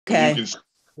And you Okay. can see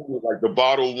like the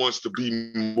bottle wants to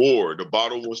be more. The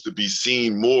bottle wants to be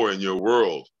seen more in your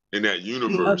world, in that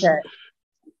universe. Okay.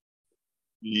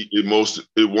 It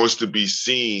wants to be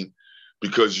seen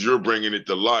because you're bringing it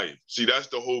to life. See, that's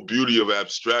the whole beauty of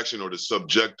abstraction or the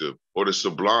subjective or the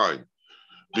sublime,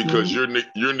 because you're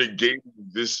negating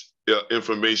this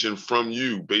information from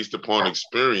you based upon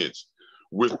experience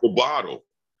with the bottle.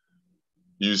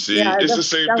 You see, Yeah, it's the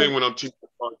same thing when I'm teaching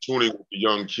cartooning with the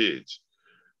young kids.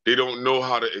 They don't know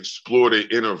how to explore their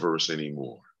inner verse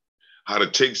anymore, how to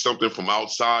take something from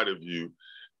outside of you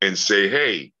and say,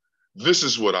 hey, this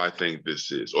is what I think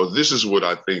this is, or this is what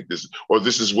I think this, or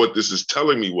this is what this is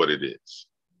telling me what it is.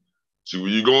 See,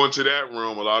 when you go into that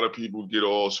realm, a lot of people get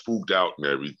all spooked out and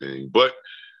everything. But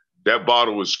that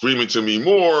bottle was screaming to me,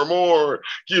 more,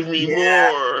 give me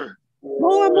more.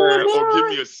 Or give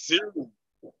me a series.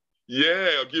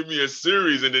 Yeah, give me a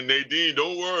series. And then Nadine,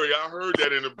 don't worry, I heard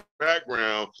that in the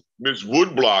background. Miss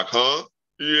Woodblock, huh?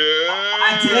 Yeah.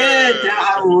 I did.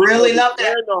 I really loved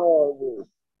that.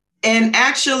 And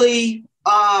actually,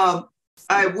 I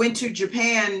went to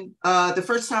Japan. The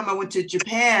first time I went to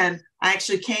Japan, I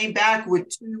actually came back with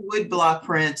 2 woodblock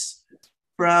prints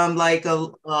from like a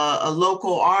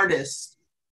local artist.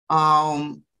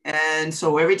 And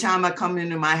so every time I come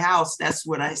into my house, that's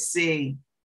what I see.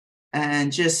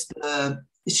 And just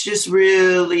it's just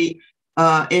really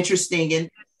interesting.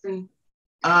 And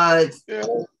yeah,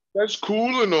 that's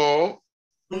cool and all.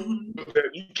 That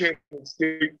you can't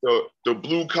escape the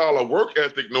blue collar work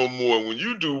ethic no more. When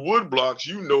you do wood blocks,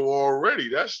 you know already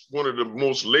that's one of the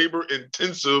most labor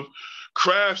intensive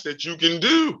crafts that you can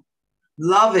do.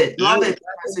 Love it.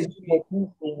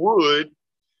 Wood,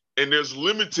 and there's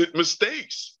limited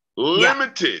mistakes.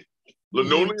 Limited.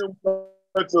 Linoleum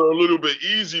cuts are a little bit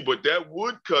easy, but that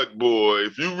wood cut, boy,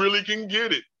 if you really can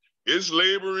get it, it's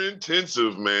labor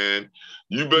intensive, man.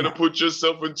 You better put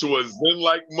yourself into a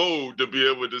Zen-like mode to be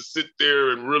able to sit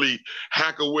there and really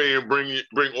hack away and bring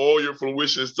all your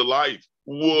fruitions to life.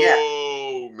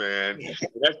 Whoa, man.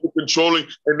 That's the controlling.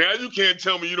 And now you can't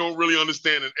tell me you don't really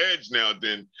understand an edge now,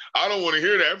 then. I don't want to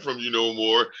hear that from you no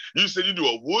more. You said you do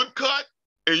a wood cut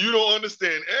and you don't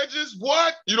understand edges?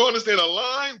 What? You don't understand a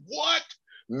line? What?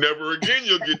 Never again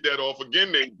you'll get that off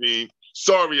again, Nadine.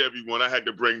 Sorry, everyone. I had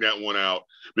to bring that one out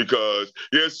because,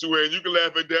 yes, Sue-Ann, you can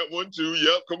laugh at that one too.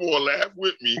 Yep, come on, laugh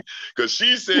with me. Because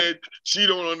she said she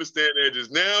don't understand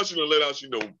edges. Now she's going to let out, she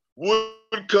know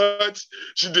wood cuts.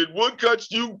 She did wood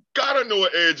cuts. You got to know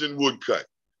an edge in wood cut.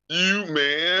 You,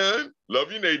 man.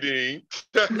 Love you, Nadine.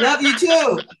 Love you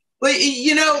too. But,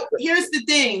 you know, here's the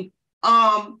thing.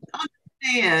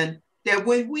 Understand that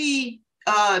when we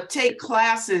take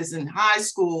classes in high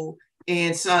school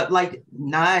and so like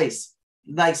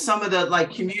some of the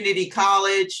like community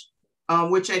college,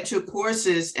 which I took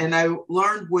courses and I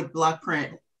learned wood block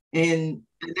print, and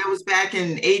that was back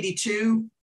in '82.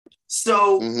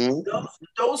 So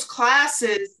those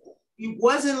classes, it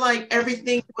wasn't like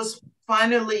everything was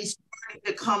finally starting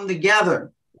to come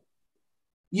together.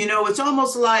 You know, it's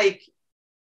almost like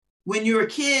when you're a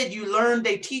kid, you learn,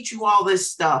 they teach you all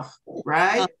this stuff,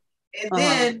 right?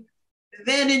 And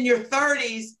then in your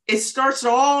 30s, it starts to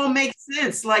all make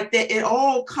sense, like that it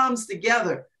all comes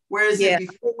together. Whereas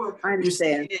before, I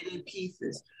understand. You're seeing it in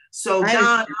pieces. So Don,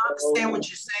 I understand what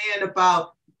you're saying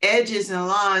about edges and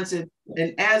lines. And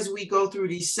as we go through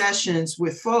these sessions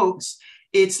with folks,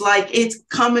 it's like it's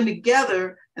coming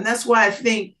together. And that's why I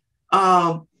think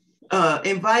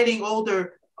inviting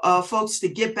older folks to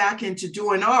get back into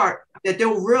doing art, that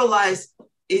they'll realize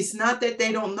it's not that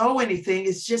they don't know anything.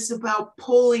 It's just about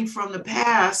pulling from the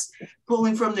past,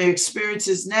 pulling from their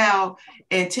experiences now,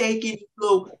 and taking,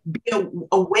 be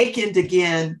awakened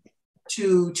again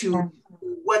to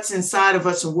what's inside of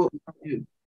us and what we do.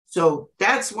 So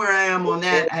that's where I am on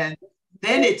that. And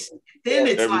then it's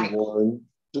like,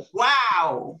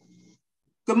 wow.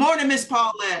 Good morning, Miss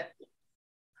Paulette.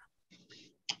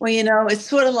 Well, you know, it's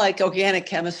sort of like organic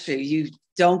chemistry. You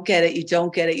don't get it, you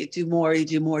don't get it, you do more, you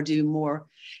do more, do more.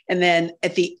 And then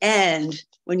at the end,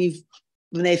 when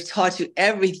they've taught you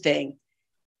everything,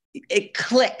 it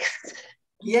clicks.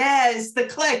 Yeah, it's the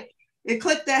click. The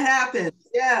click that happens.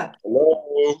 Yeah.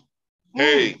 Hello.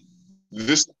 Hey,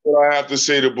 this is what I have to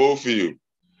say to both of you.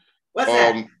 What's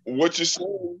that? What you're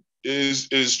saying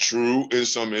is true in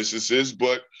some instances,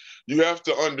 but you have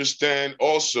to understand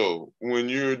also when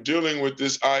you're dealing with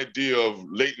this idea of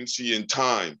latency in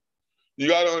time, you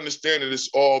got to understand that it's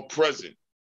all present.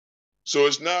 So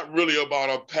it's not really about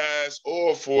a past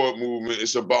or a forward movement.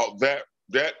 It's about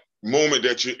that moment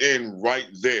that you're in right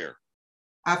there.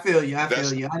 I feel you. I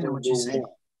know what you're saying.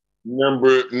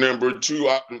 Number two,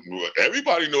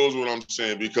 everybody knows what I'm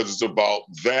saying because it's about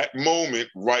that moment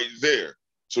right there.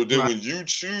 So then when you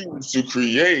choose to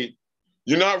create,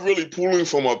 you're not really pulling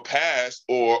from a past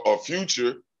or a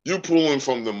future, you're pulling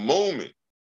from the moment.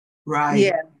 Right.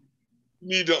 Yeah.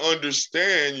 You need to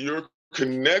understand your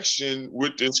connection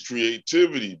with this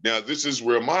creativity. Now, this is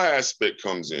where my aspect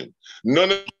comes in.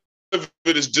 None of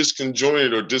it is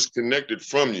disconjointed or disconnected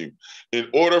from you. In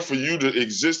order for you to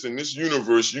exist in this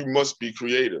universe, you must be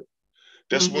creative.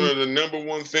 That's one of the number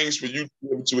one things for you to be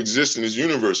able to exist in this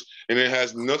universe. And it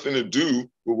has nothing to do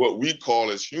with what we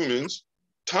call as humans,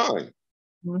 time.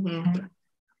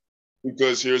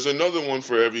 Because here's another one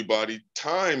for everybody.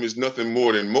 Time is nothing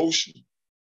more than motion.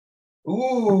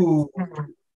 Ooh.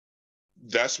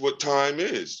 That's what time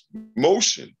is,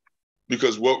 motion.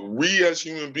 Because what we as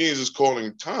human beings is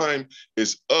calling time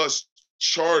is us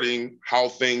charting how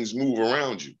things move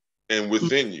around you and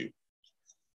within you.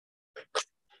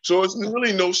 So it's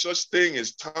really no such thing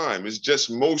as time. It's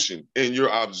just motion, and you're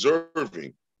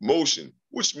observing motion,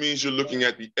 which means you're looking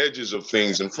at the edges of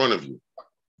things in front of you.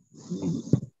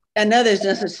 I know there's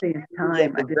no such thing as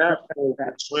time.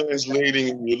 Translating,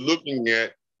 and you're looking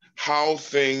at how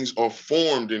things are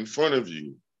formed in front of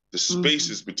you, the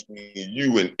spaces between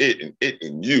you and it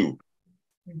and you.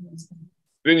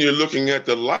 Then you're looking at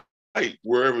the light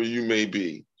wherever you may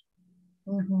be.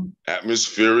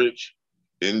 Atmospheric,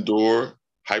 indoor,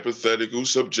 hypothetical,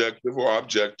 subjective, or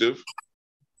objective.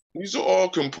 These are all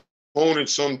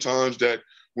components sometimes that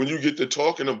when you get to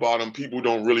talking about them, people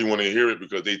don't really want to hear it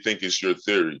because they think it's your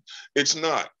theory. It's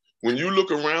not. When you look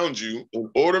around you, in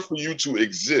order for you to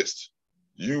exist,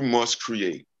 you must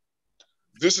create.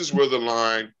 This is where the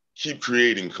line keep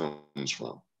creating comes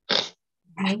from.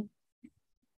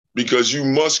 Because you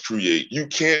must create. You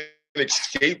can't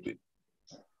escape it.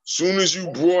 Soon as you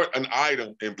brought an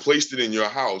item and placed it in your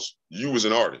house, you was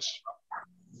an artist.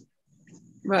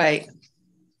 Right.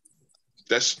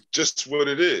 That's just what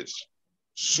it is.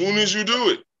 Soon as you do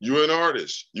it, you're an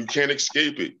artist. You can't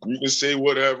escape it. You can say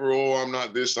whatever, oh, I'm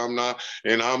not this, I'm not,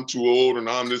 and I'm too old, and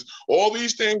I'm this. All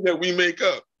these things that we make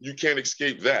up, you can't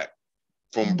escape that.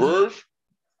 From birth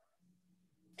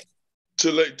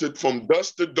to from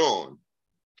dusk to dawn,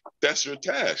 that's your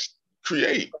task.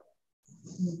 Create.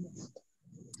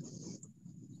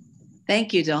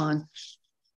 Thank you, Don.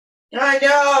 I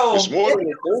know. It's more than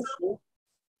a question.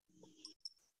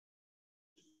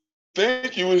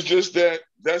 Thank you is just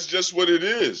that's just what it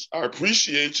is. I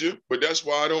appreciate you, but that's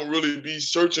why I don't really be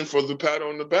searching for the pat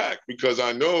on the back, because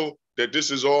I know that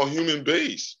this is all human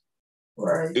based.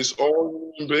 Right. It's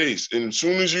all human based. And as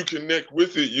soon as you connect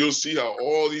with it, you'll see how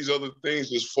all these other things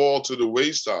just fall to the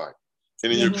wayside.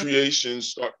 And then your creations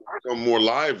start to become more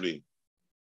lively.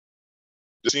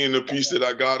 Just seeing the piece that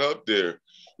I got up there.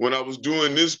 When I was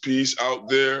doing this piece out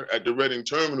there at the Reading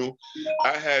Terminal,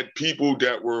 I had people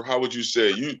that were, how would you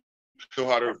say, you know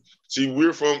how to see, we're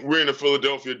in the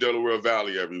Philadelphia, Delaware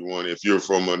Valley, everyone, if you're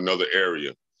from another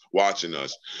area watching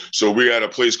us. So we're at a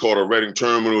place called a Reading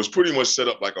Terminal. It's pretty much set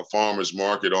up like a farmer's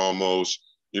market almost,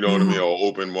 you know what I mean, or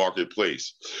open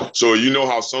marketplace. So you know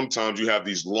how sometimes you have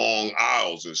these long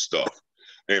aisles and stuff,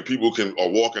 and people are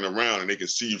walking around and they can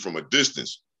see you from a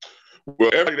distance.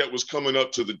 Well, everybody that was coming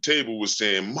up to the table was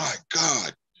saying, my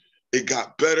God, it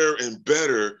got better and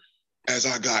better as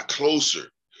I got closer.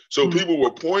 So people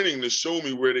were pointing to show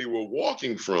me where they were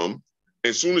walking from.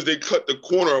 As soon as they cut the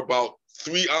corner about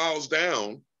 3 aisles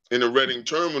down in the Reading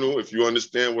Terminal, if you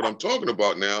understand what I'm talking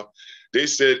about now, they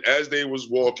said as they was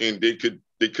walking, they could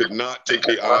not take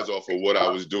their eyes off of what I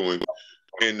was doing.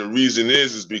 And the reason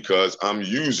is because I'm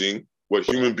using what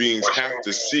human beings have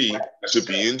to see to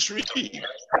be intrigued.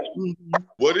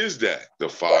 What is that? The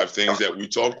 5 things that we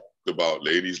talked about,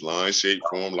 ladies: line, shape,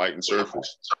 form, light, and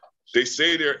surface. They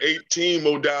say there are 18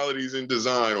 modalities in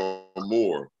design or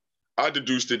more. I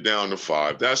deduced it down to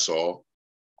 5. That's all.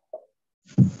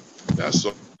 That's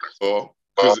all.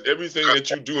 Because everything that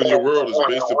you do in your world is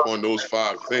based upon those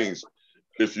 5 things.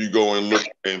 If you go and look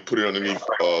and put it underneath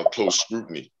close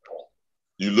scrutiny,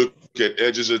 you look at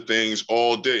edges of things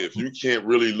all day. If you can't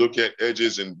really look at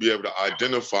edges and be able to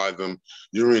identify them,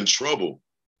 you're in trouble.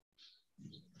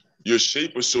 Your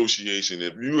shape association,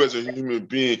 if you as a human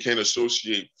being can't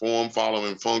associate form,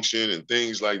 following function, and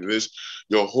things like this,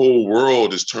 your whole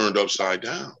world is turned upside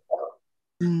down.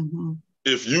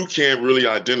 If you can't really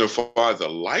identify the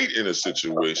light in a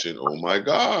situation, oh my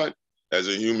God, as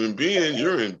a human being,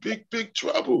 you're in big, big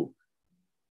trouble.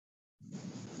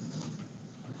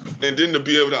 And then to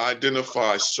be able to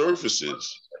identify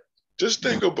surfaces, just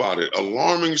think about it,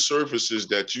 alarming surfaces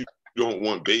that you don't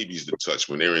want babies to touch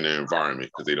when they're in their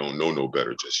environment because they don't know no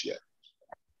better just yet.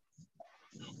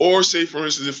 Or say, for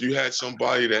instance, if you had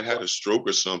somebody that had a stroke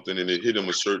or something and it hit them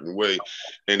a certain way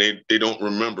and they don't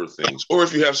remember things. Or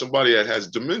if you have somebody that has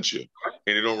dementia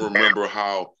and they don't remember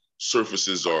how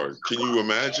surfaces are. Can you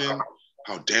imagine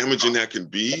how damaging that can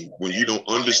be when you don't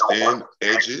understand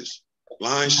edges,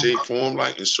 line, shape, form,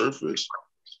 light, and surface?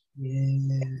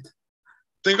 Yeah.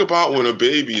 Think about when a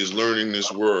baby is learning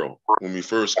this world when we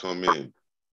first come in.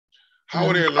 How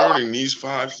are they learning these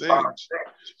 5 things?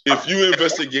 If you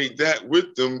investigate that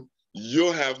with them,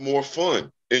 you'll have more fun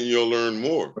and you'll learn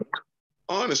more.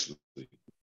 Honestly.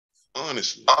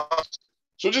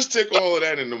 So just take all of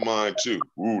that into mind too.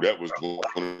 Ooh, that was one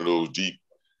of those deep,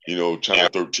 Channel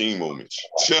 13 moments.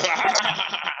 Yeah.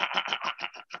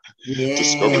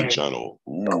 Discovery Channel.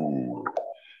 Ooh.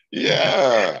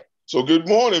 Yeah. So good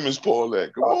morning, Miss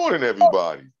Paulette. Good morning,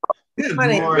 everybody. Good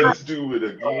morning. Let's do it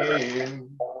again.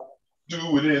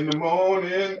 Do it in the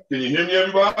morning. Can you hear me,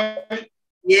 everybody?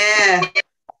 Yeah.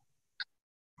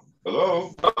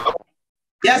 Hello?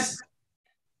 Yes.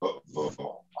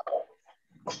 Uh-oh.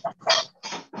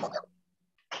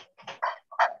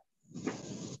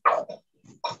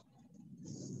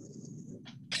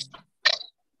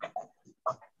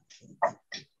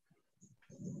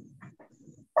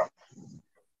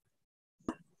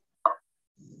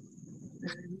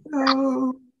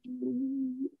 Oh.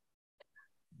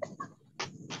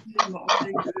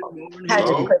 Had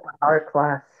to quit my art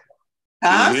class.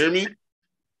 Can you hear me?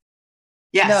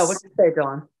 Yes. No, what did you say,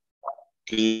 Dawn?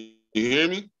 Can you hear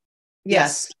me?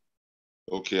 Yes.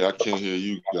 Okay, I can't hear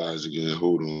you guys again.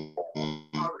 Hold on.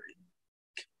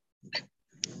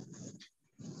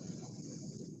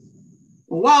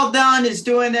 While Don is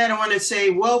doing that, I want to say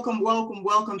welcome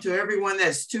to everyone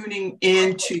that's tuning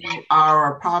in to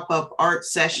our pop-up art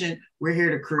session. We're here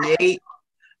to create,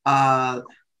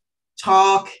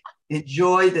 talk,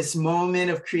 enjoy this moment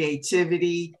of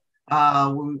creativity.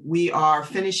 We are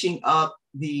finishing up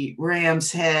the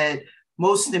Ram's Head.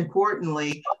 Most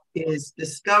importantly is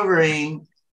discovering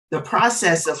the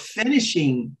process of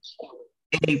finishing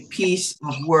a piece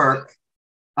of work,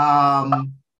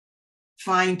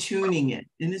 fine-tuning it.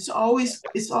 And it's always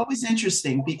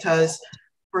interesting because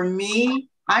for me,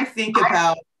 I think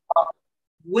about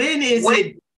when is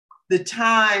it the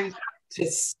time to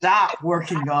stop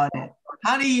working on it?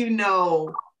 How do you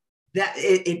know that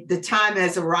the time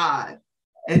has arrived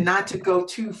and not to go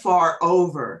too far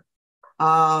over?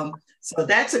 So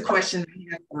that's a question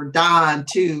I have for Don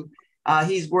too.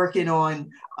 He's working on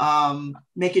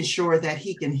making sure that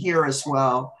he can hear us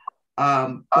well.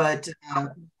 But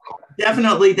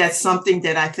definitely that's something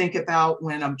that I think about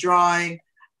when I'm drawing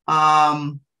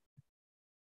or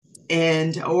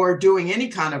doing any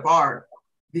kind of art,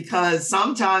 because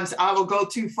sometimes I will go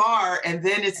too far and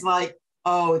then it's like,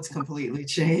 oh, it's completely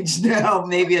changed now.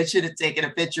 Maybe I should have taken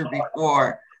a picture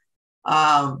before.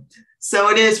 So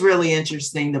it is really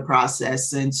interesting, the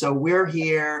process. And so we're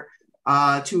here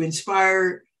to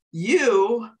inspire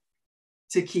you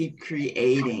to keep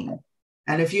creating.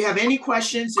 And if you have any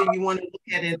questions or you want to look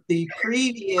at it, the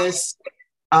previous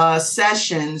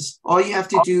sessions, all you have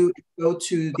to do is go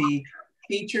to the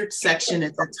featured section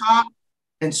at the top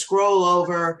and scroll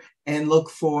over and look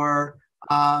for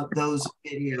those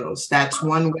videos. That's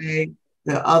one way.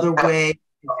 The other way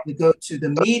is to go to the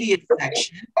media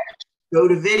section, go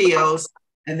to videos,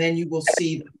 and then you will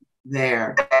see them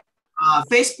there.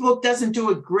 Facebook doesn't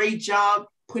do a great job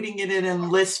putting it in a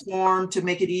list form to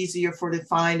make it easier for to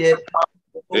find it.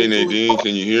 Hey, Nadine,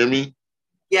 can you hear me?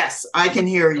 Yes, I can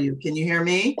hear you. Can you hear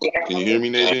me? Can you hear me,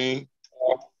 Nadine?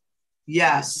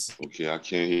 Yes. Okay, I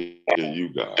can't hear you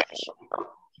guys.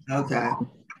 Okay.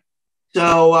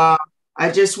 So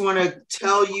I just want to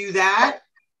tell you that.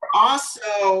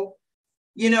 Also,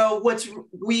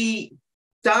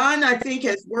 Don, I think,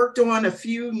 has worked on a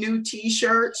few new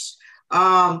t-shirts.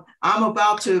 I'm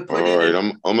about to put All right,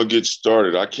 I'm gonna get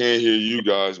started. I can't hear you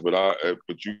guys, but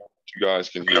you guys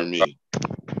can hear me.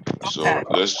 So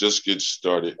let's just get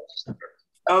started.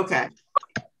 Okay.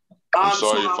 I'm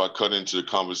sorry if I cut into the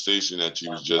conversation that you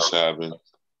was just having.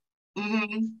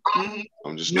 I'm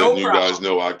just letting you guys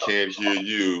know I can't hear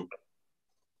you,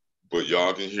 but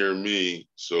y'all can hear me.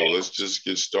 So let's just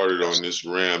get started on this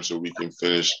Ram so we can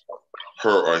finish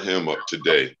her or him up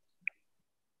today.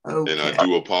 Okay. And I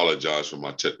do apologize for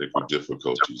my technical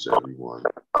difficulties, everyone.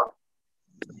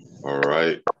 All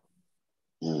right.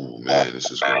 Ooh, man, this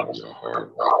is going to be a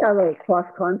hard one. Got a little cross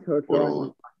contour. Hold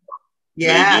on.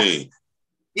 Yes.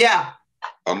 Yeah.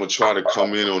 I'm going to try to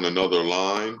come in on another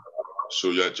line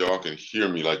so that y'all can hear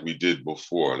me like we did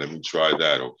before. Let me try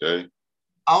that, okay?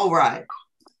 All right.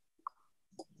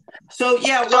 So,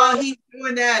 yeah, while he's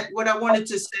doing that, what I wanted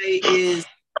to say is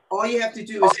all you have to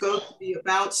do is go to the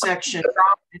About section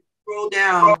and scroll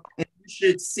down, and you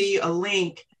should see a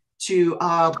link to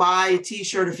buy a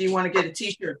t-shirt if you want to get a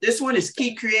t-shirt. This one is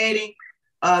Keep Creating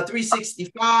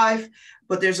 365,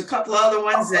 but there's a couple of other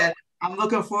ones that I'm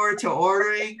looking forward to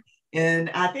ordering. And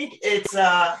I think it's,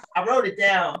 I wrote it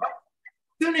down.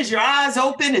 As soon as your eyes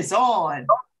open, it's on.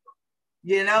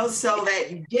 You know, so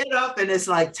that you get up and it's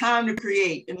like time to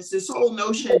create. And it's this whole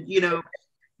notion, you know,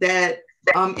 that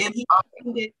and he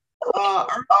mentioned it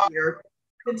earlier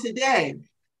and today.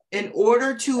 In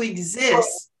order to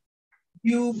exist,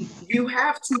 you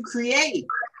have to create.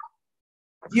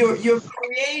 You're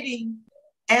creating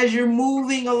as you're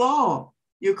moving along.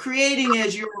 You're creating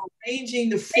as you're arranging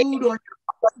the food on your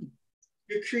plate.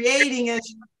 You're creating as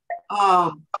you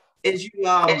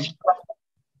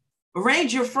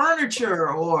arrange your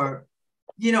furniture, or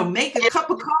you know, make a cup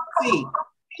of coffee,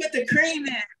 put the cream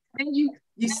in, and you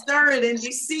stir it and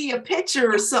you see a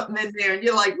picture or something in there, and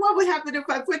you're like, what would happen if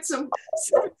I put some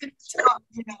stuff,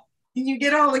 you know? And you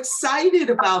get all excited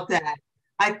about that.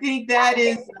 I think that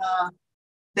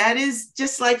is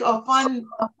just like a fun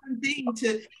thing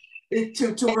to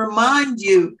remind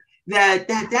you that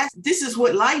this is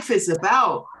what life is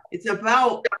about. It's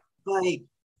about like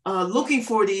looking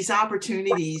for these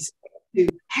opportunities to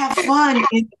have fun in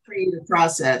the creative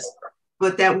process,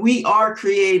 but that we are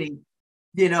creating.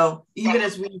 You know, even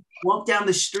as we walk down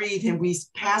the street and we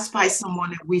pass by someone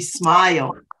and we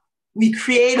smile, we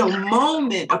create a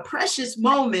moment, a precious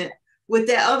moment with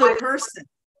that other person,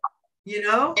 you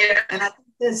know? And I think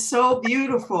that's so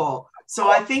beautiful.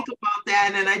 So I think about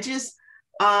that, and I just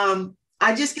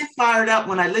get fired up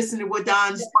when I listen to what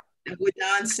Don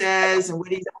says and what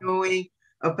he's doing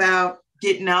about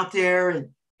getting out there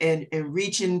and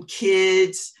reaching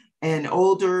kids and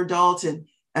older adults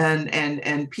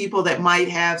and people that might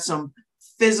have some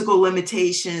physical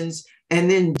limitations,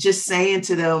 and then just saying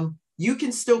to them, you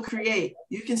can still create.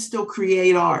 You can still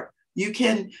create art. You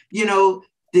can, you know,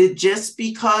 just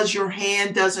because your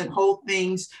hand doesn't hold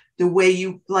things the way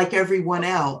you like everyone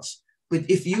else, but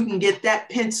if you can get that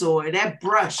pencil or that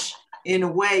brush in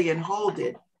a way and hold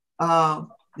it,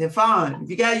 then fine. If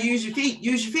you gotta use your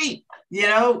feet, you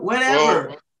know, whatever.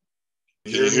 Well,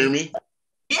 can you hear me?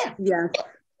 Yeah. Yeah.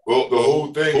 Well, the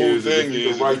whole thing is if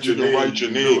you can write your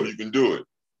name, you can do it.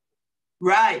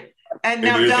 Right. And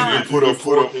now, if Don, you put a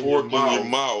fork in your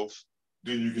mouth,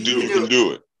 then you can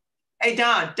do it. Hey,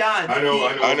 Don. I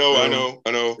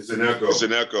know. It's an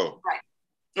echo. Right.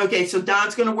 Okay, so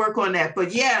Don's going to work on that.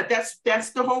 But yeah, that's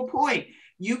the whole point.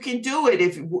 You can do it.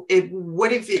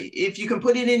 If you can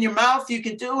put it in your mouth, you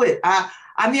can do it. I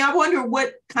mean, I wonder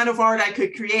what kind of art I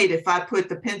could create if I put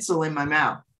the pencil in my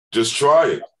mouth. Just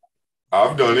try it.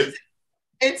 I've done it.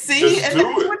 And see, just and do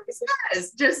that's it. what he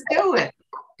says. Just do it.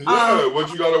 Yeah,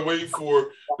 what you gotta wait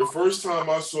for. The first time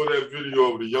I saw that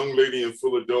video of the young lady in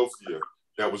Philadelphia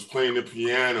that was playing the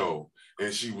piano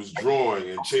and she was drawing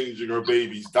and changing her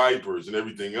baby's diapers and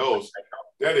everything else,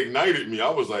 that ignited me. I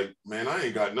was like, man, I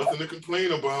ain't got nothing to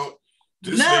complain about.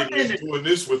 This lady is doing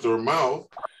this with her mouth.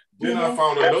 Then I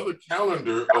found another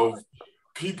calendar of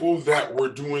people that were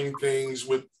doing things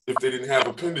with if they didn't have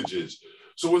appendages.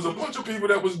 So it was a bunch of people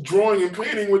that was drawing and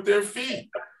painting with their feet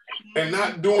and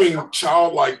not doing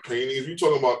childlike paintings. We're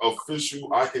talking about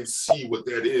official, I can see what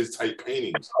that is type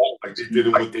paintings, like they did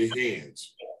them with their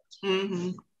hands. Mm-hmm.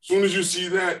 As soon as you see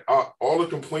that, all the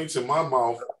complaints in my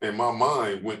mouth and my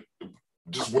mind went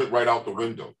right out the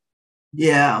window.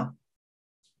 Yeah.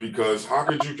 Because how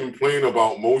could you complain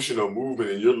about motion or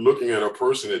movement and you're looking at a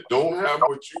person that don't have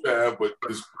what you have, but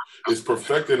is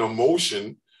perfecting a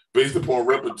motion based upon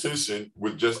repetition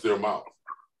with just their mouth.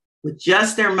 With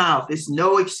just their mouth. There's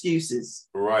no excuses.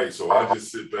 Right. So I just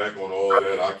sit back on all of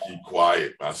that. I keep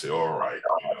quiet. I say, all right,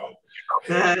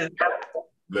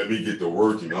 let me get to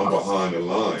working. I'm behind the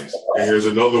lines. And here's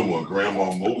another one.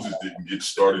 Grandma Moses didn't get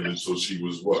started until she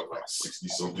was what, like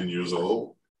 60-something years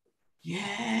old?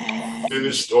 Yeah.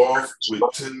 Finished off with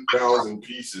 10,000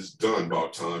 pieces done by the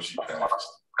time she passed.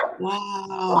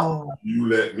 Wow. You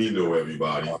let me know,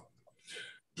 everybody.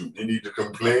 Do you need to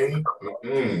complain?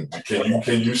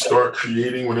 Can you start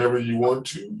creating whenever you want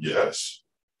to? Yes.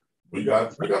 We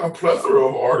got a plethora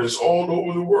of artists all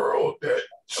over the world that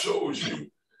shows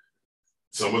you.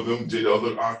 Some of them did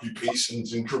other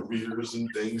occupations and careers and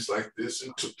things like this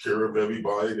and took care of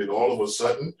everybody. Then all of a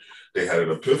sudden they had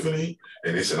an epiphany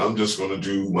and they said, I'm just going to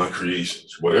do my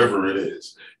creations, whatever it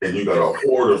is. And you got a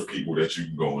horde of people that you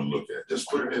can go and look at. Just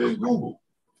put it in Google.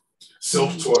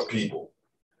 Self-taught people.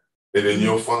 And then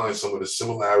you'll find some of the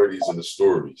similarities in the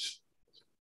stories.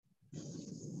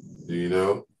 You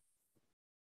know?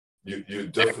 you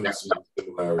definitely see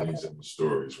similarities in the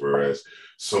stories, whereas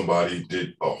somebody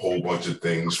did a whole bunch of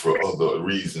things for other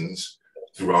reasons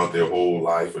throughout their whole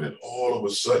life, and then all of a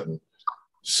sudden,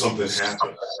 something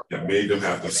happened that made them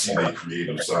have to see their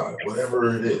creative side,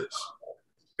 whatever it is.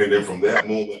 And then from that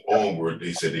moment onward,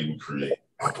 they said they would create.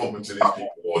 I bump into these people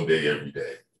all day, every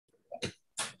day.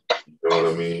 You know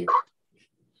what I mean?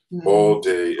 All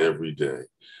day, every day.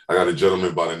 I got a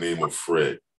gentleman by the name of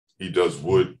Fred. He does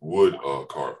wood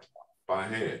carving by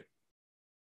hand.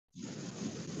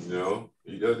 You know,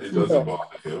 it doesn't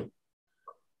bother him.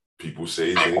 People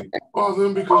say things bother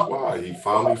him because why? He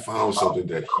finally found something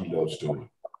that he loves doing.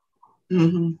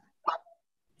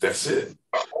 That's it.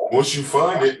 Once you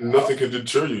find it, nothing can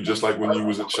deter you, just like when you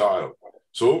was a child.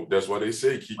 So that's why they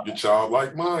say, keep your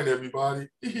childlike mind, everybody.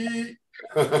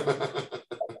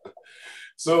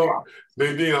 So,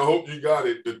 Nadine, I hope you got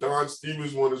it. The Don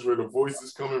Stephens one is where the voice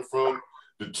is coming from.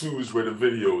 The 2 is where the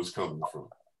video is coming from.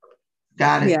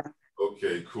 Got it. Yeah.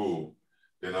 Okay, cool.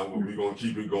 Then we're going to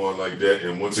keep it going like that.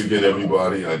 And once again,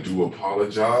 everybody, I do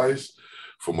apologize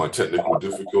for my technical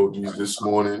difficulties this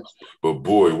morning. But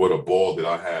boy, what a ball did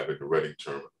I have at the Reading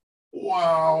tournament.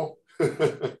 Wow.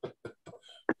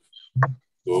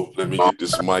 So let me get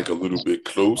this mic a little bit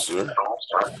closer.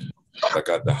 I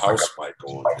got the house mic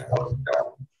on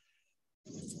now.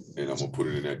 And I'm going to put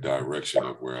it in that direction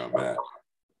of where I'm at.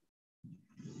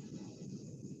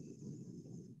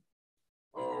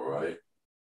 All right.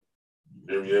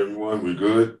 Hear me, everyone? We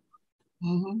good?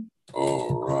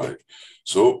 All right.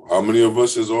 So how many of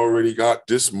us has already got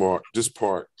this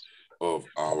part of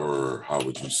our, how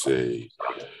would you say,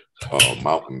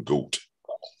 mountain goat?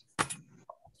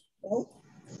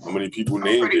 How many people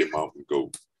named their mountain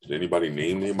goat? Did anybody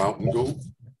name their mountain goat?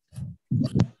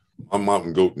 My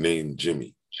mountain goat named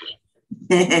Jimmy.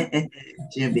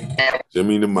 Jimmy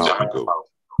the mountain goat.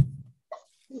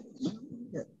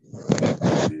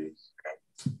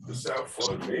 Let's have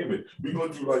fun, name it. We're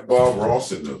gonna do like Bob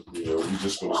Ross and them. You know, we're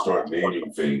just gonna start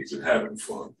naming things and having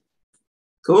fun.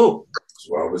 Cool.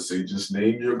 So I would say just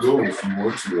name your goat if you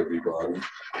want to, everybody.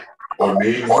 Or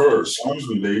name her. Excuse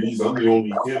me, ladies, I'm the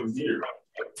only him here.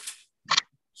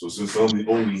 So since I'm the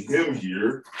only him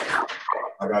here,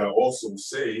 I gotta also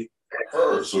say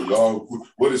her. So y'all,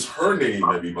 what is her name,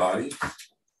 everybody?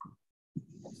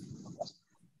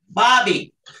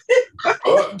 Bobby.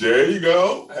 Oh, there you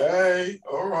go. Hey,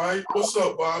 all right. What's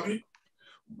up, Bobby?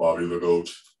 Bobby the goat,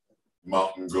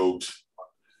 mountain goat.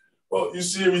 Well, you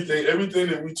see everything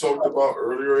that we talked about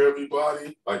earlier,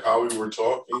 everybody, like how we were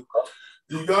talking,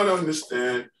 you got to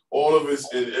understand all of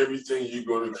it's in everything you're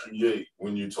going to create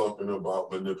when you're talking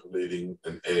about manipulating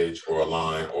an edge or a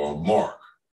line or a mark.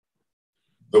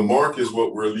 The mark is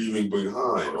what we're leaving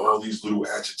behind, all these little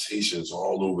agitations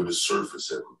all over the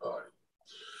surface, everybody.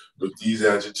 With these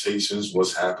agitations,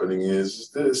 what's happening is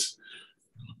this.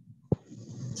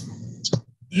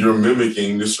 You're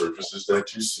mimicking the surfaces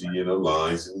that you see in the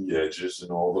lines and the edges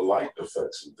and all the light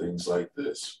effects and things like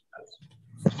this.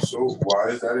 So why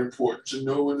is that important to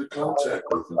know and to contact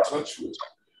with and touch with?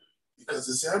 Because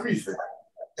it's everything.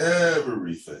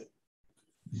 Everything.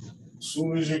 As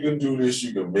soon as you can do this,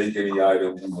 you can make any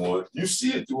item you want. You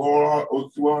see it throughout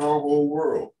our whole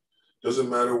world.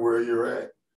 Doesn't matter where you're at.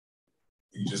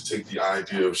 You just take the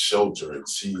idea of shelter and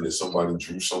see that somebody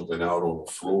drew something out on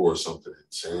the floor or something in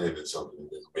sand and something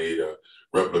and made a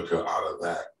replica out of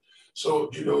that. So,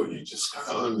 you know, you just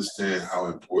kind of understand how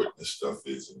important this stuff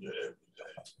is in your everyday.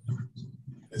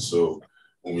 And so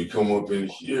when we come up in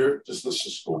here, let's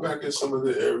just go back in some of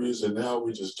the areas, and now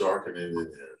we just darken it in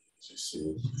areas, you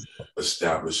see,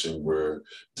 establishing where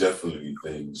definitely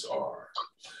things are.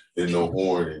 In the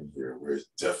horn in here, we're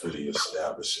definitely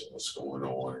establishing what's going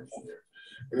on in here.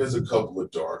 And there's a couple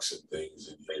of darks and things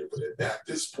in here, but at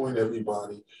this point,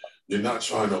 everybody, you're not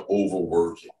trying to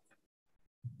overwork it.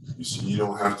 You see, you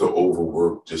don't have to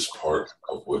overwork this part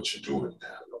of what you're doing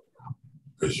now,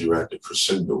 because you're at the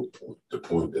crescendo point, the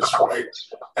point that's right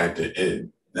at the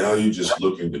end. Now you're just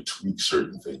looking to tweak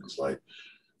certain things. Like,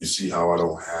 you see how I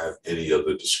don't have any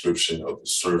other description of the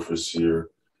surface here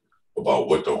about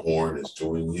what the horn is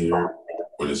doing here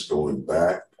when it's going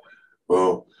back?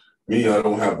 Well, me, I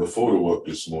don't have the photo up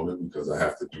this morning because I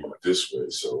have to do it this way.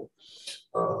 So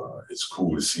it's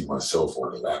cool to see myself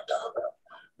on the laptop.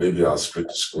 Maybe I'll split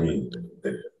the screen in a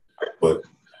minute. But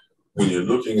when you're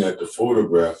looking at the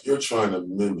photograph, you're trying to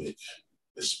mimic,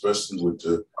 especially with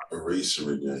the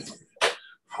eraser in your hand,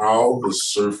 how the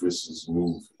surface is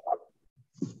moving.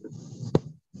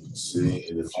 See,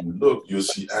 and if you look, you'll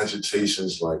see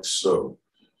agitations like so.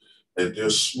 And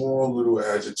there's small little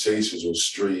agitations or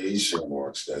striation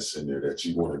marks that's in there that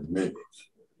you want to mimic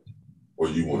or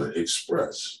you want to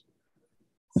express.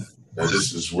 Now,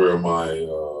 this is where my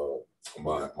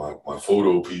my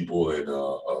photo people and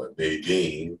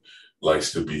Nadine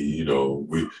likes to be, you know,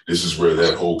 this is where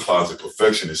that whole closet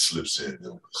perfectionist slips in.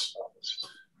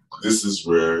 This is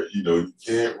where, you know, you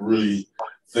can't really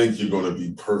think you're going to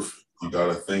be perfect. You got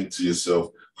to think to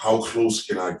yourself, how close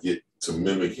can I get to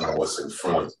mimicking what's in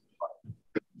front of me?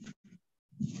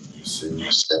 You see,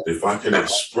 if I can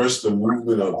express the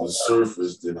movement of the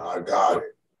surface, then I got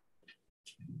it.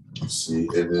 You see,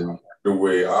 and then the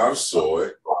way I saw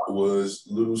it was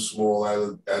little small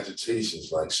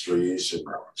agitations like striation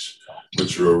marks,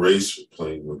 with your eraser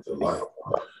playing with the light.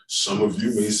 Some of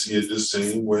you may see it the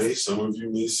same way. Some of you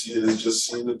may see it as just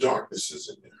seeing the darknesses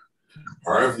in there.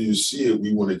 However you see it,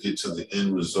 we want to get to the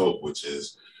end result, which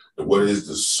is what is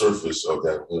the surface of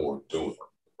that horn doing?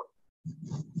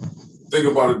 Think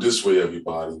about it this way,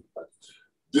 everybody.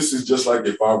 This is just like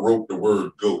if I wrote the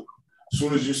word goat. As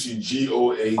soon as you see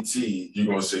G-O-A-T, you're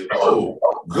going to say, oh,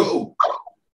 goat.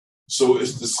 So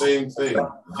it's the same thing.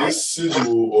 This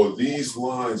sigil or these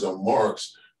lines or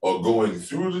marks are going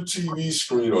through the TV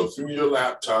screen or through your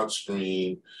laptop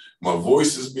screen. My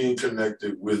voice is being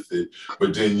connected with it,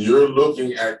 but then you're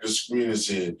looking at the screen and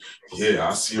saying, yeah,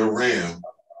 I see a ram.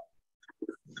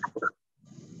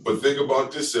 But think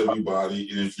about this, everybody.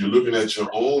 And if you're looking at your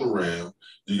own ram,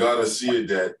 you got to see it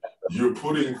that you're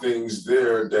putting things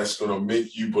there that's going to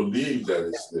make you believe that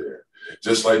it's there.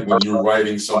 Just like when you're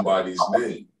writing somebody's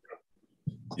name.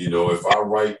 You know, if I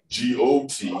write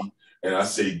G-O-T and I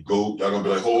say goat, y'all going to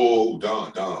be like, oh,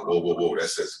 Don, whoa, that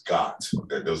says got.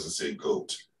 That doesn't say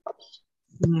goat.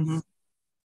 Mm-hmm.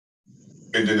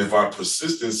 And then if I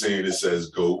persist in saying it says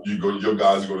goat, your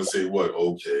guys are going to say, what?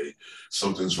 Okay,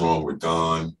 something's wrong with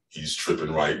Don. He's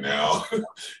tripping right now.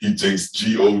 He thinks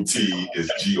G-O-T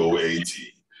is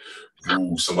G-O-A-T.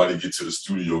 Ooh, somebody get to the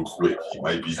studio quick. He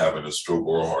might be having a stroke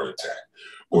or a heart attack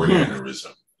or an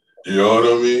aneurysm. You know what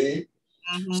I mean?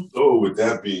 Mm-hmm. So with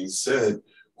that being said,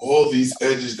 all these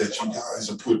edges that you guys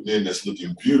are putting in that's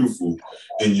looking beautiful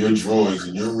in your drawings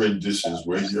and your renditions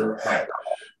where you're at,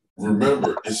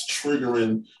 remember, it's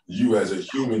triggering you as a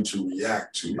human to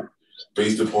react to it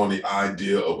based upon the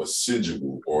idea of a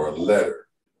sigil or a letter,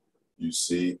 you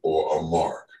see, or a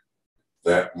mark.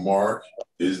 That mark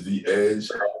is the edge.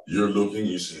 You're looking,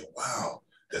 you say, wow,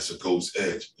 that's a goat's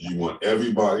edge. You want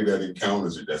everybody that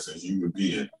encounters it, that's a human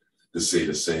being, to say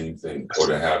the same thing or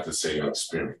to have the same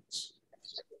experience.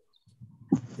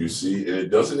 You see, and it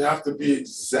doesn't have to be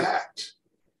exact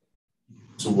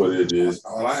to what it is.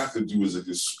 All I have to do is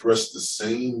express the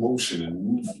same motion and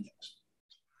movement.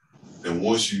 And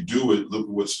once you do it, look at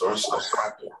what starts to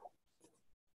happen.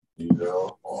 You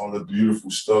know, all the beautiful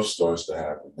stuff starts to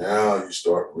happen. Now you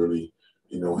start really,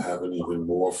 you know, having even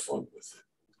more fun with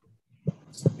it.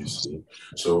 You see?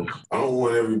 So I don't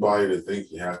want everybody to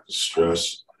think you have to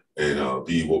stress and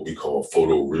be what we call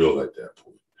photo real at that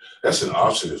point. That's an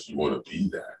option if you want to be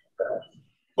that.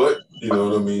 But, you know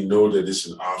what I mean? Know that it's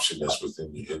an option that's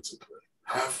within your interplay.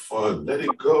 Have fun. Let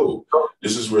it go.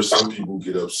 This is where some people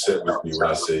get upset with me when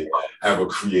I say have a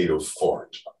creative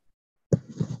fart.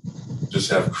 Just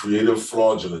have creative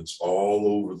fraudulence all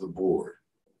over the board.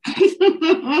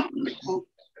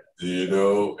 You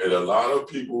know, and a lot of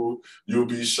people, you'll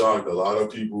be shocked. A lot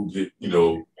of people get, you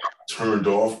know, turned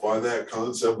off by that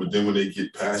concept. But then when they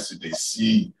get past it, they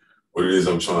see what it is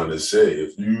I'm trying to say.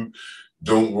 If you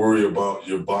don't worry about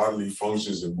your bodily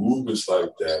functions and movements like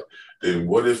that, then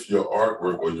what if your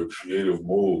artwork or your creative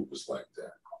mode was like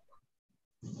that?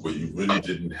 Where you really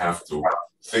didn't have to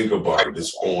think about it.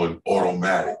 It's on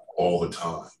automatic all the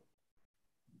time.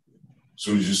 As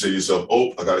soon as you say to yourself,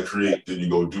 oh, I got to create, then you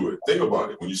go do it. Think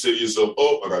about it. When you say to yourself,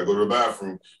 oh, I got to go to the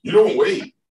bathroom, you don't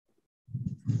wait.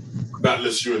 Not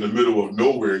unless you're in the middle of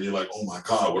nowhere and you're like, oh my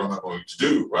God, what am I going to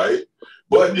do, right?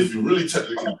 But if you really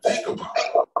technically think about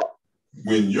it,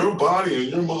 when your body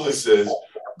and your mind says,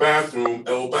 bathroom,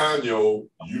 el baño,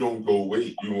 you don't go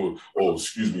wait. You go, oh,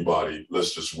 excuse me, body,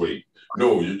 let's just wait.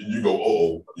 No, you go,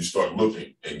 uh-oh, you start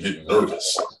looking and getting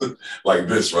nervous. Like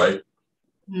this, right?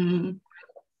 Mm-hmm.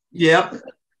 Yep.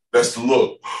 That's the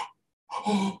look.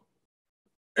 And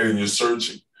then you're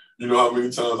searching. You know how many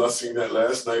times I seen that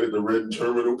last night at the Red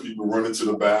Terminal, people running to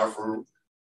the bathroom?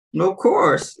 Of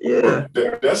course, yeah.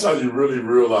 That's how you really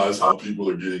realize how people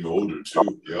are getting older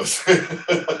too. You know what I'm saying?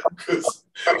 Because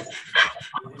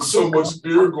there's so much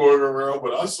fear going around,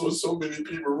 but I saw so many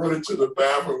people running to the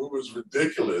bathroom. It was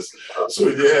ridiculous. So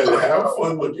yeah, have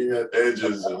fun looking at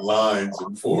edges and lines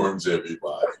and forms,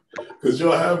 everybody, because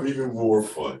you'll have even more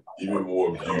fun, even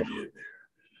more beauty in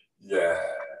there. Yeah.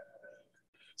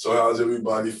 So how's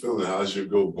everybody feeling? How's your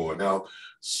go going? Now,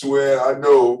 Swear, I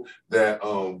know that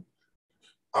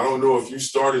I don't know if you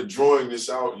started drawing this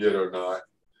out yet or not.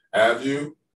 Have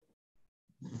you?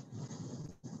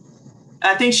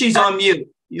 I think she's on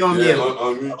mute. You're on mute.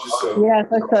 Unmute yourself. Yes,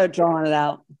 I started drawing it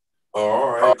out. Oh, all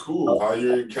right, cool. How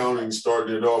you encountering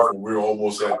starting it off when we're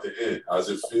almost at the end? How's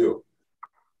it feel?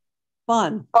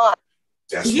 Fun.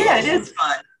 That's Yeah, it is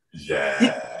fun.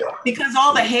 Yeah. Because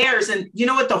all the hairs, and you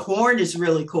know what? The horn is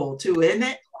really cool too, isn't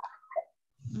it?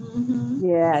 Mm-hmm.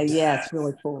 Yeah, it's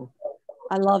really cool.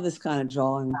 I love this kind of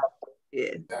drawing.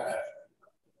 Yeah.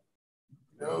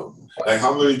 You know, like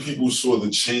how many people saw the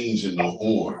change in the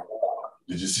horn?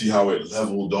 Did you see how it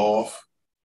leveled off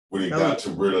when it got to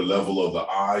where the level of the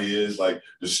eye is? Like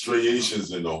the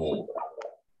striations in the horn.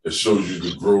 It shows you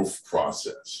the growth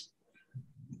process.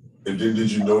 And then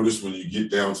did you notice when you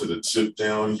get down to the tip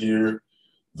down here,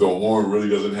 the horn really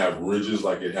doesn't have ridges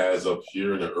like it has up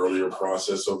here in the earlier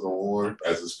process of the horn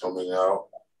as it's coming out?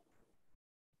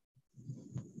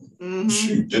 Mm-hmm.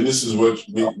 Shoot, then this is what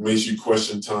makes you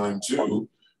question time too,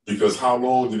 because how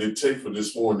long did it take for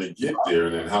this horn to get there,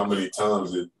 and then how many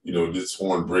times did this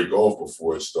horn break off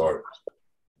before it started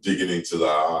digging into the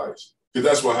eyes? Because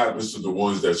that's what happens to the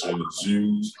ones that's in the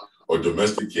zoos or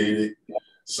domesticated.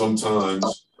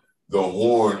 Sometimes the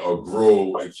horn will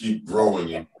grow and keep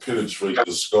growing and penetrate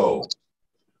the skull.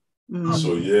 Mm-hmm.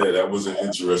 So yeah, that was an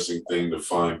interesting thing to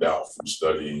find out from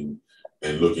studying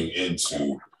and looking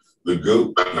into the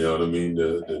goat, you know what I mean?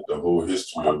 The whole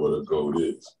history of what a goat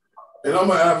is. And I'm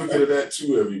an advocate of that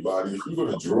too, everybody. If you're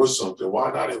going to draw something,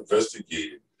 why not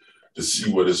investigate it to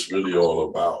see what it's really all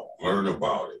about, learn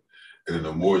about it. And then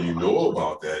the more you know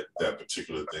about that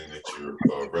particular thing that you're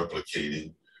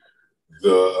replicating,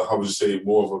 I would say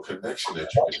more of a connection that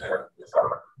you can have with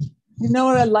it. You know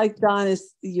what I like, Don,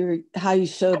 is how you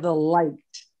show the light.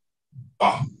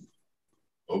 Ah,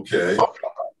 okay.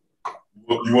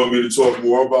 You want me to talk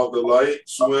more about the light,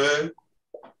 Suen?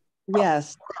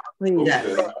 Yes, please.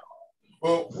 Okay.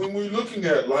 Well, when we're looking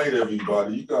at light,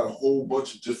 everybody, you got a whole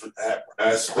bunch of different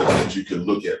aspects that you can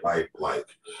look at light like.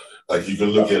 Like you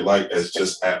can look at light as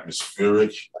just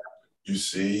atmospheric, you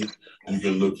see. You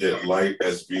can look at light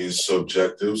as being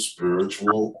subjective,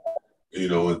 spiritual,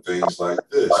 and things like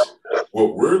this.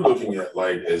 What we're looking at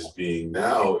light as being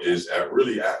now is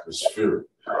really atmospheric,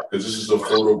 because this is a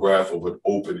photograph of an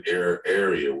open air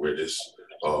area where this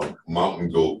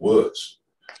mountain goat was.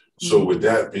 So with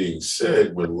that being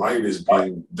said, when light is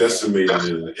being decimated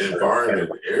in an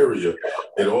environment area,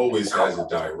 it always has a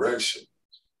direction.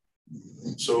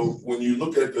 So when you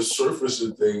look at the surface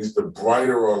of things, the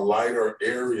brighter or lighter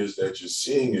areas that you're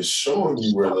seeing is showing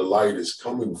you where the light is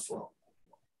coming from.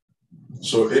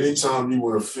 So anytime you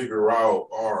want to figure out,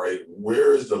 all right,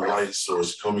 where is the light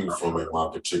source coming from in my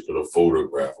particular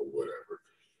photograph or whatever,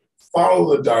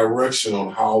 follow the direction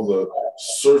on how the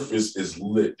surface is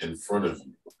lit in front of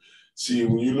you. See,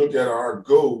 when you look at our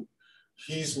goat,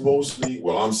 he's mostly,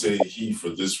 well, I'm saying he for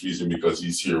this reason because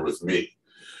he's here with me.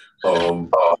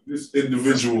 This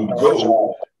individual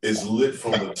goat is lit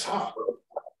from the top,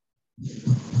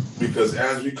 because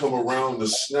as we come around the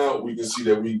snout, we can see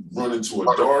that we run into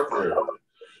a dark area.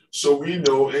 So we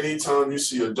know anytime you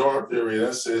see a dark area,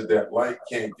 that says that light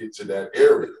can't get to that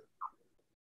area.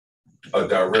 A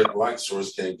direct light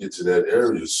source can't get to that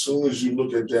area. As soon as you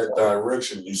look at that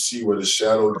direction, you see where the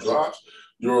shadow drops,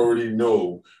 you already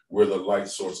know where the light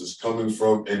source is coming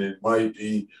from, and it might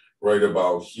be right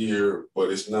about here,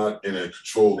 but it's not in a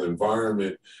controlled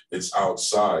environment, it's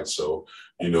outside. So,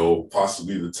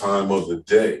 possibly the time of the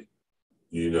day,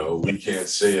 we can't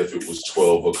say if it was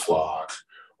 12 o'clock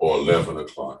or 11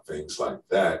 o'clock, things like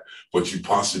that, but you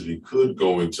possibly could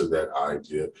go into that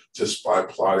idea just by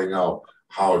plotting out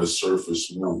how the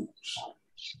surface moves.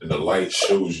 And the light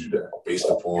shows you that based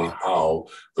upon how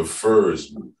the fur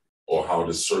is moving or how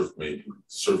the surface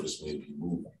may be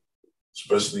moving,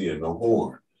 especially in the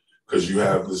horn. Because you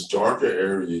have this darker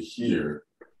area here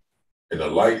and the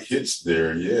light hits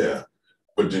there, yeah.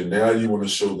 But then now you want to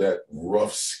show that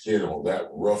rough skin or that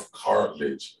rough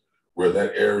cartilage where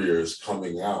that area is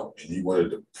coming out, and you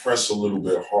want to press a little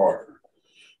bit harder.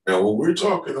 Now, when we're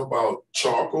talking about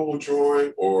charcoal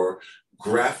drawing or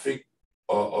graphic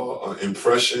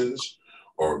impressions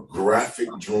or graphic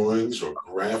drawings or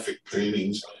graphic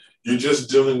paintings, you're just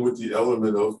dealing with the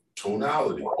element of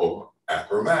tonality or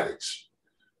achromatics.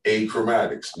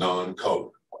 Achromatics, non-color,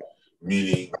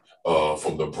 meaning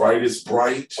from the brightest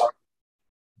brights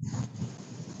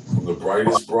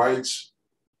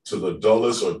to the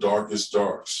dullest or darkest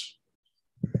darks.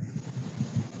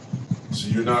 So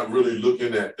you're not really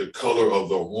looking at the color of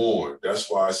the horn. That's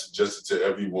why I suggested to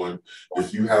everyone,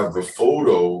 if you have the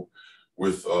photo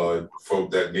with from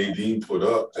that Nadine put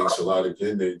up, thanks a lot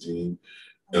again, Nadine.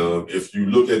 If you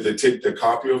look at take the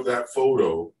copy of that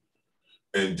photo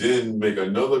and then make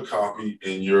another copy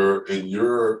in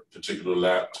your particular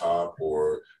laptop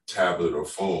or tablet or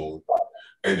phone,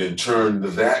 and then turn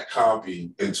that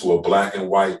copy into a black and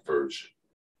white version.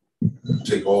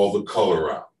 Take all the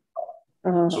color out.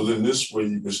 So then this way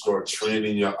you can start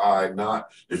training your eye.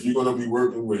 Not if you're going to be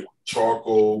working with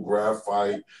charcoal,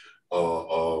 graphite,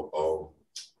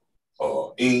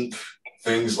 ink,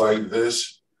 things like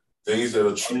this, things that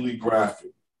are truly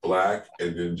graphic, black,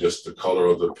 and then just the color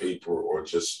of the paper or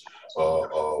just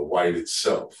white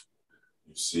itself.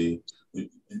 You see,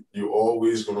 you're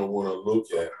always going to want to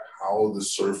look at how the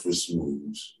surface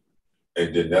moves,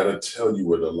 and then that'll tell you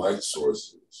where the light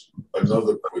source is.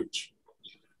 Another quick trick.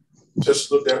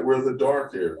 Just look at where the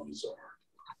dark areas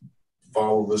are.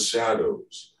 Follow the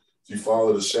shadows. If you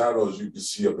follow the shadows, you can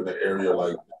see up in an area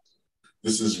like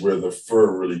this is where the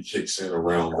fur really kicks in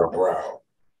around the brow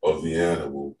of the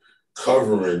animal,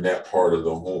 covering that part of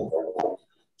the horn.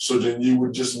 So then you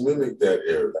would just mimic that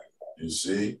area, you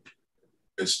see,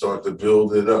 and start to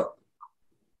build it up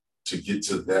to get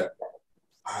to that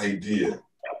idea.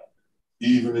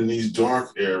 Even in these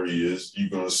dark areas, you're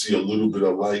going to see a little bit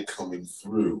of light coming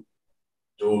through.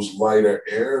 Those lighter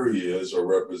areas are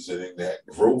representing that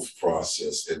growth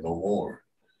process in the horn.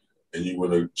 And you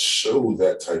want to show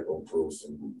that type of growth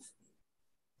and movement.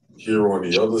 Here on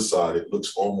the other side, it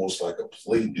looks almost like a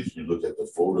plate if you look at the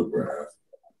photograph.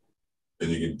 And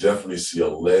you can definitely see a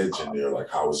ledge in there, like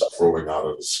how it's growing out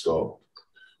of the skull.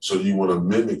 So you want to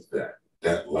mimic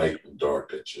that light and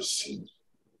dark that you're seeing.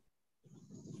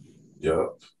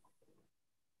 Yep.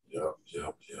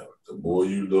 The more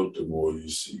you look, the more you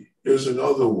see. Here's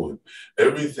another one.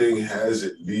 Everything has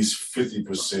at least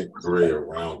 50% gray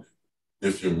around it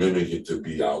if you're mimicking it to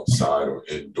be outside or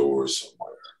indoors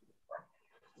somewhere.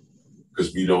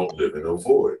 Because we don't live in a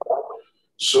void.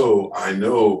 So I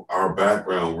know our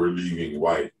background, we're leaving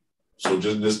white. So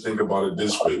just think about it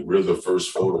this way. We're the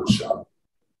first Photoshop.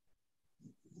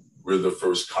 We're the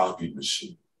first copy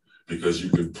machine because you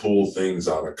can pull things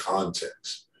out of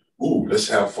context. Ooh, let's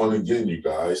have fun again, you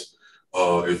guys.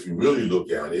 If you really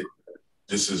look at it,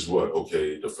 this is what,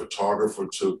 okay, the photographer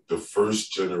took the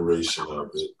first generation of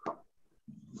it.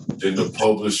 Then the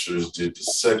publishers did the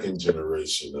second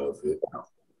generation of it.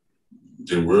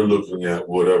 Then we're looking at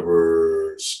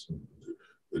whatever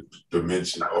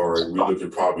dimension, all right, we're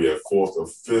looking probably at fourth or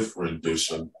fifth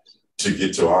rendition to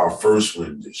get to our first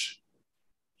rendition.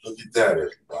 Look at that,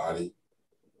 everybody.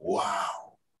 Wow.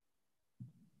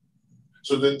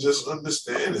 So then just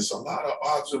understand it's a lot of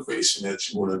observation that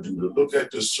you want to do, to look at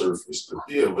the surface, to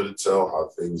be able to tell how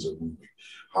things are moving,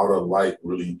 how the light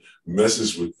really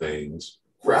messes with things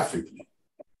graphically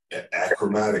and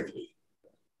achromatically,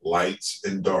 lights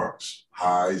and darks,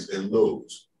 highs and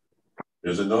lows.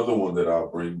 There's another one that I'll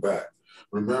bring back.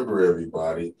 Remember,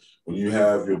 everybody, when you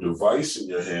have your device in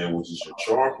your hand, which is your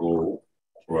charcoal,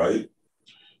 right,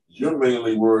 you're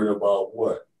mainly worried about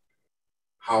what?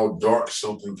 How dark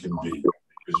something can be,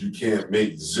 because you can't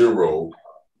make zero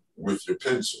with your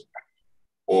pencil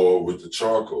or with the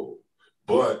charcoal,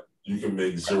 but you can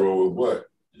make zero with what?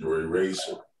 Your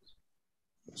eraser.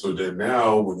 So then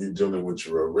now when you're dealing with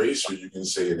your eraser, you can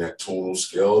say in that tonal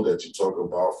scale that you talk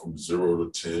about from 0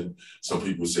 to 10, some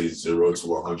people say 0 to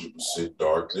 100%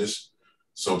 darkness.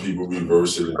 Some people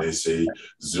reverse it and they say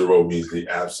 0 means the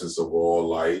absence of all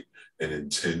light, and then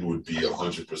 10 would be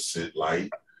 100% light,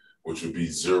 which would be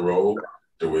 0,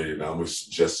 the way that I'm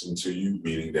suggesting to you,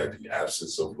 meaning that the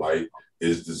absence of light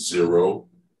is the 0.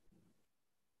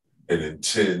 And then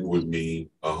 10 would mean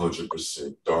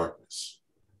 100% darkness.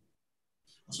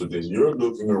 So then you're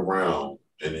looking around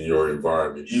in your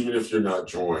environment, even if you're not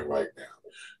drawing right now.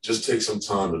 Just take some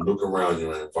time to look around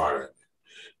your environment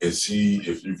and see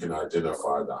if you can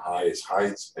identify the highest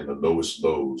heights and the lowest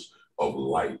lows of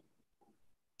light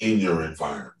in your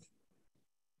environment.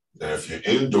 Now, if you're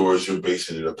indoors, you're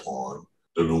basing it upon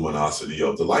the luminosity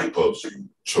of the light bulbs you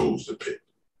chose to pick.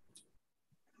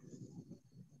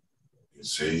 You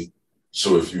see?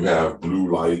 So if you have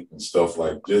blue light and stuff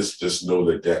like this, just know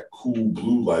that that cool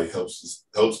blue light helps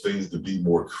things to be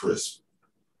more crisp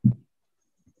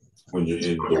when you're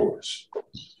indoors.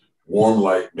 Warm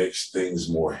light makes things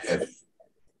more heavy.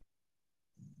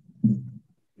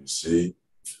 You see?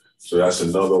 So that's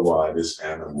another why this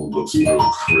animal looks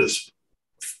real crisp.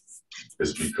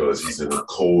 It's because he's in a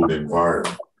cold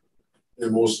environment.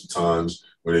 And most of the times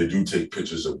when they do take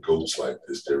pictures of goats like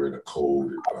this, they're in a cold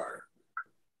environment.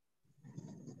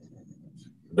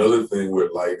 Another thing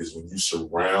with light is when you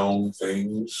surround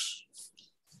things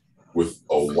with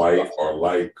a white or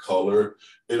light color,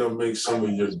 it'll make some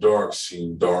of your darks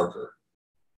seem darker.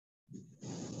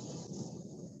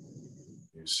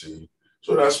 You see?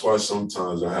 So that's why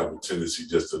sometimes I have a tendency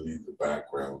just to leave the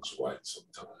backgrounds white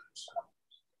sometimes.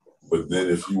 But then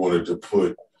if you wanted to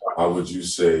put, how would you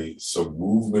say, some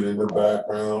movement in the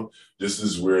background, this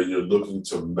is where you're looking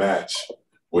to match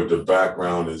what the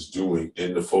background is doing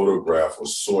in the photograph or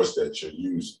source that you're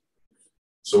using.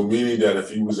 So meaning that if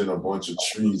he was in a bunch of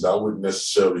trees, I wouldn't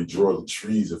necessarily draw the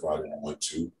trees if I didn't want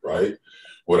to, right?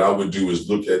 What I would do is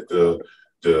look at the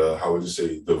how would you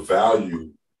say, the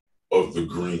value of the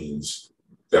greens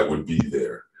that would be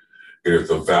there. And if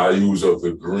the values of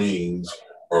the greens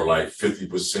are like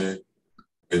 50%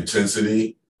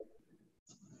 intensity,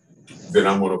 then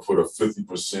I'm going to put a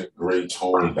 50% gray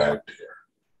tone back there.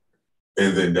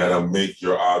 And then that'll make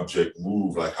your object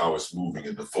move like how it's moving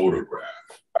in the photograph.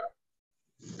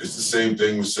 It's the same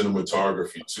thing with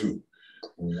cinematography too.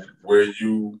 Where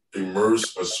you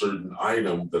immerse a certain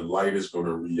item, the light is going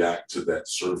to react to that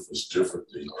surface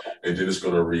differently, and then it's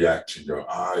going to react to your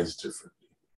eyes differently.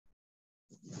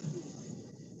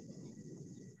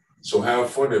 So have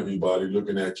fun, everybody,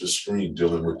 looking at your screen,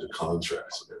 dealing with the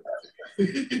contrast and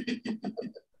everything.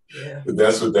 Yeah. But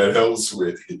that's what that helps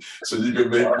with. So you can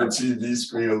make your TV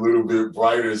screen a little bit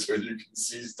brighter so you can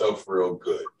see stuff real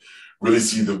good. Really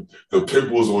see the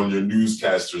pimples on your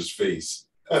newscaster's face.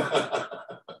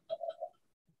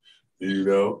 You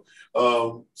know?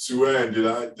 Sue-Ann, did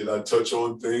I touch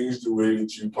on things the way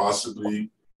that you possibly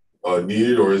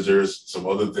needed, or is there some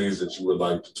other things that you would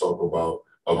like to talk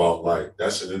about light?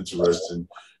 That's an interesting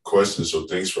question, so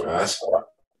thanks for asking.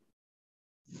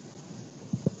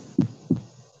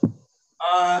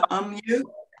 Unmute.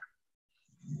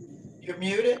 You're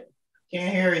muted.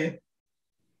 Can't hear you.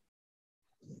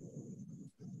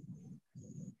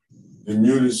 You're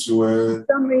muted, Sue-Ann.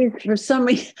 For some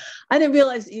reason, I didn't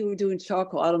realize that you were doing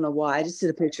charcoal. I don't know why. I just did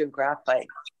a picture of graphite.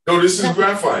 No, this is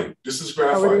graphite. This is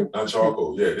graphite, not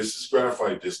charcoal. Yeah, this is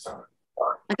graphite this time.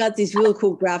 I got these really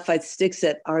cool graphite sticks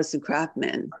at Arts and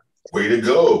Craftsman. Way to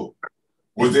go.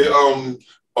 Was they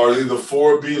are they the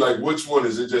 4B? Like, which one?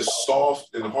 Is it just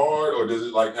soft and hard, or does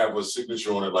it like have a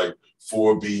signature on it like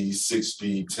 4B,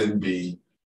 6B, 10B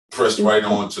pressed right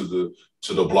onto the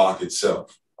block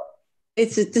itself?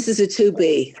 This is a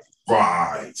 2B.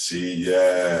 Right. See,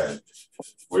 yeah.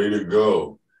 Way to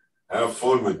go. Have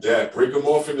fun with that. Break them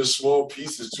off into small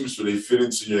pieces too, so they fit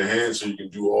into your hand, so you can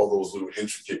do all those little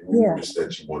intricate movements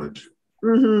that you want to do.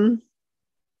 Mm-hmm.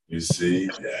 You see?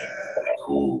 Yeah,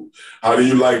 cool. How do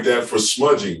you like that for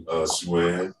smudging,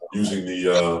 Sue-Ann, using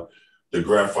the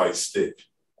graphite stick?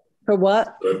 For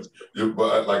what?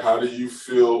 But like, how do you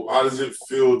feel? How does it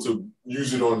feel to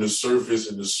use it on the surface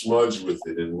and to smudge with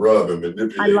it and rub and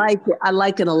manipulate? I like it. I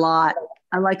like it a lot.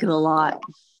 I like it a lot.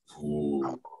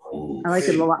 Cool. Cool. I like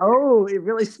it a lot. Oh, it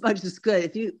really smudges good.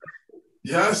 If you.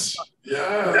 Yes.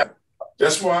 Yeah.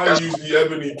 That's why I use the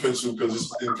ebony pencil, because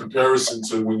it's in comparison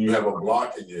to when you have a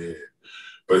block in your hand.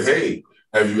 But hey,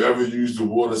 have you ever used the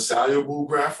water-soluble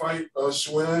graphite,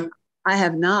 Sue-Ann? I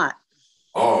have not.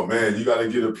 Oh man, you got to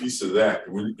get a piece of that.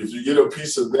 If you get a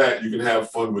piece of that, you can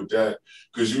have fun with that,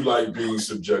 because you like being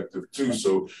subjective too.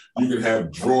 So you can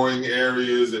have drawing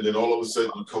areas, and then all of a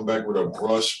sudden you come back with a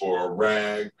brush or a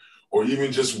rag, or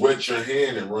even just wet your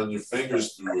hand and run your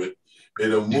fingers through it.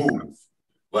 It'll move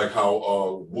like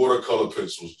how watercolor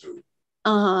pencils do.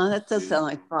 That does sound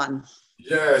like fun.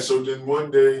 Yeah, so then one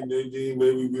day, Nadine,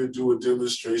 maybe we'll do a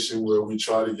demonstration where we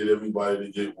try to get everybody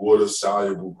to get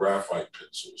water-soluble graphite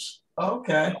pencils.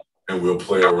 Okay. And we'll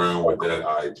play around with that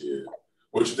idea.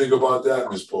 What you think about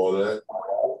that, Miss Paulette?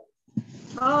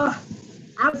 I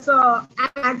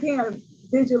can't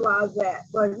visualize that,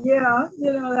 but yeah,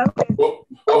 you know.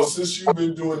 Well, since you've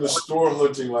been doing the store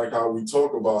hunting, like how we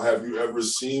talk about, have you ever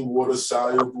seen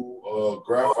water-soluble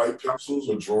graphite pencils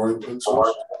or drawing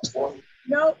pencils?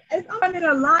 No, it's learning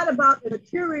a lot about the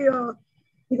material,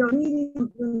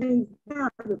 needing things down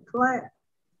to the class.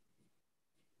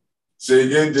 Say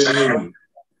again, didn't hear you.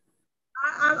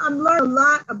 I'm learning a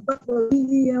lot about the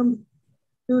medium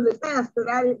through the class that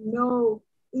I didn't know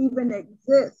even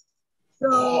exist.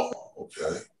 So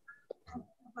okay.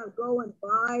 I go and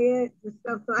buy it and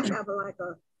stuff. So I have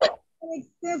it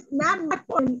exists, not much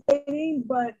on dating,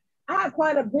 but I have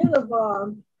quite a bit of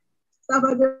stuff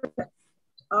I did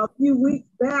a few weeks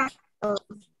back.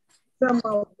 Some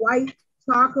white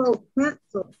charcoal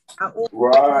pencil.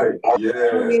 Right.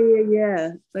 Yeah. Yeah.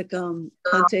 Like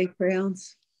Conte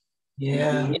crayons.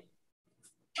 Yeah.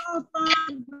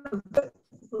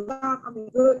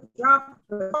 good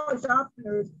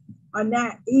sharpeners are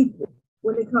not equal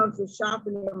when it comes to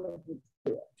sharpening them at the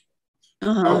tip.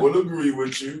 I will agree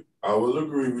with you. I will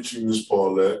agree with you, Ms.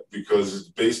 Paulette, because it's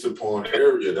based upon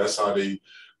area. That's how they,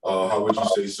 how would you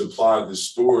say, supply the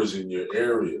stores in your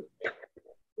area.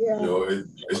 Yeah. You know,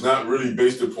 it's not really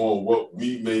based upon what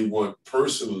we may want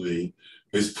personally.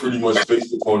 It's pretty much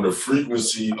based upon the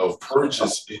frequency of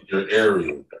purchase in your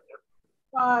area.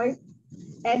 Right.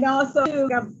 And also,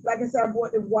 like I said, I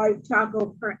bought the white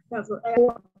charcoal pencil and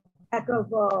a pack of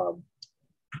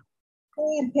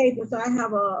sandpaper. So I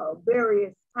have a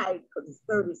various type because it's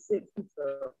 36.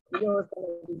 So you know it's going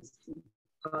to be too.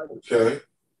 Okay.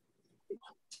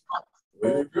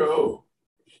 There you go.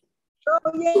 So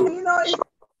yeah, you know, it's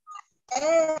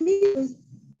add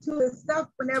to the stuff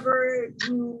whenever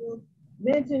you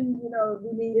mention, you know,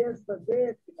 we need this for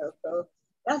this, you know. So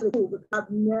that's cool because I've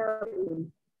never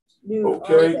knew.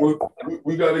 Okay,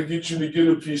 we got to get you to get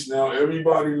a piece now.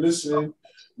 Everybody listening,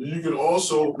 you can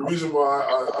also, the reason why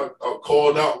I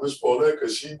called out Miss Paulette,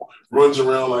 because she runs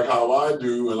around like how I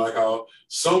do and like how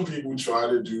some people try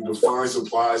to do to find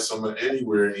supplies somewhere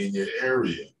anywhere in your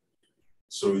area.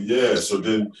 So yeah, so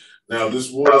then now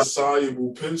this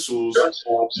water-soluble pencils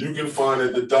you can find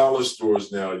at the dollar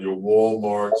stores now, your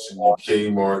Walmarts and your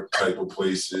Kmart type of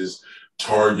places,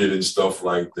 Target and stuff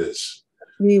like this.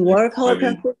 You mean watercolor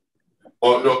pencils?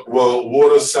 Oh no, well,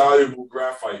 water-soluble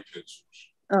graphite pencils.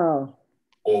 Oh.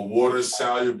 Or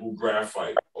water-soluble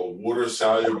graphite, or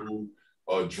water-soluble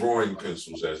drawing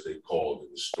pencils, as they call it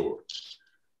in the store.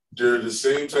 They're the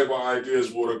same type of idea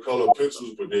as watercolor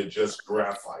pencils, but they're just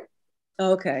graphite.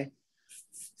 Okay.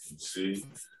 You see?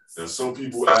 Now, some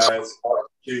people ask,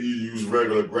 can you use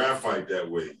regular graphite that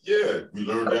way? Yeah, we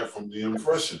learned that from the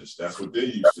Impressionists. That's what they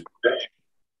used to do.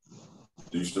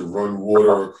 They used to run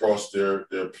water across their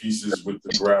pieces with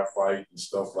the graphite and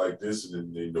stuff like this, and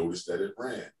then they noticed that it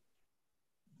ran.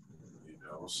 You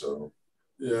know, so,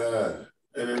 yeah.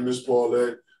 And then, Miss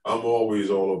Paulette, I'm always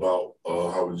all about,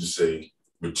 how would you say,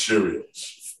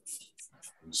 materials.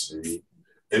 You see?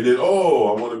 And then, I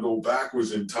want to go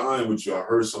backwards in time with you. I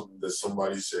heard something that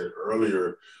somebody said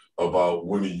earlier about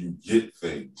when you get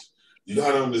things. You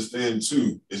got to understand,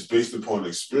 too, it's based upon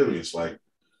experience. Like,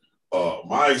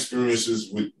 my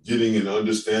experiences with getting and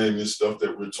understanding this stuff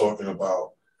that we're talking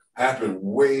about happened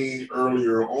way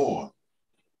earlier on.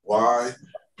 Why?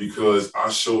 Because I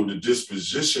showed the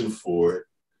disposition for it.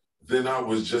 Then I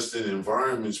was just in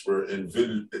environments where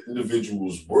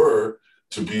individuals were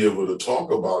to be able to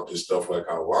talk about this stuff like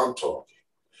how I'm talking.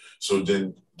 So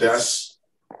then that's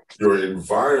your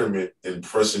environment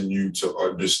impressing you to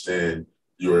understand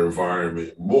your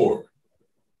environment more.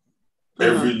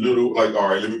 Every little, like, all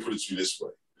right, let me put it to you this way.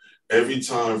 Every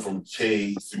time from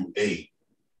K through 8,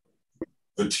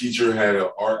 the teacher had an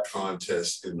art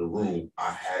contest in the room,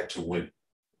 I had to win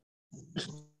it.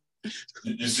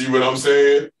 You see what I'm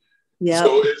saying? Yeah.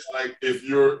 So it's like if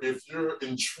you're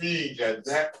intrigued at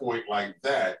that point like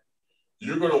that,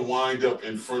 you're going to wind up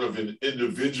in front of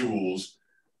individuals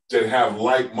that have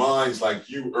like minds like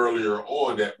you earlier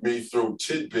on that may throw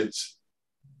tidbits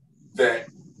that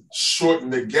shorten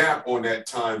the gap on that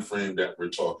time frame that we're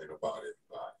talking about.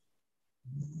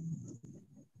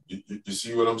 Everybody, you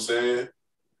see what I'm saying?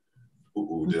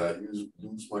 Ooh, did I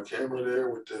lose my camera there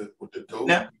with the dope?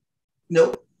 No.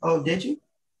 Nope. Oh, did you?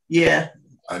 Yeah.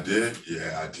 I did?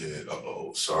 Yeah, I did.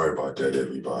 Uh-oh. Sorry about that,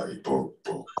 everybody. Boom,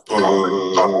 boom. I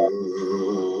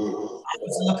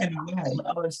was looking away.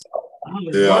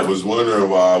 I was wondering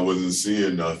why I wasn't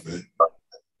seeing nothing.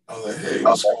 I was like, hey,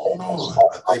 what's going on?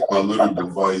 I think my little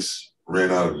device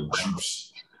ran out of the juice.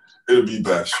 It'll be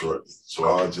back shortly. So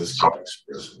I'll just keep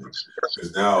expressing it.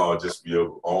 Because now I'll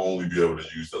only be able to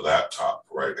use the laptop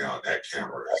right now. And that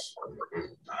camera is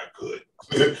not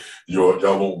good.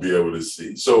 Y'all won't be able to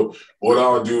see. So what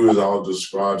I'll do is I'll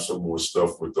describe some more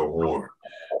stuff with the horn.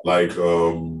 Like,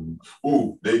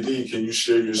 Nadine, can you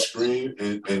share your screen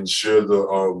and share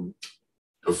the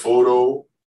photo?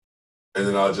 And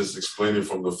then I'll just explain it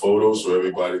from the photo so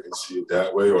everybody can see it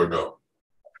that way, or no?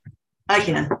 I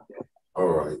can. All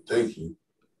right, thank you.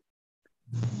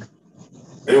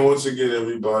 And once again,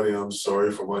 everybody, I'm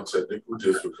sorry for my technical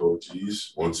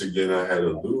difficulties. Once again, I had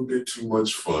a little bit too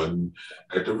much fun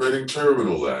at the Reading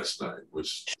Terminal last night,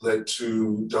 which led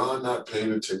to Don not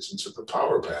paying attention to the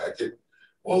power pack and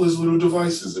all his little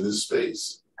devices in his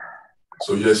space.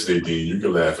 So yes, Nadine, you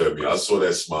can laugh at me. I saw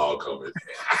that smile coming.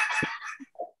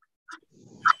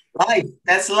 Life.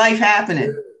 That's life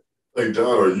happening. Like, Don,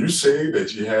 are you saying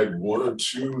that you had 1 or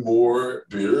 2 more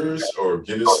beers or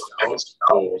Guinness Stouts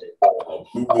or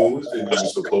blue moons than you were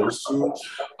supposed to.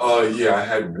 Yeah, I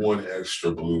had one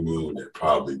extra blue moon that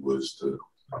probably was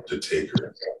the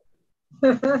taker.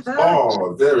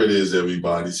 Oh, there it is,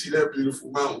 everybody. See that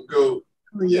beautiful mountain goat?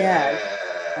 Yeah.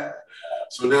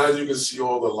 So now you can see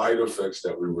all the light effects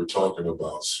that we were talking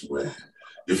about, Sue.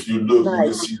 If you look, you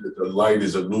can see that the light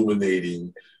is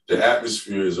illuminating, the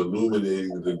atmosphere is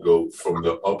illuminating the goat from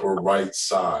the upper right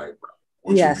side,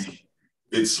 which would be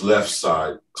its left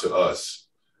side to us.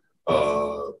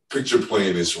 Picture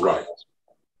plane is right.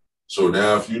 So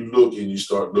now if you look and you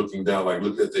start looking down, like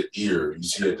look at the ear, you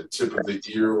see at the tip of the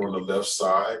ear on the left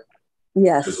side,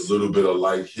 there's a little bit of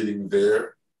light hitting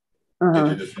there. And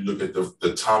then if you look at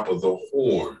the top of the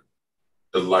horn,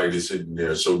 the light is hitting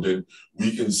there. So then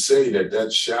we can say that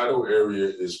that shadow area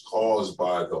is caused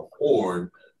by the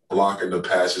horn blocking the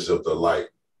passage of the light.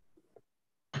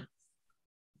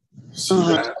 See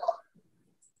that?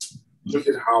 Look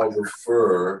at how the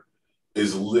fur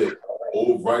is lit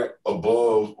right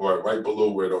above or right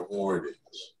below where the horn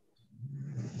is.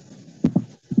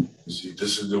 You see,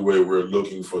 this is the way we're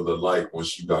looking for the light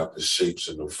once you got the shapes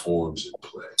and the forms in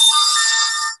play,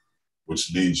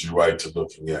 which leads you right to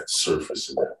looking at surface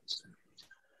and everything.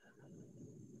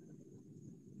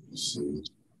 You see,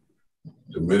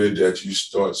 the minute that you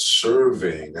start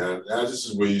surveying, now this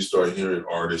is where you start hearing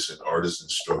artists and artist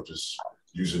instructors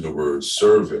using the word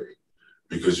survey,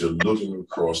 because you're looking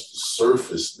across the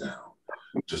surface now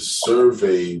to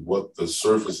survey what the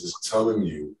surface is telling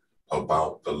you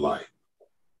about the light.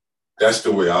 That's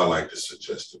the way I like to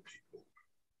suggest to people.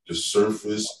 The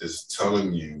surface is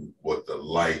telling you what the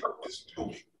light is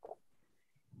doing.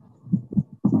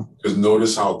 Because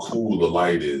notice how cool the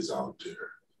light is out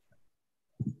there.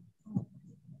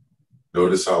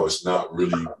 Notice how it's not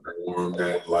really warm,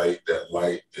 that light. That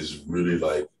light is really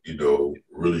like, you know,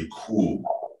 really cool.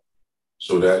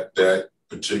 So that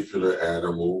particular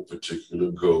animal,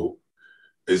 particular goat,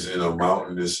 is in a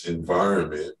mountainous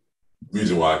environment. The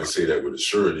reason why I can say that with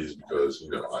surety is because, you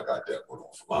know, I got that one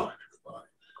off mine, everybody.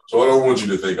 So I don't want you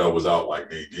to think I was out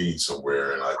like Nadine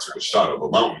somewhere and I took a shot of a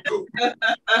mountain goat.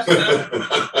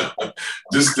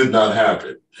 This did not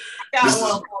happen. Got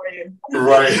one for you.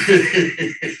 Right.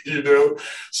 You know,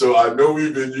 so I know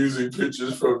we've been using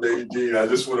pictures from Nadine. I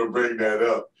just want to bring that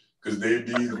up because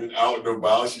Nadine's been out and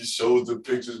about. She shows the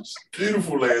pictures,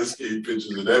 beautiful landscape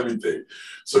pictures and everything.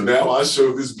 So now I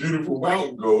show this beautiful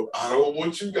mountain goat. I don't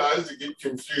want you guys to get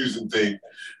confused and think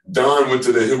Don went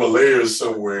to the Himalayas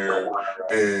somewhere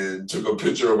and took a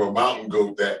picture of a mountain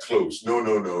goat that close. No,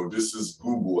 no, no. This is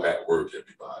Google at work,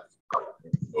 everybody.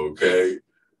 Okay?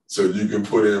 So you can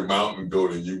put in mountain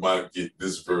goat and you might get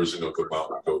this version of the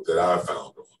mountain goat that I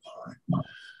found online.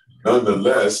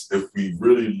 Nonetheless, if we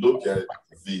really look at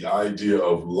the idea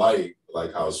of light,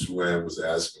 like how Sue-Ann was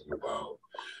asking about,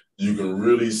 you can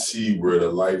really see where the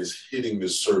light is hitting the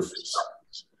surface.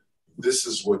 This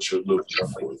is what you're looking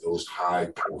for, those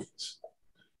high points.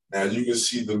 Now you can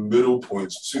see the middle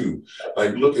points too.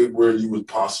 Like look at where you would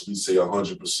possibly say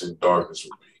 100% darkness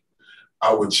would be.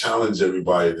 I would challenge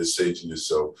everybody to say to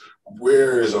yourself,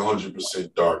 where is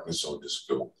 100% darkness on this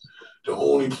goat? The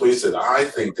only place that I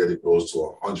think that it goes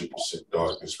to 100%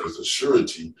 darkness with a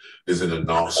surety is in the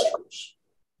nostrils.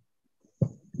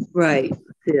 Right,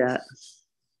 yeah.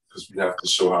 Because we have to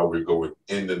show how we're going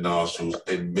in the nostrils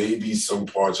and maybe some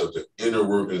parts of the inner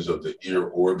workings of the ear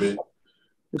orbit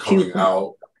coming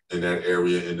out in that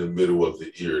area in the middle of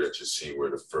the ear that you're seeing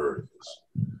where the fur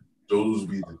is. Those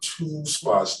would be the two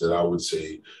spots that I would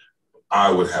say I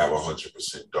would have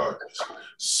 100% darkness.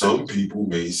 Some people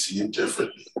may see it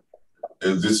differently.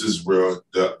 And this is where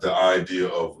the idea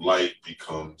of light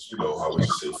becomes, you know, how would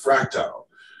you say, fractal.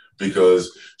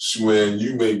 Because, Sue-Ann,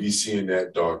 you may be seeing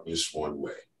that darkness one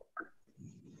way.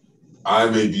 I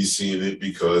may be seeing it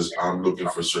because I'm looking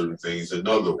for certain things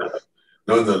another way.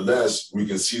 Nonetheless, we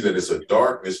can see that it's a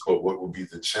darkness, but what would be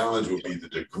the challenge would be the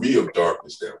degree of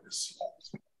darkness that we're seeing.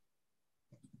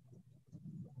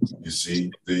 You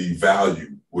see, the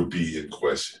value would be in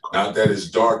question. Not that it's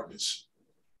darkness,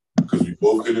 because we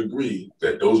both can agree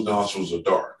that those nostrils are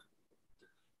dark.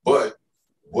 But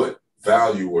what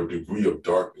value or degree of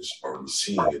darkness are we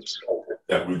seeing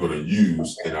that we're going to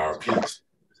use in our piece?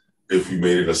 If we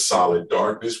made it a solid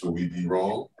darkness, will we be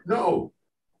wrong? No.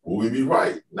 Will we be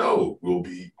right? No. We'll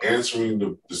be answering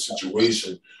the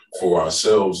situation for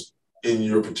ourselves in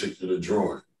your particular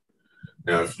drawing.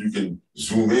 Now, if you can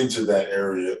zoom into that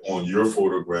area on your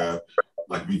photograph,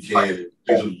 like we can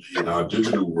digitally in our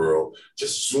digital world,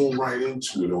 just zoom right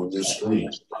into it on your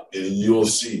screen, and you'll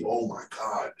see, oh my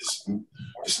God,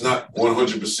 it's not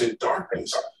 100%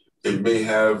 darkness. It may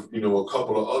have, you know, a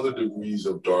couple of other degrees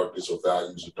of darkness or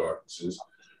values of darknesses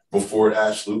before it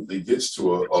absolutely gets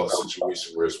to a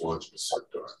situation where it's 100%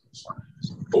 darkness.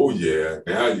 Oh yeah,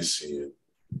 now you see it.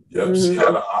 Yep, see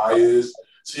how the eye is?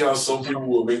 See how some people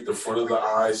will make the front of the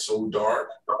eye so dark?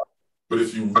 But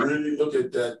if you really look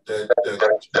at that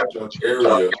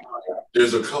area,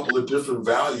 there's a couple of different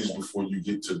values before you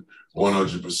get to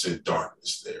 100%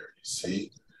 darkness there, you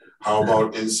see? How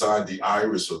about inside the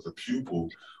iris or the pupil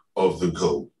of the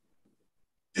goat?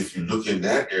 If you look in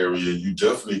that area, you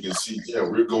definitely can see, yeah,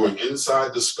 we're going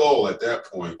inside the skull at that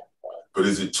point. But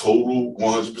is it total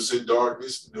 100%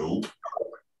 darkness? Nope.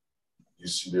 You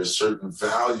see, there's certain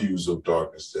values of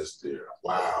darkness that's there.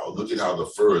 Wow, look at how the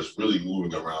fur is really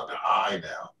moving around the eye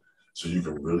now, so you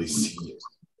can really see it.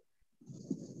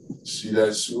 See that,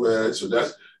 Suad? So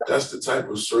that's the type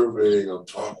of surveying I'm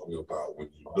talking about when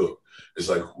you look. It's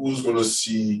like, who's going to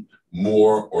see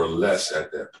more or less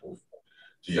at that point?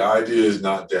 The idea is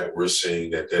not that we're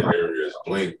saying that that area is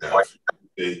blank now.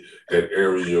 If that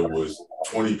area was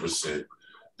 20%,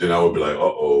 then I would be like,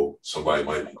 uh-oh, somebody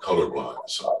might be colorblind or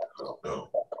something. I don't know.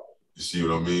 You see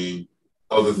what I mean?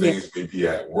 Other things may be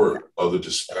at work. Other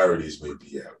disparities may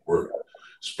be at work.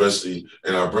 Especially,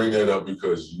 and I bring that up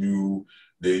because you,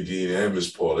 Nadine, and Miss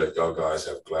Paulette, y'all guys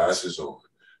have glasses on.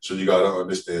 So you got to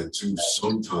understand, too,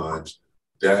 sometimes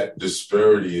that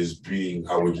disparity is being,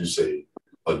 how would you say,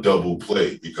 a double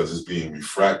play, because it's being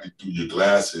refracted through your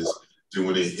glasses. Then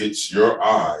when it hits your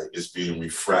eye, it's being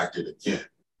refracted again.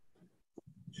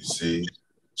 You see?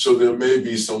 So there may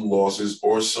be some losses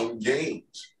or some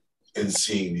gains in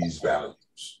seeing these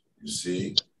values. You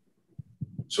see?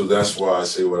 So that's why I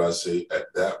say what I say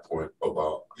at that point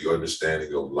about the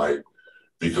understanding of light,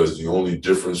 because the only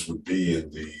difference would be in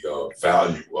the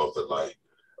value of the light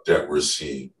that we're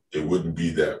seeing. It wouldn't be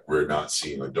that we're not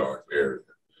seeing a dark area.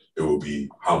 It will be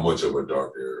how much of a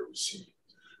dark area we see.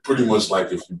 Pretty much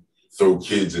like if you throw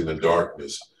kids in the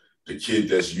darkness, the kid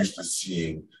that's used to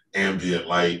seeing ambient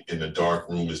light in the dark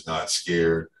room is not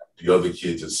scared. The other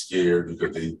kids are scared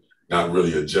because they not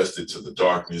really adjusted to the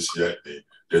darkness yet.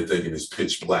 They're thinking it's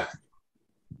pitch black.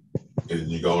 And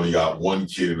you only got one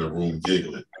kid in the room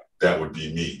giggling. That would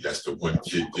be me. That's the one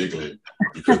kid giggling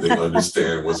because they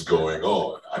understand what's going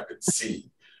on. I can see,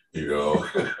 you know.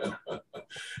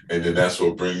 And then that's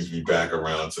what brings me back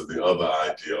around to the other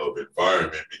idea of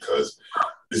environment, because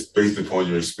it's based upon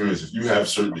your experience. If you have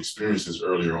certain experiences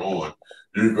earlier on,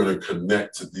 you're going to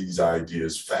connect to these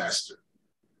ideas faster.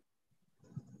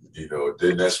 You know,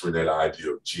 then that's when that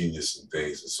idea of genius and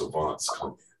things and savants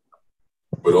come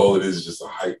in. But all it is just a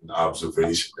heightened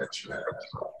observation that you have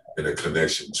and a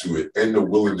connection to it and the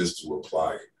willingness to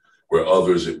apply it, where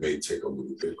others it may take a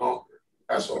little bit longer.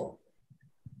 That's all.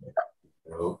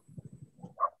 You know?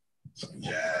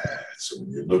 Yeah, so when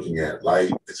you're looking at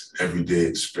light, it's an everyday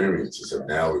experience. It's a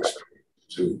now experience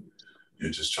too.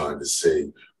 You're just trying to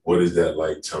say, what is that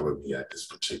light telling me at this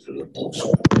particular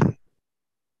moment?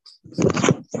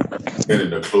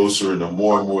 And the closer and the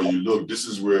more and more you look, this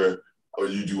is where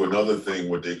you do another thing,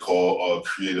 what they call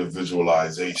creative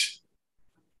visualization,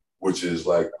 which is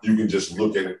like you can just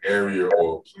look at an area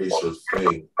or a place or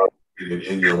thing and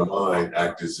in your mind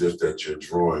act as if that you're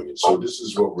drawing it. So this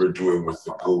is what we're doing with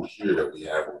the goat here that we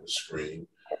have on the screen.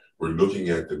 We're looking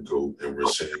at the goat and we're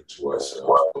saying to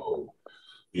ourselves, oh,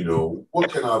 you know,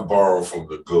 what can I borrow from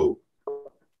the goat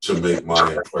to make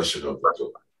my impression of the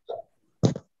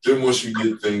goat? Then once you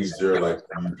get things there like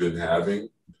you've been having,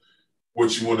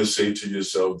 what you want to say to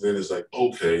yourself then is like,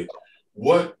 okay,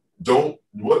 what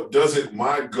doesn't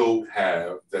my goat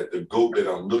have that the goat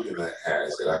that I'm looking at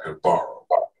has that I can borrow?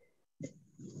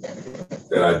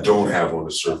 That I don't have on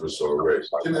the surface already.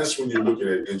 And that's when you're looking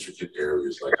at intricate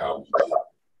areas like how we did.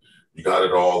 You got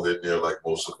it all in there like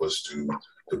most of us do.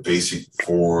 The basic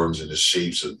forms and the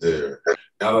shapes are there.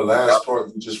 Now the last part,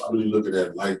 you're just really looking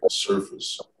at light and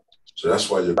surface. So that's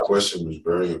why your question was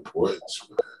very important,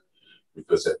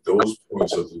 because at those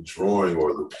points of the drawing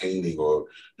or the painting or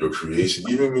your creation,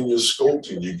 even when you're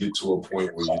sculpting, you get to a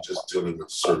point where you're just dealing with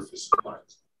surface and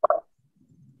light.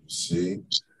 You see?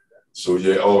 So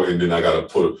yeah, oh, and then I gotta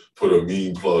put a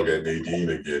mean plug at Nadine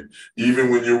again.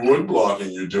 Even when you're wood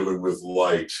blocking, you're dealing with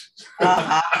light.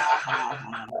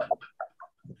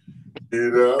 You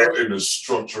know, and the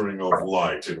structuring of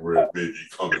light and where it may be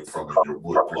coming from in your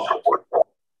wood block.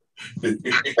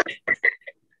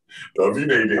 Love you,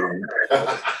 Nadine.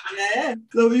 Yeah,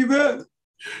 love you, man.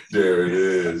 There it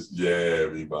is. Yeah,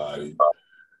 everybody.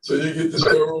 So you get the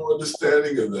thorough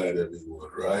understanding of that, everyone,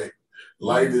 right?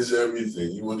 Light is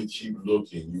everything. You want to keep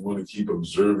looking. You want to keep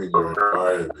observing your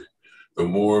environment. The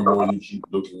more and more you keep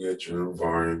looking at your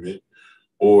environment,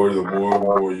 or the more and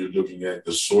more you're looking at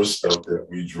the source stuff that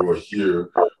we draw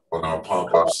here on our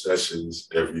pop-up sessions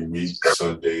every week,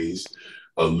 Sundays,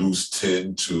 a loose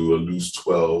 10 to a loose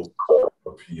 12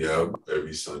 p.m.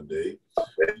 every Sunday.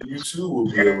 You too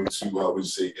will be able to, I would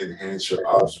say, enhance your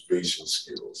observation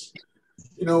skills.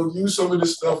 You know, use some of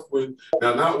this stuff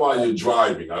now, not while you're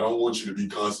driving. I don't want you to be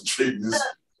concentrating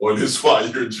on this while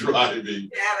you're driving.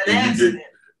 Have an accident.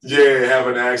 Have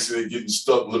an accident, getting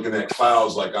stuck looking at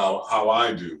clouds like how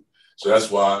I do. So that's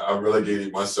why I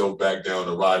relegated myself back down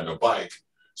to riding a bike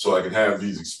so I can have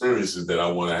these experiences that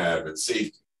I want to have in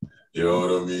safety. You know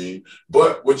what I mean?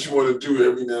 But what you want to do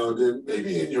every now and then,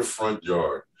 maybe in your front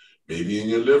yard, maybe in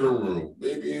your living room,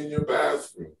 maybe in your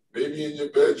bathroom, maybe in your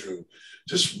bedroom,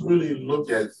 just really look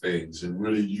at things and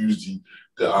really use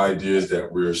the ideas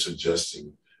that we're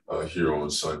suggesting here on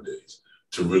Sundays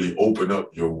to really open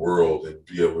up your world and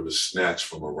be able to snatch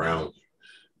from around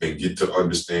you and get to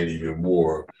understand even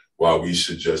more why we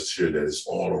suggest here that it's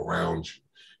all around you.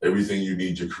 Everything you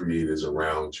need to create is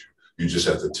around you. You just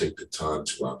have to take the time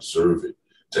to observe it,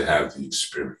 to have the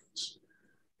experience.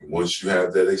 And once you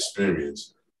have that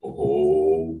experience,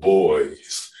 oh boy,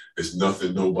 it's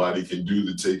nothing nobody can do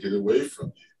to take it away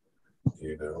from you.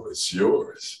 You know, it's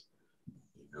yours.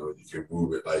 You know, you can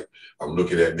move it. Like I'm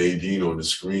looking at Nadine on the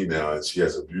screen now, and she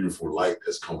has a beautiful light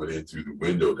that's coming in through the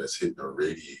window that's hitting her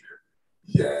radiator.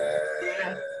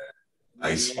 Yeah.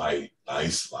 Nice light,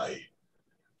 nice light.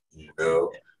 You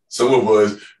know, some of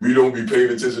us, we don't be paying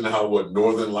attention to what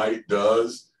Northern Light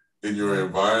does in your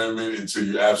environment until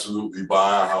you absolutely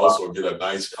buy a house or get a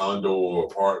nice condo or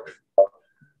apartment.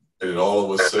 And then all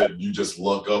of a sudden you just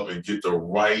look up and get the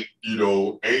right,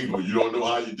 angle. You don't know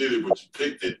how you did it, but you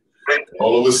picked it. And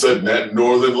all of a sudden that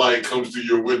Northern Light comes through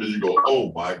your window. You go,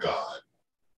 oh my God,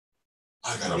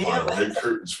 I gotta buy the right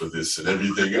curtains for this and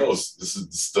everything else. This is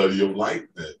the study of light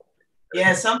then.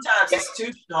 Yeah, sometimes it's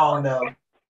too strong though.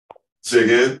 Say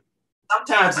again?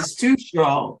 Sometimes it's too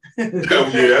strong.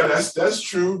 Yeah, that's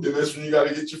true. Then that's when you got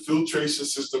to get your filtration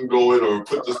system going or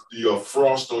put the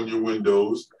frost on your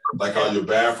windows, like how your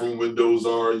bathroom windows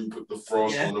are. You put the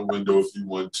frost on the window if you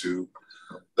want to.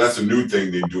 That's a new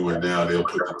thing they're doing now. They'll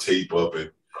put the tape up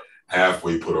and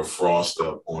halfway put a frost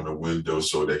up on the window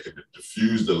so they can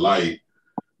diffuse the light,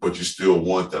 but you still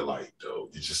want the light though.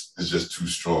 It's just too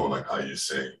strong, like how you're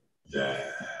saying.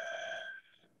 Yeah.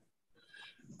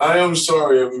 I am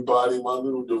sorry, everybody. My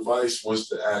little device wants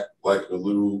to act like a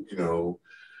little,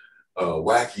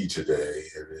 wacky today.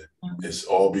 And it's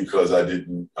all because I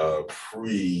didn't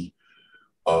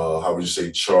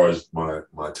charge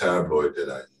my tabloid that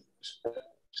I use.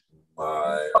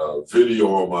 My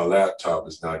video on my laptop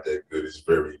is not that good. It's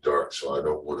very dark, so I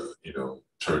don't want to,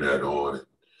 turn that on. And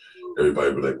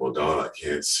everybody be like, well, Don, I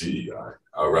can't see.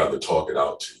 I'd rather talk it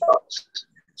out to you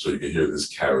so you can hear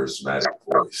this charismatic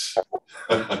voice.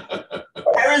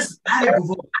 Charismatic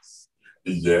voice.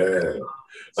 Yeah.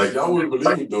 Like y'all wouldn't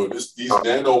believe it though. These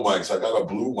nano mics, I got a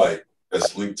blue mic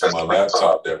that's linked to my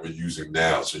laptop that we're using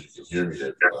now so you can hear me,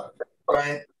 everybody.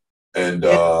 Right. And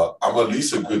I'm at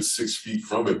least a good 6 feet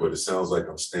from it, but it sounds like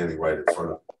I'm standing right in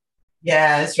front of it.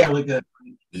 Yeah, it's really good.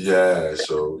 Yeah,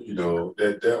 so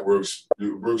that works.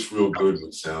 It works real good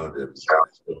with sound.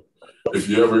 So if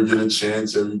you ever get a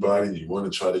chance, everybody, and you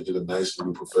want to try to get a nice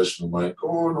little professional mic, go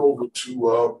on over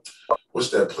to what's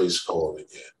that place called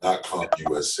again? Not Comp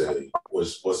USA.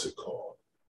 What's it called?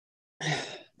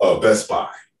 Best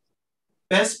Buy.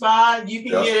 Best Buy. You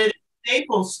can get it at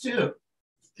Staples too.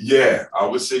 Yeah, I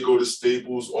would say go to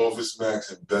Staples, Office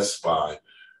Max, and Best Buy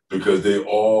because they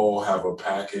all have a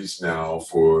package now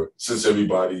since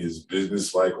everybody is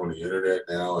business-like on the internet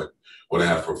now and want to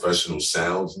have professional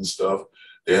sounds and stuff,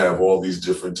 they have all these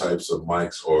different types of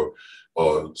mics or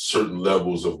certain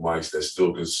levels of mics that's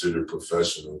still considered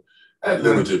professional at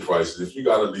limited prices. If you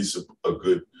got at least a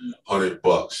good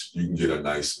 $100, you can get a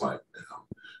nice mic now.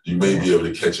 You may be able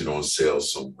to catch it on sale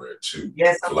somewhere too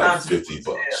for like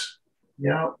 $50.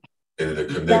 Yeah. And it'll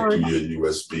connect to your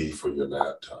USB for your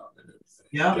laptop and everything.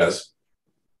 Yeah. Yes.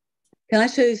 Can I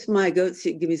show you my goat so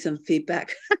you can give me some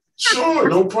feedback? Sure,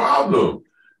 no problem.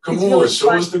 Come on,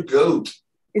 show us the goat.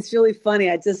 It's really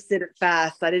funny. I just did it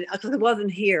fast. I didn't because it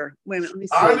wasn't here. Wait a minute, let me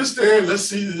see. I understand. Let's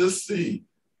see.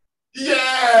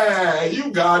 Yeah,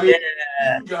 you got it.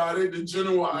 Yeah. You got it. The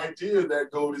general idea of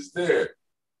that goat is there.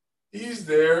 He's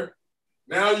there.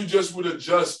 Now you just would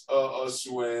adjust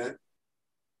Suan.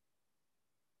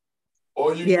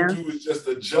 All you would do is just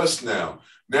adjust now.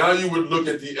 Now you would look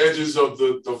at the edges of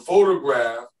the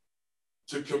photograph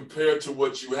to compare to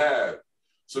what you have.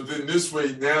 So then this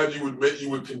way, now you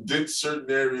would condense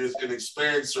certain areas and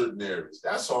expand certain areas.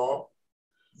 That's all.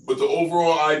 But the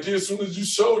overall idea, as soon as you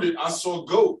showed it, I saw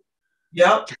goat.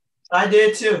 Yep, I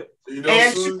did too. You know,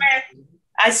 and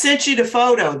I sent you the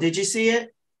photo. Did you see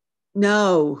it?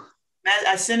 No.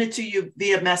 I sent it to you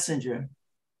via Messenger.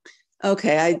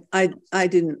 Okay, I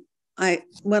didn't.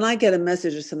 When I get a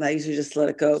message or something, I usually just let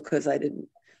it go because I didn't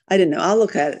know. I'll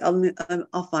look at it.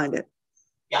 I'll find it.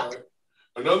 Yeah.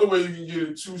 Another way you can get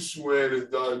it too, Sue-Ann,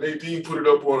 is Nadine put it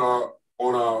up on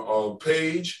our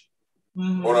page,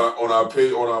 on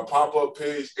our pop-up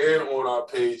page, and on our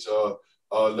page.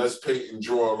 Let's paint and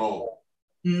draw along.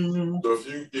 So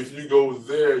if you go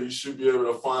there, you should be able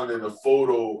to find it in the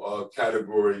photo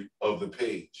category of the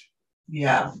page.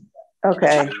 Yeah.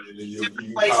 Okay. And then you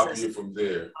can copy it from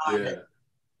there.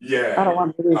 Yeah. I don't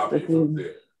want to copy it from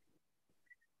there.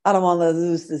 I don't want to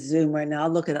lose the Zoom right now. I'll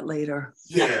look at it later.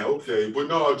 Yeah, okay. But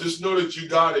no, just know that you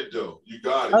got it, though. You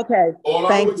got it. Okay. All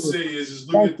I would say is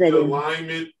look at the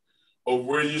alignment of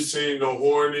where you're saying the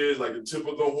horn is, like the tip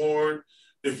of the horn.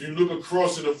 If you look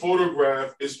across in the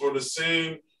photograph, it's on the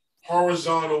same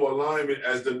horizontal alignment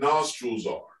as the nostrils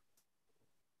are.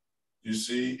 You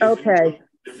see?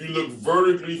 If you look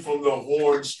vertically from the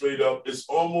horn straight up, it's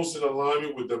almost in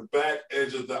alignment with the back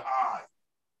edge of the eye.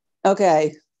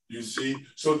 Okay. You see?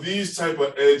 So these type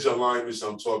of edge alignments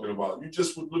I'm talking about, you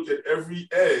just would look at every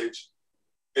edge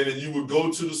and then you would go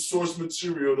to the source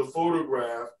material, the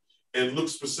photograph, and look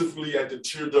specifically at the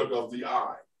tear duct of the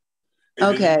eye.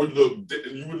 And then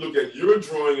you would look at your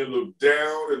drawing and look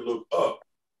down and look up.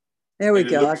 There we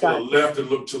go. Look to the left and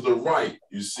look to the right,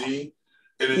 you see?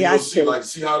 And then you'll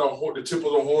see how the tip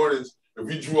of the horn is. If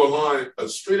we drew a line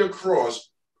straight across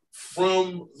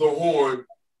from the horn,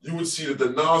 you would see that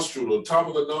the top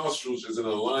of the nostrils is in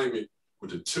alignment with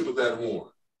the tip of that horn.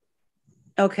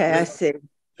 Okay, I see.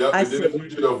 Yep, and then if you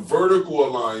did a vertical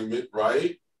alignment,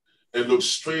 right, and look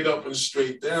straight up and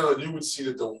straight down, you would see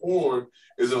that the horn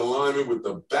is in alignment with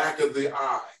the back of the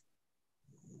eye.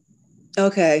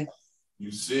 Okay.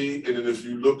 You see? And then if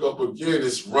you look up again,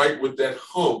 it's right with that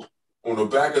hump on the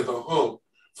back of the hump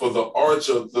for the arch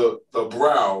of the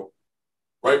brow,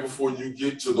 right before you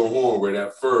get to the horn where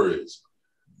that fur is.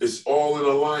 It's all in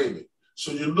alignment.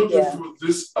 So you're looking for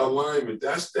this alignment.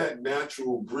 That's that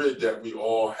natural grid that we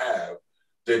all have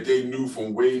that they knew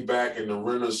from way back in the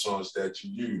Renaissance that you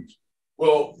use.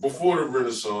 Well, before the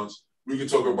Renaissance, we can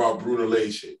talk about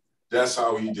brunellation. That's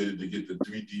how he did it to get the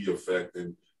 3D effect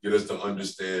and get us to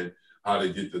understand how to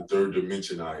get the third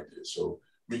dimension idea. So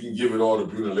we can give it all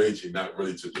to brunellation, not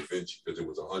really to Da Vinci, because it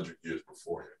was 100 years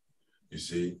before him, you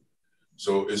see?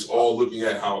 So it's all looking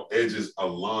at how edges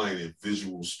align in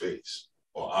visual space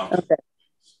or object. Okay.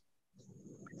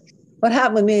 What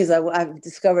happened with me is I've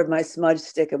discovered my smudge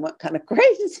stick and went kind of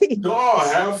crazy. No,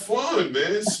 have fun,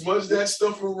 man. Smudge that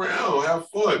stuff around. Have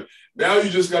fun. Now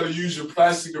you just got to use your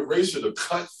plastic eraser to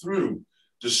cut through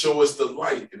to show us the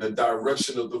light and the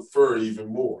direction of the fur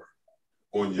even more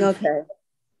on your view.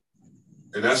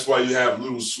 And that's why you have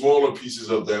little smaller pieces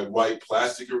of that white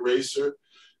plastic eraser,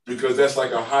 because that's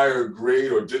like a higher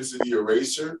grade or density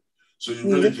eraser. So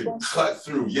you really can cut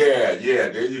through. Yeah,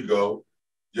 there you go.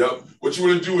 Yep. What you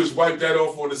want to do is wipe that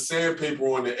off on the sandpaper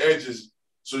on the edges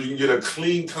so you can get a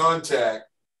clean contact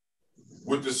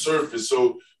with the surface.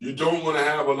 So you don't want to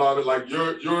have a lot of, like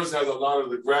yours has a lot of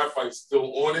the graphite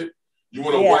still on it. You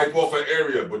want to wipe off an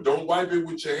area, but don't wipe it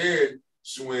with your hand,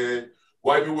 Sue-Ann.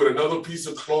 Wipe it with another piece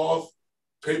of cloth,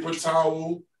 paper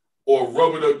towel, or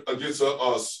rub it against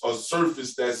a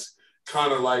surface that's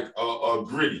kind of like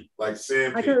gritty, like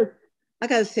sandpaper. I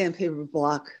got a sandpaper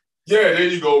block. Yeah, there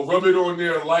you go. Rub it on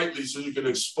there lightly so you can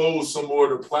expose some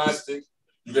more of the plastic.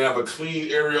 You can have a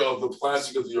clean area of the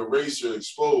plastic of the eraser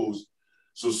exposed.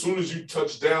 So as soon as you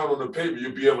touch down on the paper,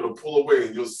 you'll be able to pull away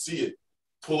and you'll see it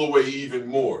pull away even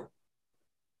more.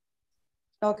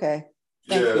 Okay.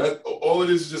 All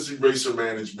it is just eraser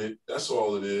management. That's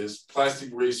all it is.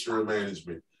 Plastic eraser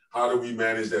management. How do we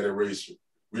manage that eraser?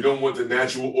 We don't want the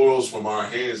natural oils from our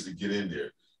hands to get in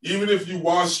there. Even if you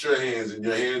wash your hands and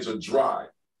your hands are dry,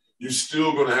 you're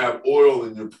still going to have oil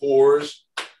in your pores,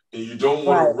 and you don't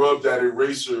want to rub that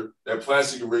eraser, that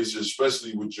plastic eraser,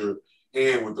 especially with your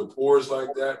hand with the pores like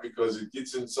that, because it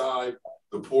gets inside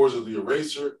the pores of the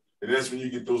eraser, and that's when you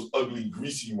get those ugly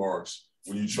greasy marks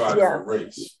when you try to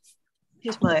erase.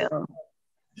 Here's my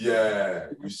Yeah,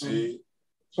 you see?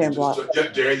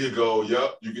 There you go.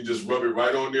 Yep, you can just rub it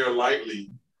right on there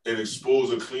lightly and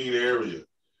expose a clean area.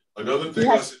 Another thing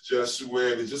I suggest,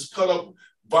 Sue-Ann, is just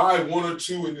buy one or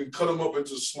two and then cut them up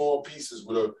into small pieces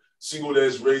with a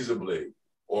single-edged razor blade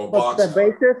or a box.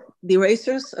 The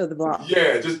erasers or the block?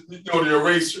 Yeah, just the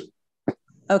eraser.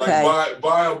 Okay. Like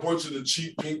buy a bunch of the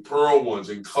cheap pink pearl ones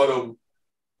and cut them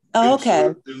Oh,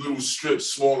 okay. The little strips,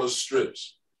 smaller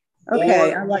strips.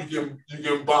 Okay. Or you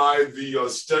can buy the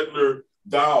Stettler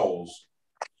dowels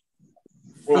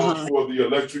for the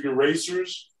electric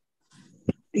erasers.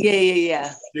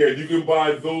 Yeah. Yeah, you can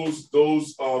buy those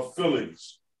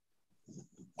fillings.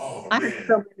 Oh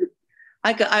man.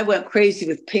 I went crazy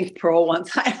with pink pearl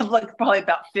once. I have like probably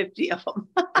about 50 of them.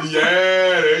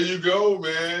 Yeah, there you go,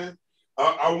 man.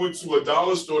 I went to a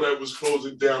dollar store that was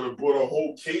closing down and bought a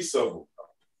whole case of them.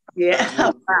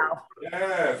 Yeah. Wow.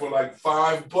 Yeah, for like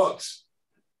 $5.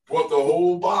 Bought the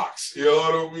whole box. You know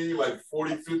what I mean? Like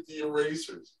 40, 50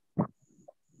 erasers.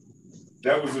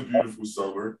 That was a beautiful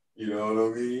summer. You know what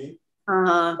I mean?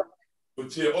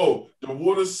 But yeah, the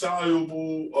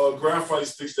water-soluble graphite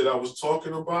sticks that I was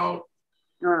talking about,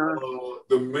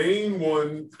 the main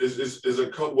one is a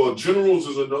company. Well, Generals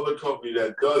is another company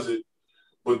that does it,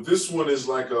 but this one is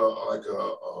like a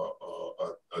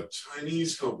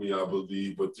Chinese company, I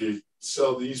believe. But they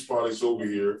sell these products over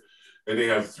here, and they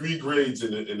have 3 grades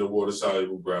in the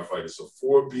water-soluble graphite. It's a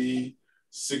 4B,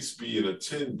 6B, and a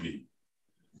 10B.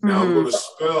 Now I'm going to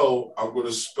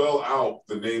spell out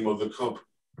the name of the company.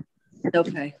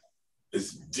 Okay.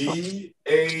 It's DAINAYW.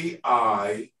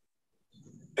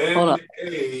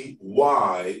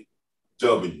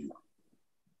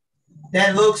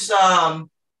 That looks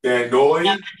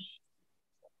Danoy.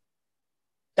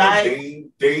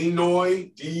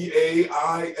 Danoy.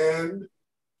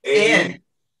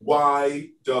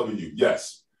 DAINAYW.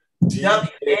 Yes.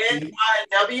 WNYW.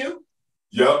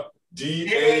 Yep.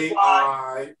 DAINAYW.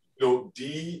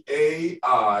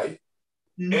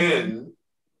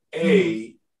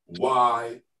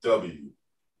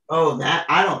 Oh,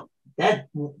 that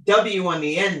W on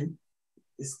the end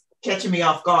is catching me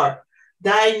off guard.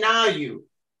 Deny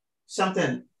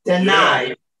something. Deny.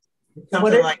 Yeah.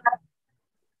 Something like that?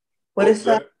 What is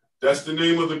that? That's the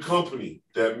name of the company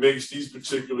that makes these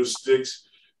particular sticks.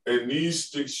 And these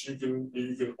sticks you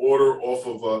can order off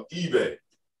of eBay.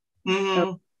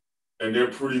 Mm-hmm. And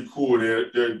they're pretty cool. They're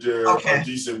a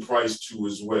decent price too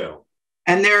as well.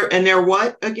 And they're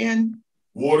what again?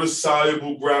 Water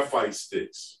soluble graphite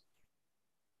sticks.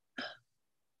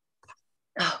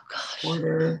 Oh gosh.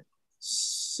 Water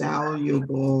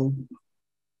soluble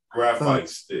graphite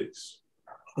sticks.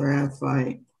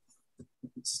 Graphite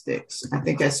sticks. I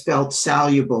think I spelled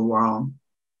soluble wrong.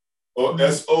 Oh,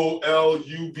 SOLUBLE.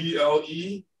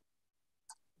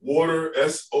 Water,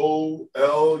 SOLUBLE.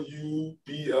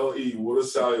 Water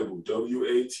soluble.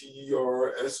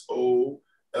 WATERSOLUBLE.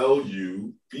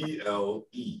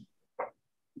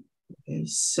 Okay,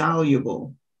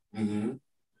 soluble. Mm-hmm.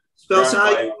 Spell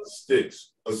soluble.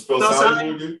 Sticks. Spell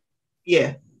soluble again?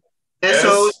 Yeah.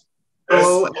 SOLUBLE.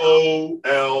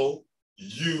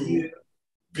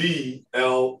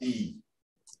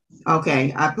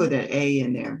 Okay, I put an A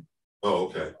in there.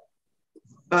 Oh, okay.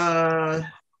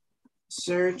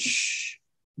 Search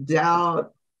Danayu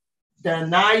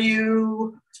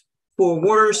for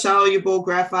water soluble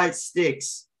graphite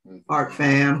sticks. Art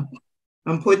fam.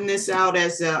 I'm putting this out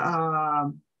as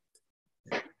a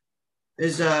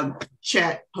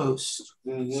chat post.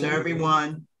 So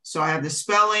everyone. So I have the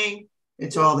spelling.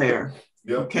 It's all there.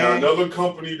 Yep. Okay. Now, another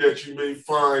company that you may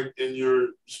find in your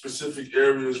specific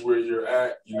areas where you're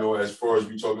at, as far as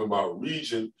we talking about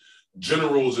region,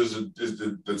 Generals is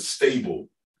the stable.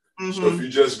 So if you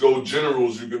just go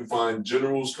Generals, you can find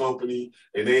Generals Company,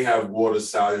 and they have water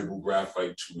soluble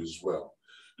graphite too as well.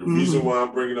 The reason why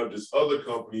I'm bringing up this other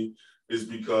company is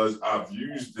because I've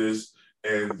used this,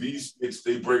 and these sticks,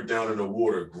 they break down in the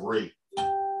water great.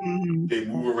 They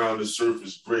move around the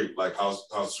surface great, like how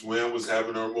Swan was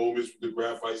having her moments with the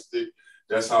graphite stick.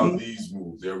 That's how these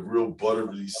move. They're real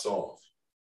buttery soft.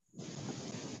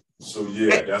 So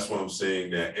yeah, that's why I'm saying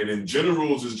that. And then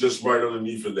Generals is just right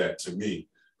underneath of that to me,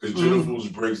 because Generals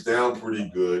breaks down pretty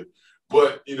good.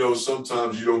 But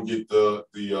sometimes you don't get the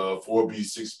 4B,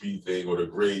 6B thing or the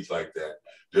grades like that.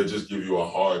 They'll just give you a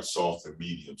hard, soft, and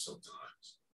medium sometimes.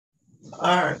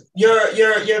 All right.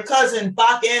 Your cousin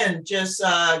Bakken just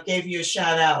gave you a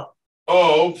shout out.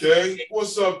 Oh, okay.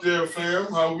 What's up there,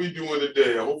 fam? How we doing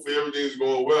today? Hopefully everything's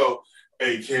going well.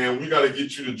 Hey, Cam, we got to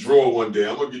get you to draw one day.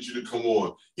 I'm going to get you to come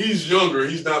on. He's younger.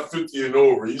 He's not 50 and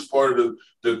over. He's part of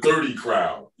the 30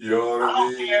 crowd. You know what I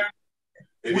mean?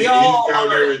 And he's down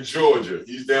there in Georgia.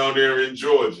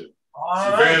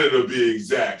 Savannah to be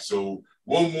exact. So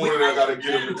one morning I got to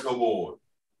get him to come on.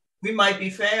 We might be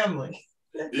family.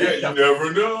 Yeah, you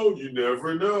never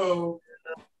know.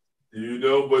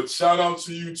 But shout out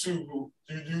to you too,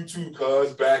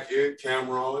 cuz, back in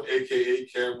Cameron, aka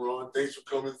Cameron. Thanks for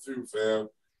coming through, fam.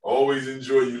 Always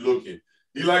enjoy you looking.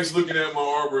 He likes looking at my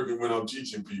artwork when I'm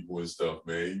teaching people and stuff,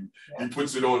 man. He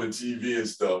puts it on the TV and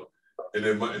stuff. And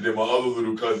then my other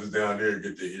little cousins down there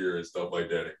get to hear and stuff like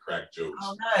that and crack jokes.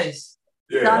 Oh, nice.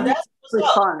 Yeah. Don, that's really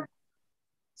fun.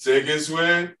 Say again,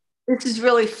 Swan? This is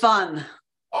really fun.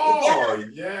 Oh,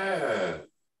 yeah.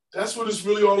 That's what it's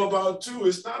really all about, too.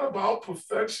 It's not about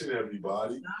perfection,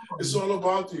 everybody. No. It's all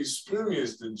about the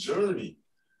experience, the journey.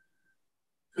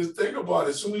 Because think about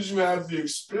it. As soon as you have the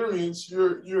experience,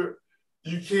 you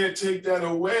can't take that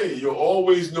away. You'll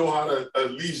always know how to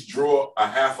at least draw a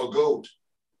half a goat.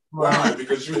 Why?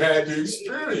 Because you had the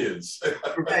experience.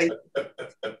 Right.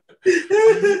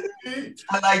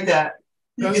 I like that.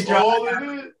 That's all it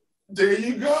is. There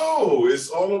you go. It's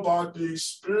all about the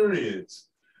experience.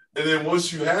 And then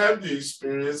once you have the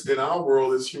experience in our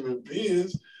world as human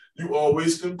beings, you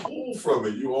always can pull from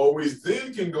it. You always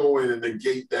then can go in and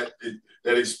negate that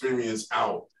experience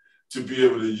out to be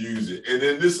able to use it. And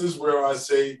then this is where I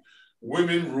say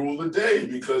women rule the day,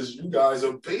 because you guys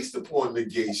are based upon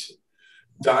negation,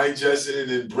 digesting it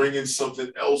and bringing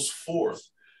something else forth.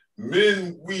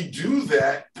 Men, we do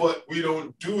that, but we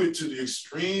don't do it to the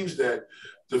extremes that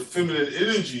the feminine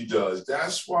energy does.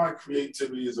 That's why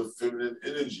creativity is a feminine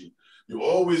energy. You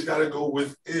always got to go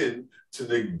within to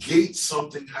negate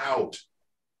something out,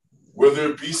 whether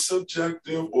it be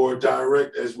subjective or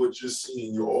direct as what you're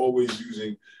seeing. You're always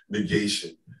using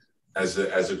negation as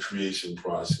a creation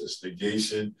process.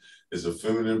 Negation is a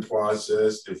feminine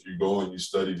process. If you go and you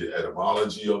study the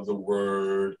etymology of the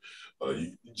word,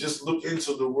 you just look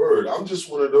into the word. I'm just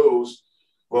one of those.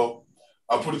 Well,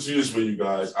 I'll put it to you this way, you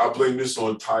guys. I blame this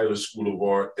on Tyler School of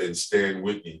Art and Stan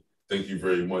Whitney. Thank you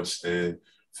very much, Stan,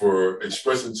 for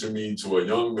expressing to me, to a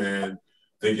young man,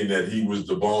 thinking that he was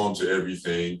the bomb to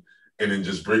everything, and then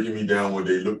just breaking me down one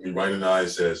day, looked me right in the eye and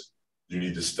says, you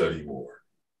need to study more.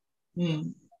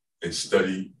 And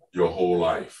study your whole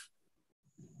life.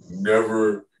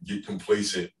 Never get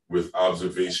complacent with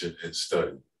observation and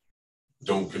study.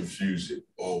 Don't confuse it.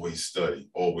 Always study,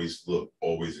 always look,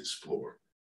 always explore.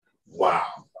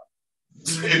 Wow.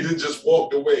 And then just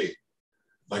walked away.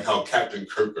 Like how Captain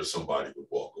Kirk or somebody would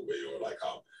walk away, or like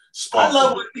how Spock. I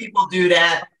love when people do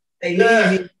that. They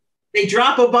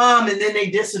drop a bomb and then they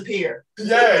disappear.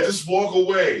 Yeah, just walk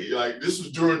away. Like this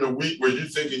was during the week where you're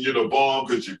thinking you're the bomb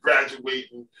because you're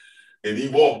graduating. And he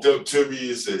walked up to me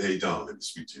and said, hey, Don, let me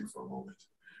speak to you for a moment.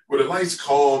 With a nice,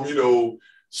 calm,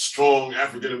 strong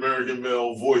African-American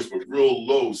male voice, but real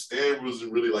low. Stan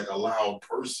wasn't really like a loud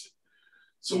person.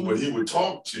 So, but he would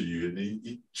talk to you, and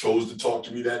he chose to talk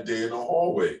to me that day in the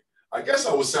hallway. I guess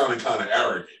I was sounding kind of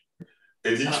arrogant.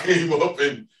 And he came up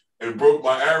and broke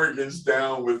my arrogance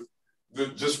down with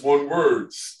just one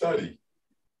word: study.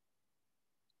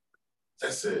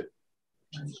 That's it.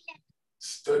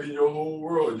 Study your whole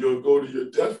world. You'll go to your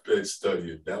deathbed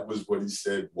studying. That was what he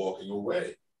said, walking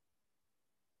away.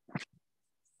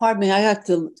 Pardon me, I have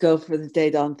to go for the day,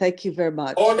 Don. Thank you very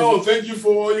much. Oh, no, thank you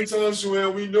for all your time,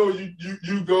 Suanne. We know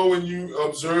you go and you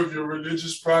observe your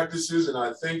religious practices, and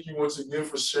I thank you once again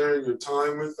for sharing your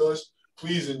time with us.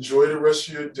 Please enjoy the rest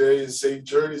of your day and safe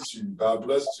journey to you. God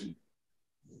bless you.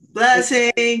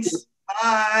 Blessings.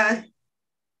 Bye.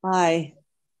 Bye.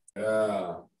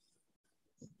 Yeah.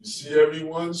 You see,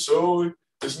 everyone? So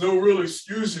there's no real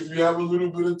excuse if you have a little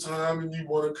bit of time and you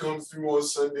want to come through on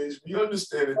Sundays. We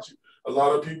understand that a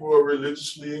lot of people are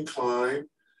religiously inclined.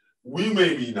 We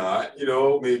maybe not,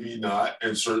 maybe not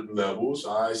in certain levels.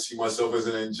 I see myself as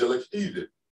an angelic heathen.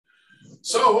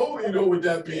 So, with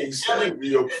that being said,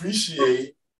 we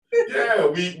appreciate,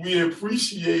 we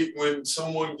appreciate when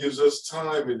someone gives us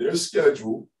time in their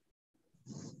schedule.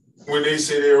 When they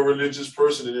say they're a religious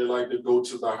person and they like to go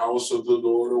to the house of the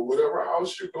Lord or whatever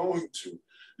house you're going to.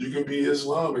 You can be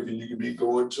Islamic and you can be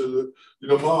going to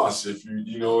the mosque. If you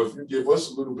give us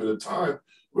a little bit of time,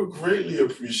 we're greatly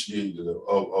appreciative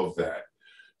of that,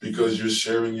 because you're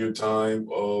sharing your time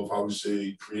of,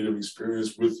 creative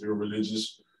experience with your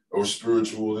religious or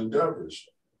spiritual endeavors.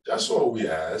 That's all we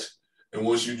ask. And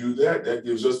once you do that, that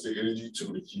gives us the energy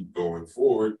too to keep going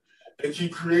forward and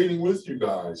keep creating with you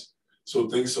guys. So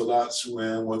thanks a lot,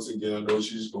 Suanne. Once again, I know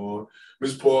she's gone.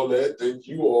 Miss Paulette, thank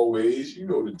you always. You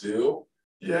know the deal.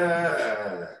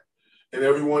 Yeah. And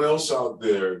everyone else out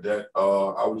there that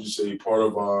I would just say part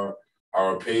of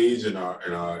our page and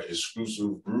our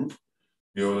exclusive group.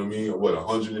 You know what I mean? What,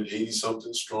 180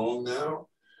 something strong now?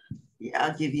 Yeah,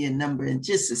 I'll give you a number in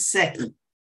just a second.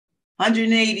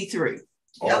 183.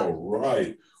 Yep. All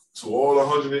right. To all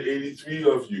 183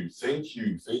 of you, thank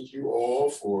you. Thank you all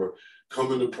for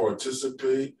coming to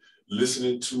participate,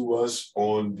 listening to us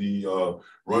on the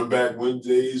Run Back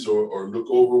Wednesdays or Look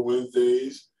Over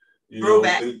Wednesdays.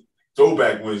 Throwback.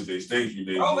 Throwback Wednesdays. Thank you,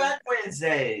 Nadine. Throwback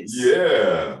Wednesdays.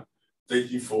 Yeah.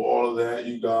 Thank you for all of that,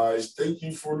 you guys. Thank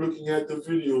you for looking at the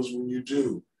videos when you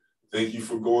do. Thank you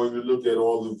for going to look at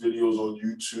all the videos on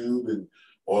YouTube and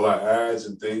all our ads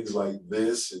and things like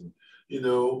this. And, you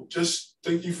know, just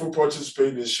thank you for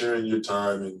participating and sharing your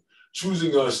time and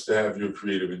choosing us to have your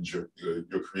creative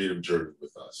journey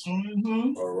with us.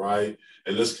 Mm-hmm. All right.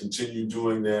 And let's continue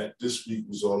doing that. This week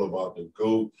was all about the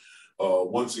GOAT.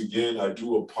 Once again, I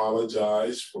do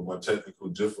apologize for my technical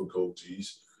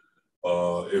difficulties.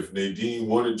 If Nadine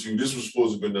wanted to, this was supposed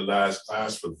to have been the last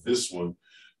class for this one.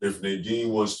 If Nadine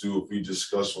wants to, if we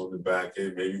discuss on the back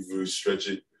end, maybe we'll stretch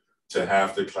it to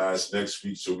half the class next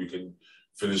week so we can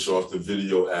finish off the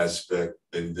video aspect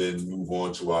and then move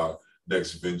on to our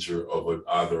next venture of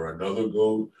either another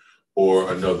goat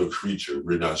or another creature.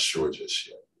 We're not sure just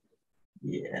yet.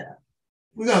 Yeah.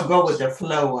 We're going to go with the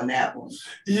flow on that one.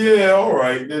 Yeah, all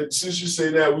right. Then since you say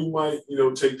that, we might, you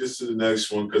know, take this to the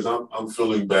next one because I'm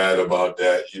feeling bad about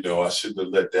that. You know, I shouldn't have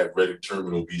let that Reading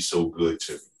Terminal be so good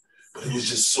to me. But it was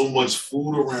just so much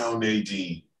food around,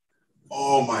 Nadine.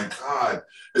 Oh, my God.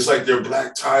 It's like their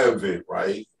black tie event,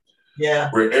 right? Yeah.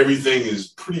 Where everything is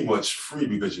pretty much free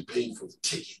because you're paying for the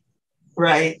ticket.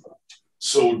 Right.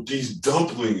 So these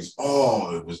dumplings,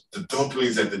 oh, it was the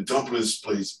dumplings at the dumplings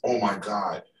place. Oh, my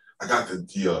God. I got the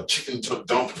chicken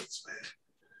dumplings, man.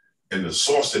 And the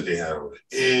sauce that they had on it,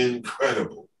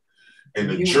 incredible. And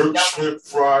the jerk shrimp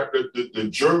fried, the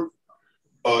jerk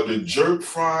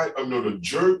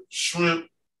shrimp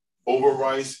over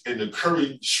rice and the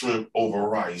curry shrimp over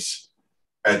rice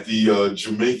at the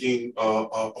Jamaican,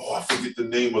 I forget the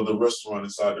name of the restaurant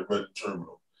inside the Reading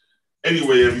Terminal.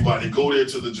 Anyway, everybody, go there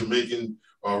to the Jamaican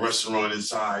restaurant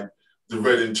inside the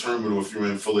Reading Terminal if you're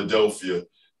in Philadelphia,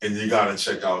 and you got to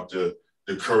check out the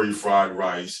curry fried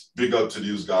rice. Big up to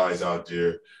these guys out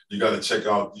there. You got to check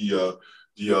out the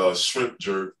shrimp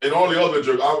jerk and all the other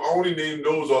jerk. I only name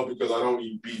those off because I don't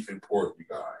eat beef and pork, you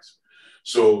guys.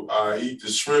 So I eat the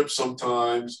shrimp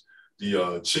sometimes.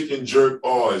 The chicken jerk,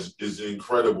 is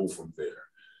incredible from there.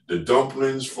 The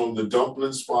dumplings from the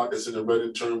dumpling spot that's in the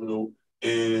Reading Terminal,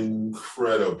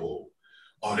 incredible.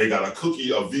 Oh, they got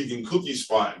a vegan cookie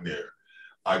spot in there.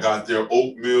 I got their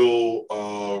oatmeal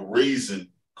raisin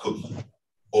cookie.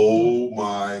 Oh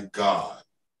my God.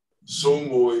 So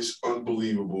moist,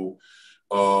 unbelievable.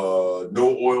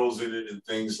 No oils in it and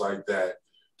things like that.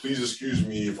 Please excuse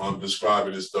me if I'm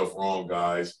describing this stuff wrong,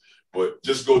 guys, but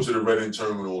just go to the Reading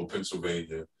Terminal in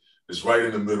Pennsylvania. It's right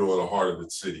in the middle of the heart of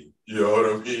the city. You know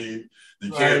what I mean?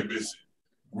 You can't miss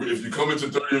it. If you come into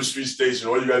 30th Street Station,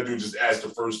 all you got to do is just ask the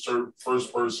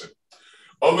first person.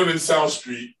 Other than South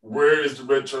Street, where is the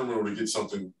Red Terminal to get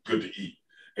something good to eat?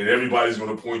 And everybody's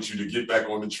going to point you to get back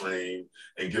on the train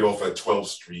and get off at 12th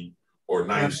Street or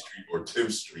 9th Street or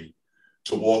 10th Street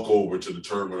to walk over to the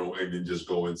terminal and then just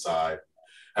go inside,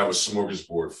 have a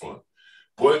smorgasbord fun.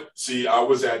 But see, I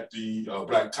was at the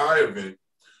black tie event,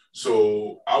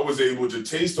 so I was able to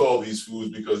taste all these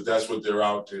foods because that's what they're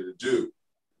out there to do.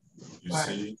 You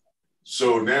see?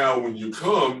 So now when you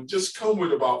come, just come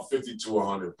with about 50 to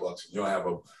 100 bucks and you'll have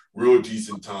a real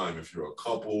decent time. If you're a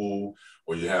couple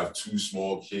or you have two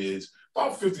small kids,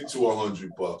 about 50 to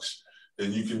 100 bucks.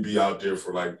 And you can be out there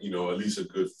for like, you know, at least a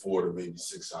good 4 to maybe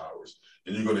 6 hours.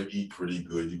 And you're going to eat pretty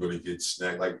good. You're going to get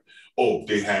snack. Like, oh,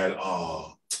 they had,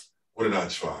 what did I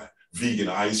try? Vegan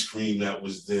ice cream that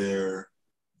was there.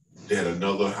 They had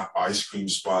another ice cream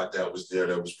spot that was there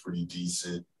that was pretty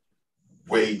decent.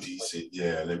 Way decent.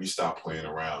 Yeah, let me stop playing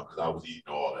around because I was eating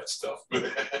all that stuff.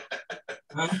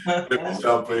 Let me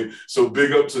stop playing. So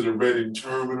big up to the Reading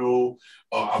Terminal.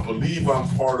 I believe I'm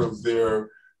part of their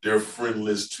friend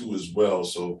list too as well.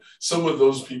 So some of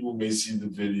those people may see the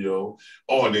video.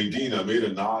 Oh, Nadine, I made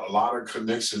a lot of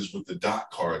connections with the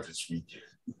dot card this weekend.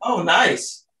 Oh,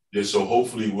 nice. Yeah, so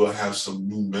hopefully we'll have some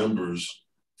new members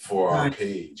for our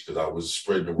page because I was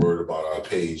spreading the word about our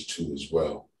page too as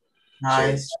well.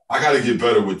 Nice. So I got to get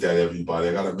better with that, everybody.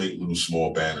 I got to make little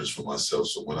small banners for myself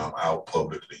so when I'm out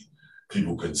publicly,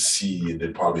 people can see and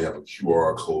then probably have a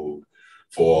QR code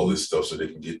for all this stuff so they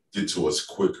can get to us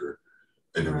quicker.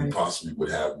 And then we possibly would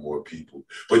have more people.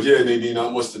 But yeah, Nadine, I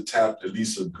must have tapped at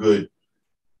least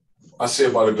I say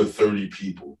about a good 30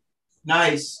 people.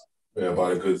 Nice. Yeah,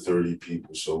 about a good 30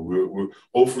 people. So we're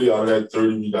hopefully out of that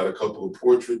 30, we got a couple of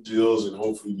portrait deals and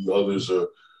hopefully the others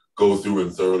go through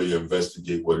and thoroughly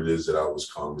investigate what it is that I was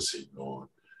conversating on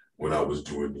when I was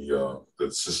doing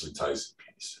the Cicely Tyson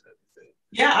piece and everything.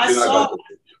 Yeah,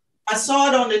 I saw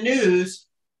it on the news,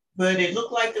 but it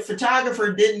looked like the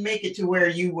photographer didn't make it to where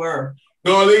you were.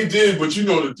 No, they did, but you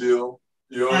know the deal.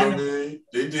 You know what I mean?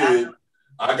 They did.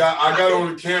 I got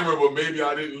on the camera, but maybe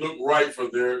I didn't look right for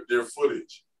their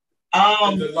footage.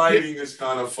 And the lighting is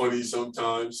kind of funny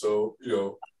sometimes, so you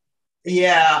know.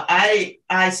 Yeah,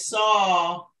 I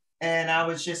saw, and I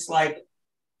was just like,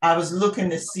 I was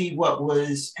looking to see what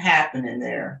was happening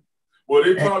there. Well,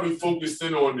 they probably focused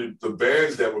in on the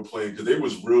bands that were playing because they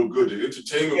was real good. The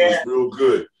entertainment was real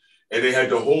good, and they had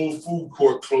the whole food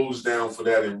court closed down for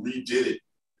that and redid it,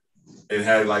 and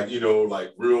had like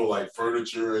real like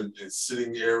furniture and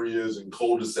sitting areas and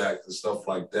cul-de-sacs and stuff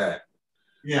like that.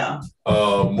 Yeah. A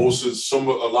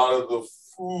lot of the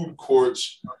food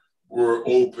courts were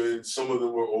open. Some of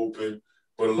them were open,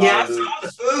 but a lot of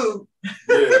the food.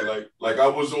 Yeah, like I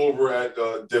was over at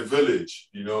the Village,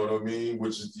 you know what I mean,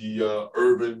 which is the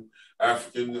urban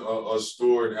African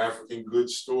store, an African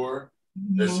goods store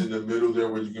that's in the middle there,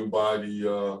 where you can buy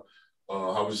the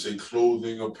how would you say,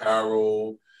 clothing,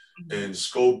 apparel, and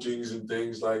sculptings and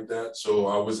things like that. So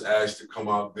I was asked to come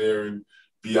out there and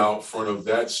be out front of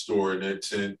that store in that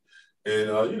tent,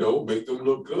 and make them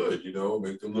look good.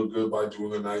 Make them look good by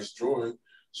doing a nice drawing.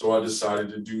 So I decided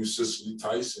to do Cicely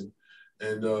Tyson.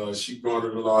 And she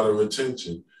garnered a lot of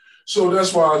attention. So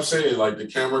that's why I'm saying, like, the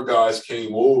camera guys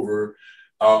came over.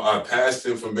 I passed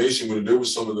information, but there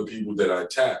was some of the people that I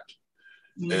tapped.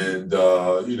 And,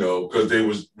 because they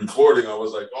was recording, I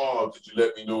was like, oh, could you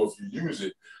let me know if you use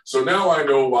it? So now I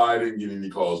know why I didn't get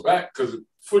any calls back, because the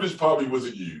footage probably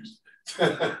wasn't used.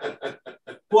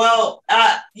 Well,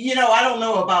 I don't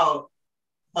know about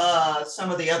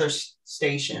some of the other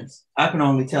stations. I can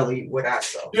only tell you what I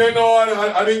saw. Yeah, no,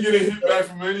 I didn't get a hit back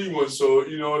from anyone. So,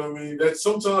 you know what I mean? That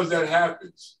sometimes that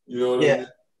happens, you know what I mean?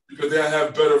 Because they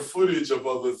have better footage of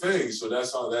other things. So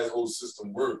that's how that whole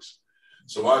system works.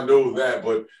 So I know that,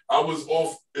 but I was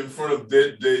off in front of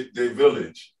their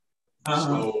Village.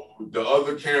 So the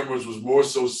other cameras was more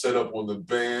so set up on the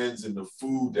bands and the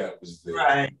food that was there.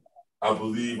 Right. I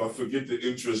believe, I forget the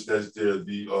interest that's there,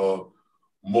 the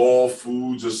Mall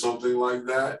Foods or something like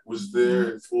that was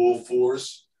there in full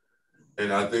force.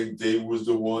 And I think they was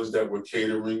the ones that were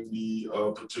catering the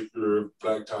particular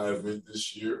black tie event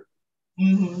this year.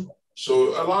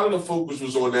 So a lot of the focus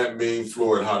was on that main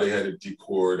floor and how they had it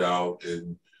decored out,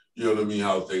 and you know what I mean,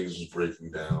 how things was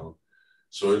breaking down.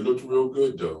 So it looked real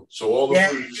good though. So all the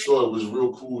footage you saw, it was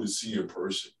real cool to see in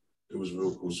person. It was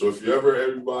real cool. So if you ever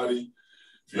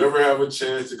have a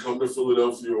chance to come to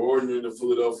Philadelphia, or you're in the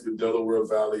Philadelphia, Delaware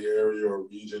Valley area or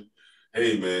region,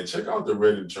 hey man, check out the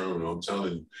Reading Terminal. I'm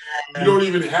telling you, you don't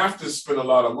even have to spend a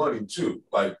lot of money too.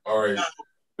 Like, all right,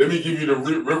 let me give you the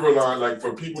river line. Like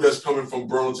for people that's coming from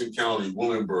Burlington County,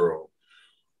 Willingboro,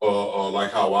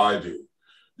 like how I do,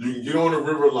 you can get on the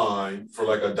river line for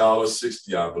like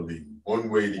 $1.60, I believe, one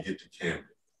way to get to Camden.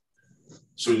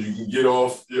 So you can get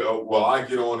off. I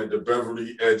get on at the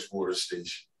Beverly Edgewater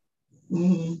station.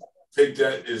 Take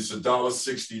that, it's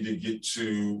 $1.60 to get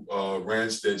to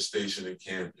Randstead Station in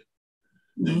Camden.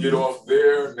 You get off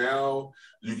there, now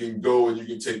you can go and you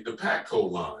can take the Patco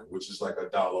line, which is like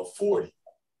 $1.40.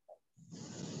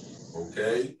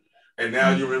 Okay? And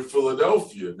now you're in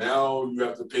Philadelphia. Now you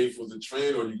have to pay for the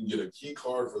train, or you can get a key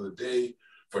card for the day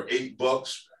for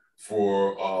 $8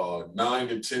 for 9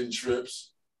 to 10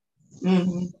 trips.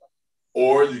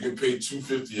 Or you can pay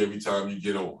 $2.50 every time you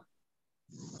get on.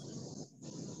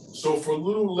 So for a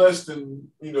little less than,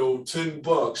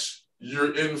 $10,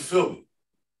 you're in Philly,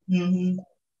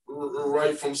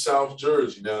 right from South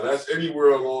Jersey. Now that's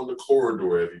anywhere along the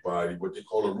corridor, everybody. What they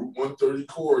call a Route 130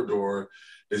 corridor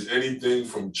is anything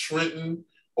from Trenton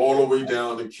all the way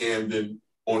down to Camden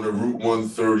on the Route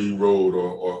 130 road,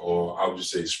 or I would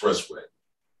just say expressway.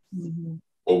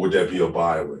 Or would that be a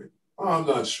byway? I'm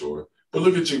not sure. But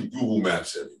look at your Google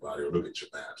Maps, everybody, or look at your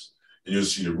maps, and you'll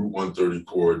see the Route 130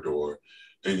 corridor.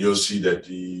 And you'll see that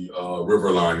the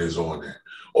river line is on that.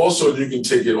 Also, you can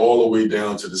take it all the way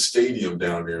down to the stadium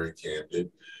down there in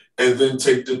Camden, and then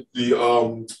take the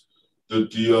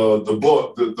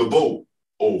boat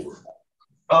over.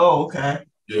 Oh, okay.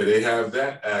 Yeah, they have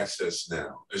that access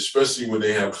now, especially when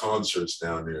they have concerts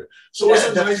down there. So it's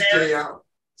a nice day out.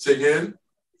 Say again?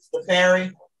 The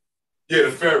ferry. Yeah,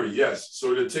 the ferry. Yes.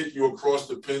 So they take you across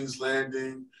the Penn's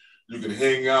Landing. You can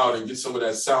hang out and get some of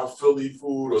that South Philly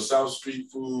food or South Street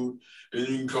food. And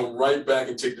you can come right back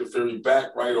and take the ferry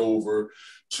back right over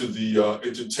to the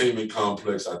entertainment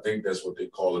complex. I think that's what they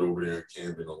call it over there in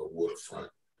Camden on the waterfront.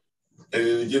 And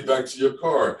then you get back to your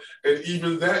car. And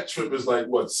even that trip is like,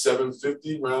 what,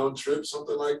 $7.50 round trip,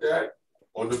 something like that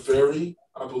on the ferry,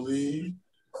 I believe.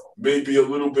 Maybe a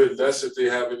little bit less if they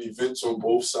have any events on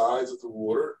both sides of the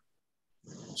water.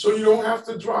 So you don't have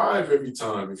to drive every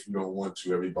time if you don't want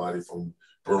to, everybody from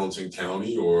Burlington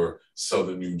County or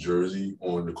southern New Jersey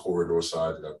on the corridor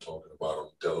side that I'm talking about on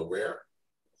Delaware.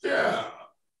 Yeah.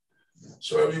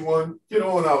 So everyone, get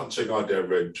on out and check out that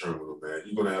Red Terminal, man.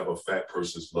 You're gonna have a fat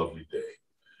person's lovely day,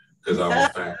 because I'm a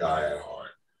fat guy at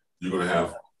heart. You're gonna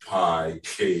have pie,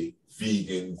 cake,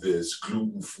 vegan this,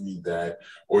 gluten-free that,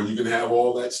 or you can have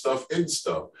all that stuff in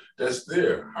stuff that's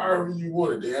there, however you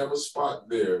want it. They have a spot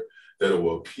there that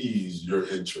will appease your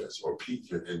interest or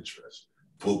pique your interest.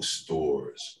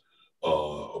 Bookstores,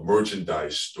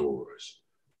 merchandise stores,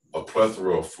 a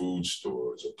plethora of food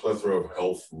stores, a plethora of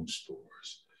health food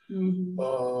stores.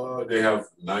 Mm-hmm. They have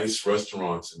nice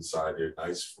restaurants inside there,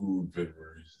 nice food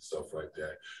vendors and stuff like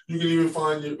that. You can even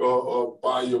find your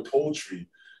buy your poultry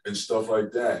and stuff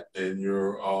like that, and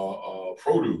your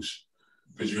produce,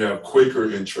 because you have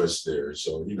Quaker interests there.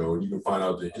 So, you know, you can find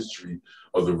out the history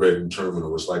of the Reading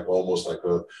Terminal. It's like almost like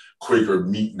a Quaker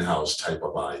meeting house type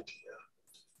of idea.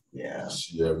 Yeah.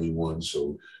 See everyone.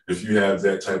 So if you have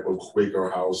that type of Quaker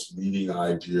house meeting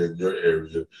idea in your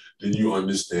area, then you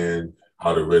understand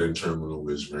how the Reading Terminal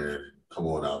is ran. And come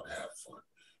on out and have fun.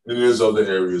 And there's other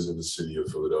areas in the city of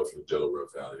Philadelphia, Delaware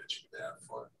Valley, that you can have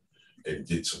fun and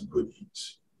get some good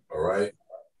eats. All right.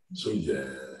 So yeah.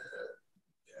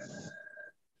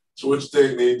 So what you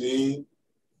think, Nadine?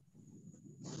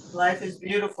 Life is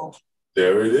beautiful.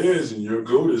 There it is, and your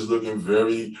goat is looking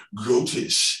very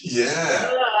goatish.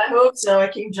 Yeah. I hope so. I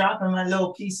keep dropping my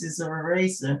little pieces of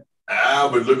eraser.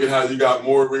 But look at how you got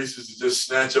more erasers to just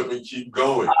snatch up and keep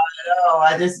going. I know.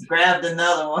 I just grabbed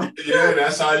another one. Yeah,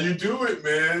 that's how you do it,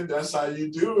 man. That's how you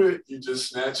do it. You just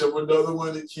snatch up another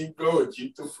one and keep going.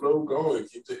 Keep the flow going.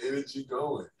 Keep the energy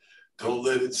going. Don't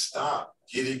let it stop.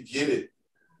 Get it, get it.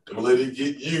 Don't let it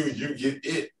get you. You get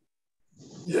it.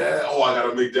 Yeah. Oh, I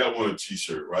gotta make that one a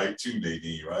t-shirt, right? Too,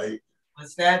 Nadine, right?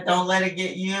 What's that? Don't let it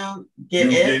get you. Get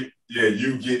it.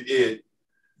 You get it.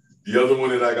 The other one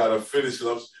that I gotta finish.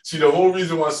 See, the whole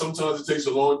reason why sometimes it takes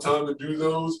a long time to do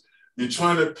those, you're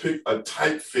trying to pick a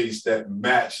typeface that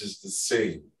matches the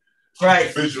same.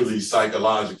 Right. Visually,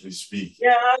 psychologically speaking.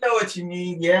 Yeah, I know what you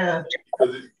mean. Yeah.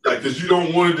 Because you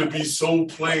don't want it to be so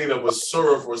plain of a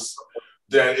serif or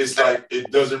that it's like it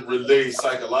doesn't relay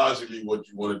psychologically what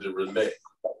you wanted to relay.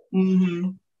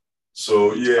 Mm-hmm.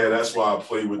 So yeah, that's why I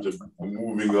play with the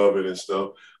moving of it and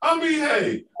stuff. I mean,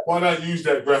 hey, why not use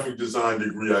that graphic design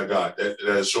degree I got, that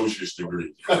associate's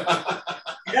degree?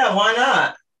 Yeah, why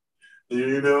not?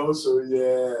 You know, so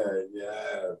yeah,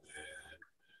 man.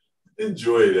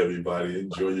 Enjoy it, everybody.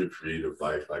 Enjoy your creative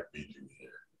life like we do here.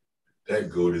 That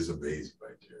goat is amazing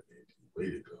right there, baby.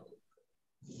 Way to go.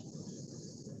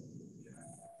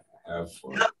 Yeah, have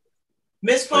fun.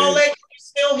 Miss Paulette, can you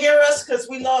still hear us? Because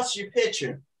we lost your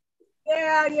picture.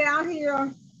 Yeah, I'm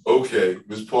here. Okay,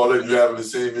 Miss Paulette, you having the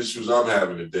same issues I'm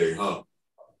having today, huh?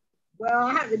 Well,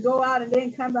 I have to go out and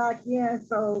then come back in,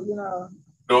 so, you know.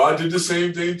 No, I did the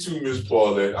same thing too, Miss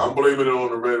Paulette. I'm blaming it on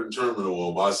the Red Terminal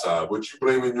on my side. What you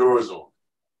blaming yours on?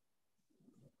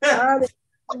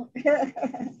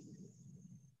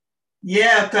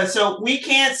 Yeah, because so we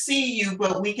can't see you,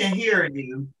 but we can hear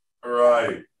you. All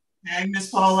right. Hey, Miss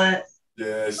Paulette.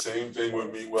 Yeah, same thing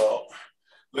with me. Well,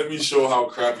 let me show how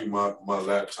crappy my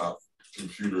laptop,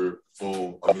 computer,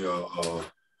 phone,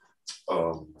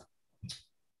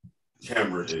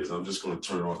 camera is. I'm just going to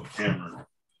turn on the camera.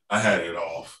 I had it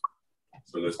off.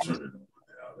 So let's turn it on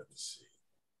now. Let me see.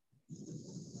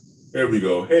 There we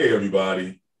go. Hey,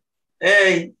 everybody.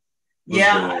 Hey. What's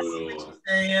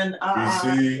going on?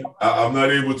 You see, I'm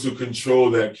not able to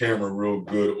control that camera real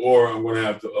good, or I'm going to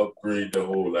have to upgrade the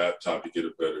whole laptop to get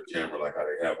a better camera like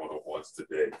I have one of ones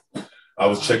today. I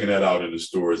was checking that out in the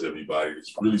stores, everybody.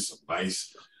 There's really some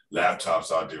nice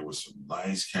laptops out there with some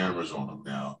nice cameras on them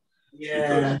now.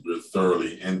 Yeah. Because we're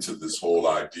thoroughly into this whole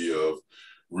idea of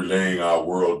relaying our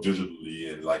world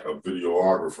digitally and like a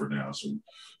videographer now. So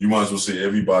you might as well say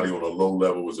everybody on a low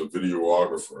level is a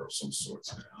videographer of some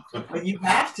sorts now. But you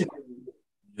have to be.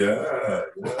 Yeah.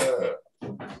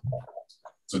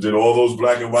 So did all those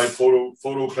black and white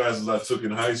photo classes I took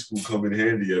in high school come in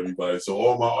handy, everybody. So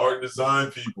all my art and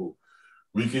design people,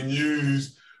 we can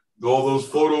use all those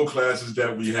photo classes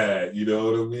that we had, you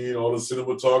know what I mean? All the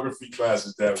cinematography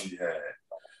classes that we had.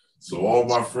 So all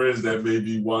my friends that may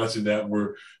be watching that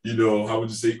were, you know, how would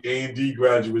you say, A&D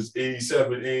graduates,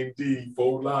 87 A&D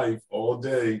for life all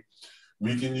day.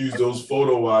 We can use those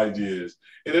photo ideas.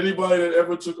 And anybody that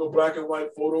ever took a black and white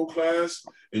photo class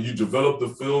and you developed the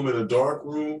film in a dark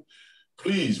room,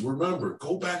 please remember,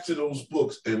 go back to those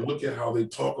books and look at how they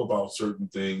talk about certain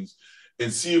things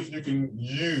and see if you can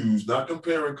use, not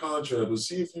compare and contrast, but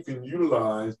see if you can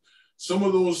utilize some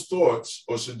of those thoughts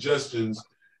or suggestions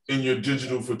in your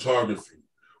digital photography.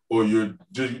 or your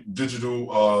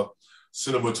digital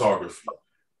cinematography.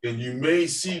 And you may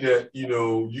see that, you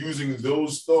know, using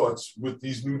those thoughts with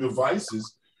these new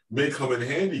devices may come in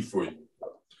handy for you,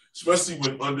 especially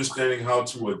when understanding how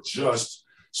to adjust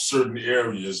certain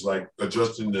areas, like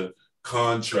adjusting the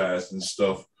contrast and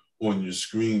stuff on your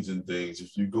screens and things.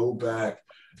 If you go back,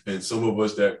 and some of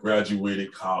us that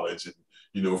graduated college and,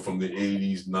 you know, from the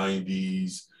 80s,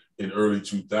 90s, and early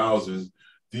 2000s,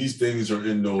 these things are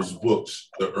in those books,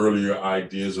 the earlier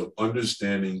ideas of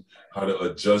understanding how to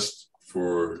adjust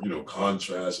for, you know,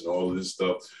 contrast and all of this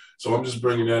stuff. So I'm just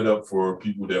bringing that up for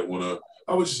people that want to,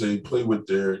 I would say, play with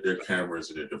their cameras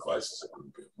and their devices a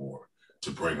little bit more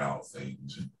to bring out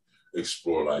things and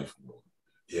explore life more.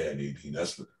 Yeah, Nadine,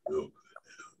 that's looking real good.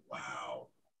 Wow.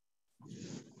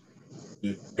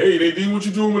 Hey, Nadine, what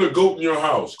you doing with a goat in your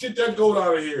house? Get that goat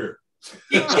out of here.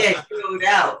 Get that goat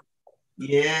out.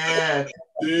 Yeah.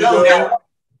 You know,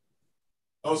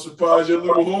 I'm surprised your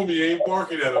little homie ain't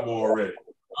barking at him already.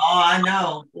 Oh, I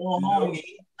know. Little homie,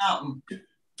 something.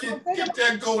 Get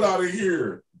that goat out of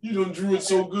here. You done drew it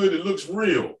so good it looks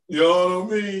real. You know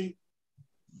what I mean?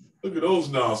 Look at those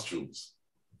nostrils.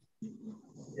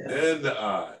 Yeah. And the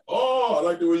eye. Oh, I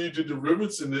like the way you did the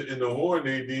rivets in the horn,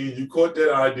 Nadine. You caught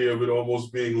that idea of it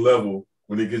almost being level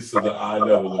when it gets to the eye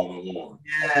level on the horn.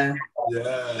 Yeah.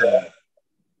 Yeah.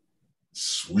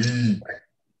 Sweet.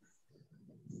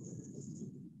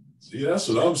 See, that's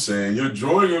what I'm saying. Your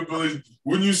drawing ability,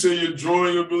 wouldn't you say your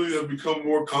drawing ability has become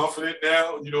more confident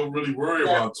now? You don't really worry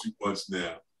about too much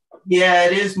now. Yeah,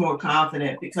 it is more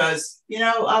confident because, you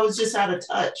know, I was just out of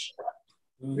touch.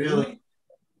 Really.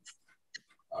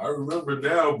 I remember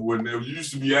now when you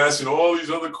used to be asking all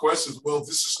these other questions. Well,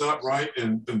 this is not right,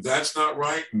 and that's not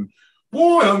right. And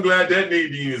boy, I'm glad that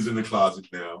Nadine is in the closet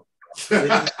now. We'll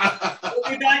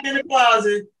be back in the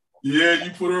closet. Yeah,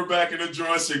 you put her back in the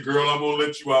drawer and say, girl, I'm going to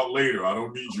let you out later. I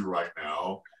don't need you right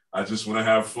now. I just want to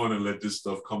have fun and let this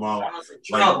stuff come out.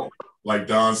 Like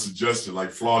Don suggested, like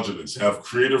flagellates. Have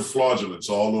creative flagellates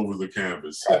all over the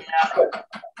canvas.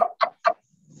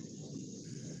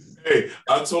 Hey,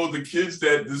 I told the kids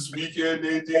that this weekend,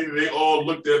 Nadine, they all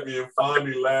looked at me and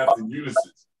finally laughed in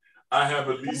unison. I have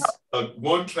at least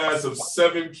one class of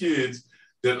 7 kids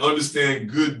that understand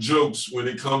good jokes when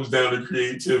it comes down to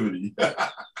creativity.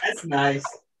 That's nice.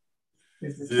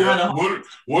 Yeah,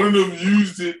 one of them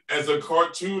used it as a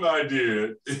cartoon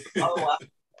idea. Oh, wow.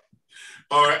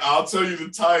 All right, I'll tell you the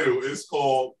title. It's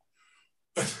called...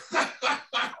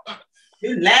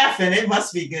 You're laughing. It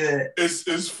must be good.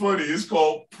 It's funny. It's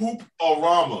called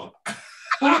Poop-A-Rama.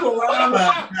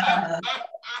 Poop-A-Rama.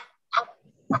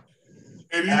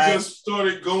 And he just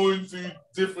started going through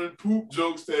different poop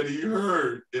jokes that he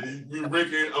heard. And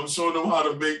I'm showing them how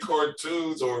to make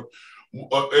cartoons or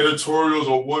editorials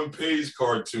or one-page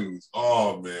cartoons.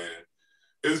 Oh, man.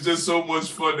 It's just so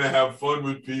much fun to have fun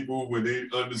with people when they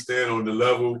understand on the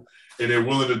level and they're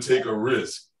willing to take a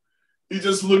risk. He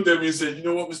just looked at me and said, you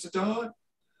know what, Mr. Don?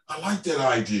 I like that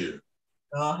idea.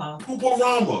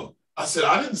 Poop-A-Rama. I said,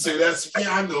 I didn't say that. Said,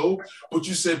 yeah, I know. But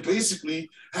you said basically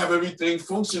have everything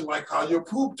function like how your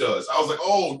poop does. I was like,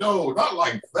 oh, no, not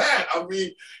like that. I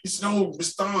mean, he said, no,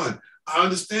 Mr. Don, I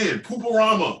understand.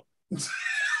 Poop-A-Rama.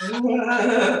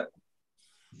 The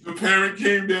parent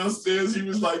came downstairs. He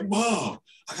was like, Mom,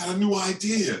 I got a new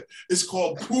idea. It's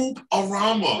called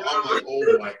Poop-A-Rama. I'm like,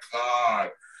 oh, my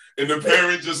God. And the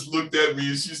parent just looked at me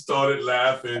and she started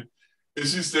laughing. And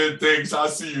she said, thanks, I'll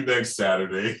see you next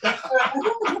Saturday.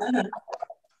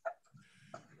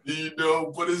 You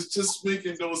know, but it's just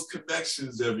making those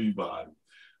connections, everybody.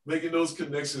 Making those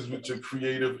connections with your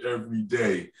creative every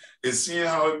day and seeing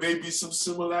how it may be some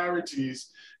similarities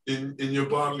in your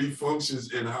bodily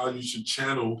functions and how you should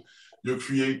channel your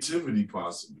creativity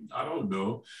possibly. I don't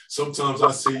know. Sometimes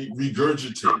I say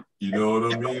regurgitate, you know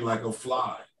what I mean? Like a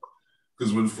fly.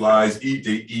 Because when flies eat,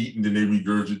 they eat and then they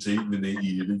regurgitate and then they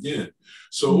eat it again.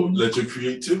 So let your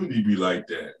creativity be like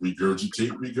that.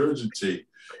 Regurgitate, regurgitate.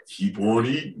 Keep on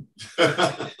eating.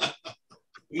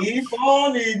 Keep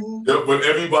on eating. Yeah, but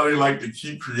everybody liked the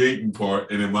keep creating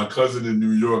part. And then my cousin in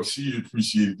New York, she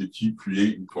appreciated the keep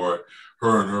creating part,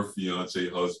 her and her fiance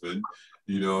husband.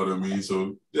 You know what I mean?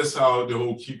 So that's how the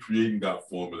whole keep creating got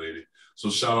formulated.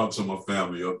 So shout out to my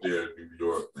family up there in New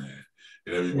York, man.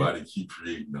 And everybody keep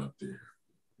creating up there.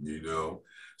 You know,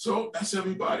 so that's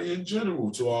everybody in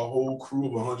general, to our whole crew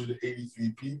of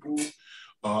 183 people.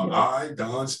 I,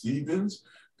 Don Stephens,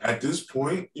 at this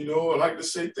point, you know, I'd like to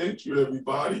say thank you,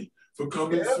 everybody, for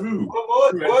coming through.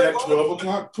 At that 12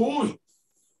 o'clock point.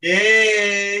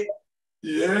 Yay!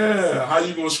 Yeah. How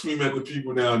you going to scream at the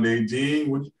people now, Nadine?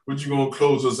 What you going to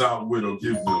close us out with or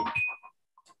give them?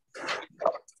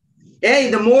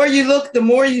 Hey, the more you look, the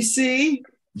more you see.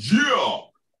 Yeah.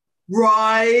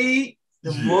 Right.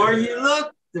 The more you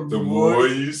look, the more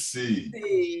you see.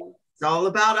 It's all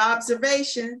about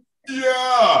observation.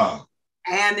 Yeah.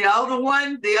 And the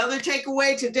other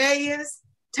takeaway today is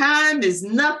time is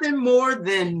nothing more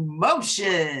than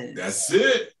motion. That's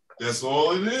it. That's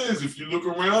all it is. If you look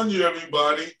around you,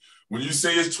 everybody, when you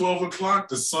say it's 12 o'clock,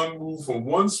 the sun moves from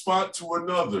one spot to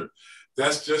another.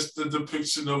 That's just the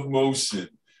depiction of motion.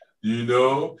 You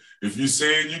know, if you're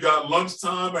saying you got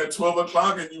lunchtime at 12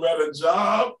 o'clock and you at a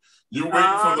job, you're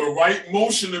waiting for the right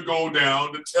motion to go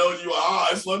down to tell you,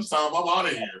 it's lunchtime, I'm out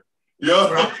of here. You know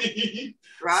what I mean?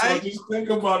 Right. So just think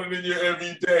about it in your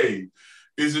everyday.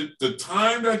 Is it the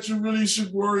time that you really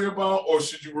should worry about, or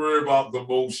should you worry about the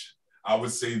motion? I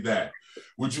would say that.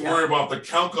 Would you worry about the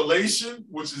calculation,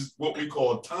 which is what we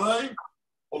call time,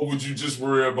 or would you just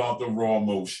worry about the raw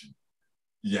motion?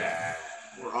 Yeah.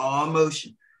 Raw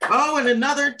motion. Oh, and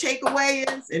another takeaway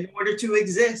is, in order to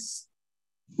exist,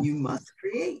 you must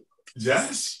create.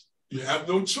 Yes, you have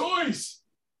no choice.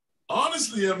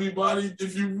 Honestly, everybody,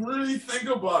 if you really think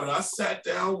about it, I sat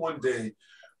down one day.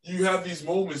 You have these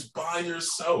moments by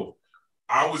yourself.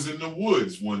 I was in the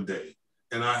woods one day,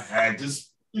 and I had this,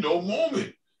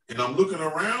 moment. And I'm looking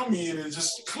around me, and it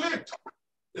just clicked.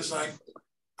 It's like,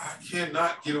 I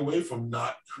cannot get away from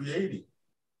not creating.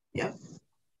 Yep.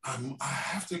 I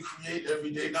have to create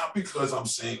every day, not because I'm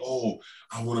saying,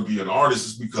 I want to be an artist.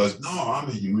 It's because, no, I'm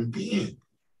a human being.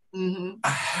 Mm-hmm. I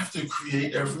have to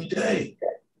create every day.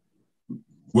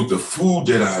 With the food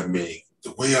that I make,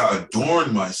 the way I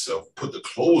adorn myself, put the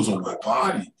clothes on my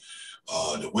body,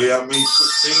 the way I may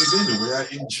put things in, the way I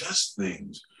ingest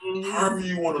things. Mm-hmm. However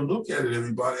you want to look at it,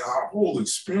 everybody, our whole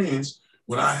experience,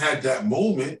 when I had that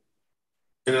moment,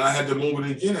 and then I had the moment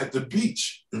again at the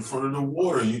beach in front of the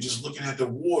water, and you're just looking at the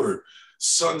water,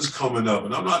 sun's coming up.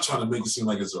 And I'm not trying to make it seem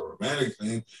like it's a romantic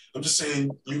thing. I'm just saying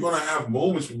you're going to have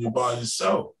moments when you're by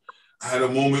yourself. I had a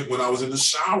moment when I was in the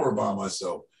shower by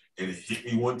myself, and it hit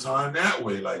me one time that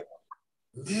way, like,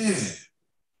 man,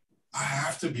 I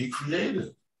have to be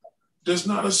creative. There's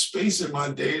not a space in my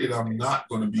day that I'm not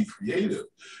going to be creative.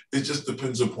 It just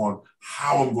depends upon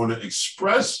how I'm going to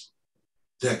express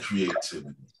that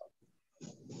creativity.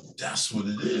 That's what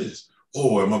it is.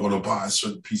 Am I going to buy a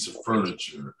certain piece of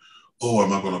furniture?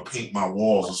 Am I going to paint my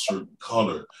walls a certain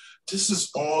color? This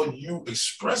is all you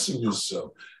expressing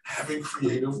yourself, having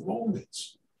creative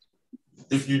moments.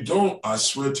 If you don't, I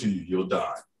swear to you, you'll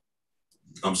die.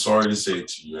 I'm sorry to say it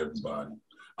to you, everybody.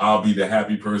 I'll be the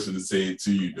happy person to say it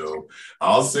to you, though.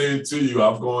 I'll say it to you.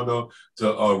 I've gone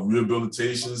to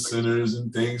rehabilitation centers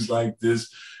and things like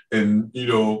this. And,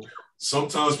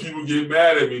 sometimes people get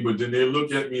mad at me, but then they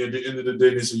look at me at the end of the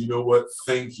day, they say, you know what?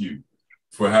 Thank you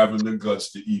for having the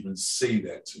guts to even say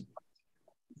that to me.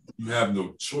 You have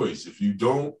no choice. If you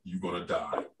don't, you're going to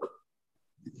die.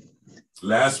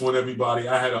 Last one, everybody,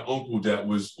 I had an uncle that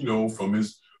was, from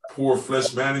his poor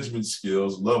flesh management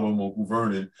skills, love him, Uncle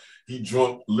Vernon. He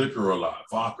drank liquor a lot,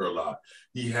 vodka a lot.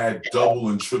 He had double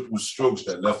and triple strokes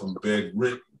that left him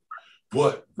bedridden.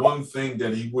 But one thing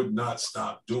that he would not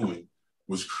stop doing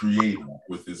was creating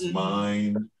with his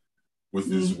mind, with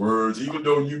his words. Even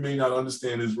though you may not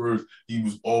understand his words, he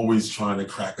was always trying to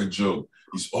crack a joke.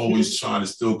 He's always trying to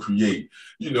still create,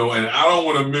 and I don't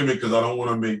want to mimic, because I don't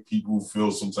want to make people feel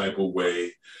some type of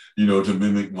way, to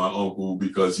mimic my uncle,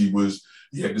 because he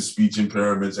had the speech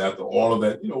impairments after all of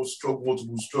that,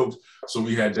 multiple strokes. So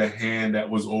he had the hand that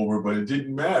was over, but it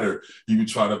didn't matter. He would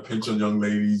try to pinch a young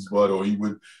lady's butt, or he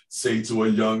would say to a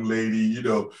young lady,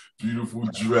 beautiful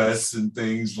dress and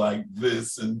things like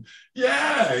this. And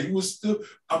yeah, he was still,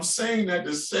 I'm saying that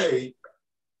to say,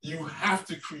 you have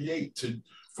to create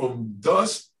from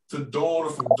dusk to dawn, or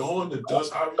from dawn to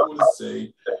dusk, however you want to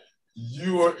say,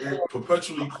 you are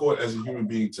perpetually caught as a human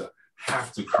being to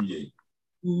have to create.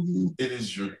 Mm-hmm. It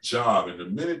is your job. And the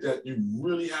minute that you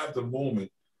really have the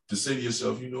moment to say to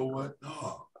yourself, you know what?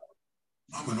 No,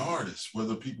 I'm an artist,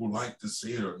 whether people like to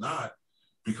say it or not,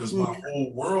 because my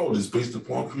whole world is based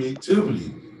upon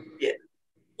creativity. Yeah.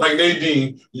 Like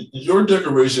Nadine, your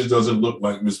decorations doesn't look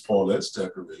like Miss Paulette's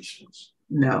decorations.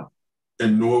 No.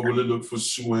 And nor will it look for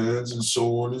Suan's, and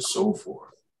so on and so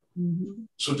forth. Mm-hmm.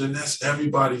 So then that's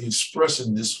everybody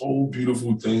expressing this whole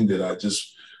beautiful thing that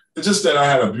it's just that I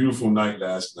had a beautiful night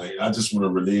last night. I just want to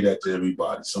relay that to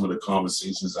everybody. Some of the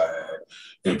conversations I had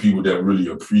and people that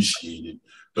really appreciated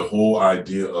the whole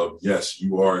idea of, yes,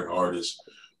 you are an artist,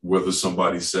 whether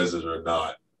somebody says it or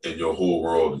not, and your whole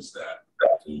world is that,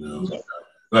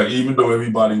 Like, even though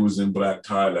everybody was in black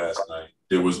tie last night,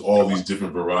 there was all these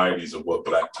different varieties of what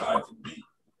black tie can be.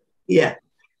 Yeah.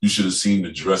 You should have seen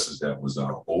the dresses that was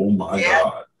out. Oh my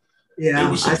God. Yeah.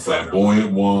 There was some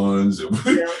flamboyant ones.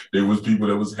 There was people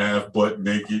that was half butt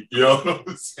naked. You know what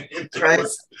I'm saying? There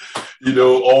was,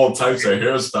 all types of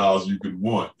hairstyles you could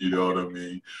want. You know what I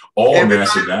mean? All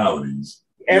nationalities.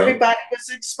 Everybody was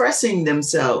expressing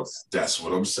themselves. That's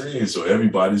what I'm saying. So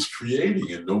everybody's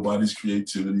creating, and nobody's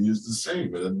creativity is the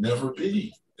same. It'll never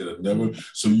be. It'll never.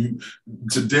 So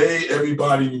today,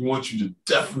 everybody, we want you to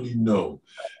definitely know,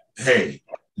 hey,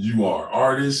 you are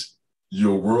artists.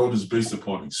 Your world is based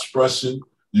upon expression.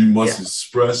 You must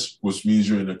express, which means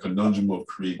you're in a conundrum of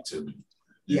creativity.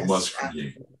 You must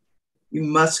create. You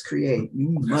must create. You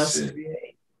must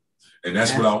create. And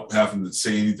that's without having to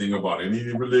say anything about any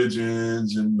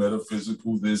religions and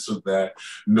metaphysical this or that.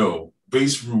 No,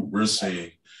 base root, we're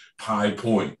saying high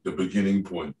point, the beginning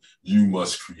point. You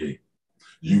must create.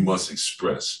 You must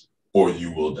express, or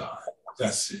you will die.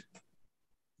 That's it.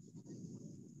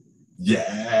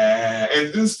 Yeah,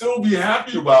 and then still be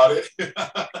happy about it. It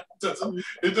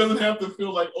doesn't have to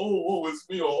feel like, oh, it's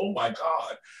me, or oh my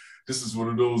God. This is one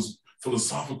of those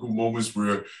philosophical moments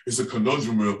where it's a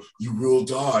conundrum where you will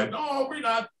die. No, we're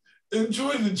not.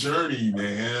 Enjoy the journey,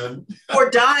 man.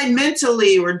 Or die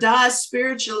mentally, or die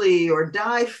spiritually, or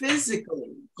die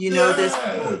physically.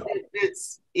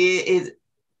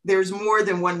 There's more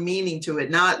than one meaning to it.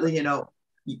 Not,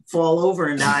 fall over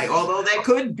and die, although that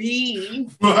could be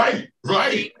right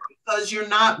because you're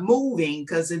not moving,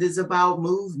 because it is about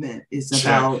movement. It's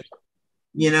about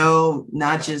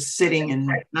not just sitting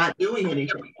and not doing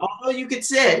anything, although you could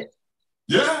sit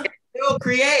still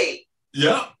create,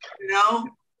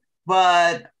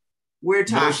 but we're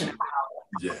talking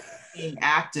about being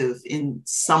active in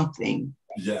something.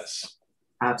 Yes,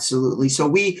 absolutely. So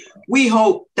we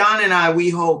hope, Don and I, we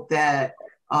hope that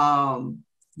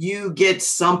you get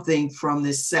something from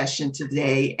this session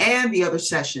today and the other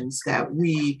sessions that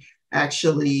we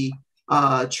actually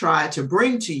try to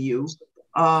bring to you,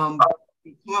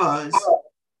 because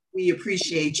we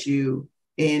appreciate you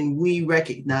and we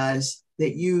recognize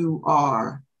that you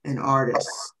are an artist.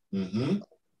 Mm-hmm.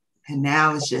 And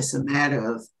now it's just a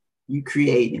matter of you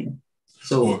creating.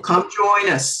 So come join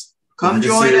us. Come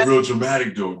join us. Say it real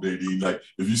dramatic though, Nadine. Like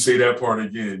if you say that part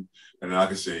again, and I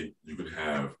can say you can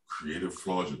have creative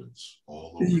fraudulence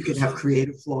all over. You can have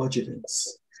creative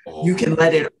fraudulence. You can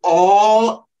let it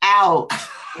all out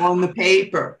on the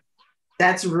paper.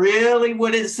 That's really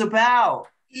what it's about.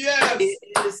 Yes. It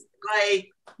is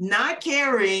like not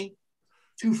caring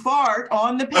to fart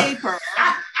on the paper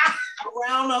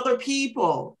around other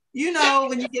people.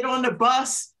 When you get on the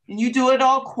bus and you do it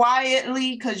all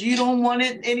quietly because you don't want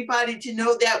anybody to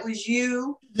know that was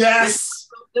you. Yes.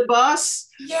 The bus.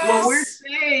 Yes. What we're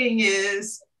saying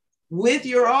is, with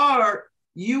your art,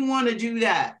 you want to do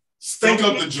that. Stink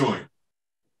up the joint.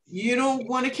 You don't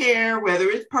want to care whether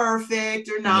it's perfect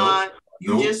or not.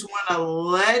 You just want to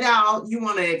let out. You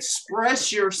want to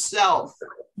express yourself.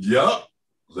 Yep.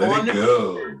 Let it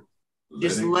go.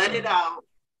 Let it out.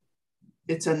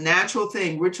 It's a natural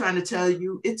thing. We're trying to tell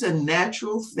you it's a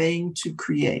natural thing to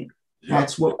create. Yep.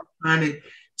 That's what we're trying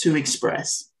to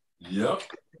express. Yep.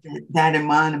 That in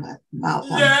mind about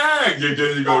yeah,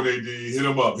 there you go, Nadine. Hit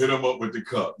them up with the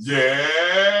cup.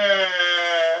 Yeah.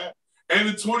 And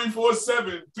the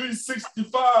 24/7,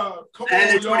 365. Come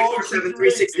on, the 24/7,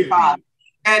 365.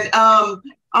 And I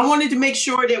wanted to make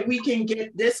sure that we can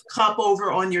get this cup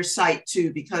over on your site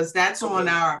too, because that's on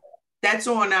our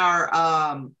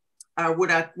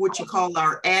what you call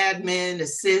our admin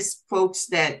assist folks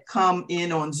that come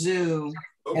in on Zoom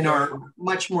and are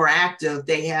much more active.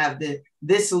 They have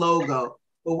this logo,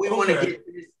 but we want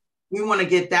to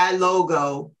get that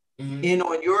logo in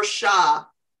on your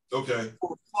shop. Okay.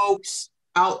 For folks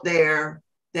out there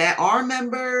that are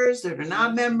members, that are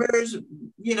not members,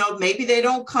 maybe they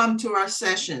don't come to our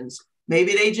sessions.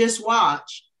 Maybe they just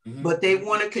watch, but they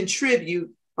want to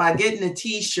contribute by getting a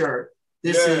t-shirt.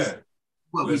 This is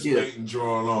what we do. And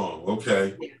draw along.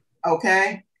 Okay.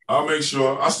 Okay. I'll make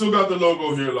sure. I still got the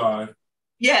logo here live.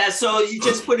 Yeah, so you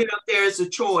just put it up there as a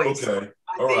choice. Okay.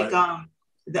 I think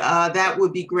that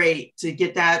would be great to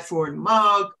get that for a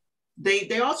mug.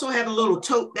 They also have a little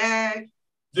tote bag.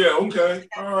 Yeah, okay.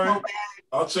 All right.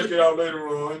 I'll check it out later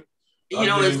on.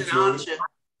 It's an option.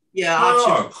 Yeah,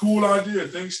 option. Cool idea.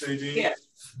 Thanks, Nadine.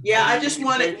 Yeah. I just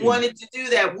wanted to do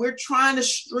that. We're trying to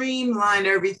streamline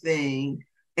everything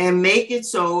and make it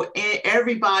so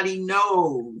everybody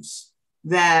knows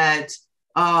that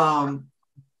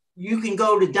you can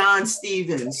go to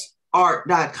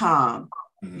DonStephensArt.com.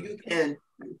 You can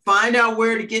find out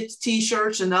where to get the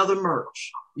t-shirts and other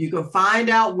merch. You can find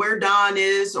out where Don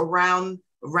is around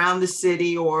around the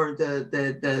city or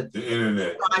the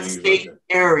internet state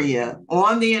area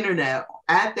on the internet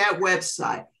at that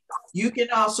website. You can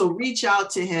also reach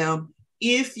out to him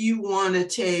if you want to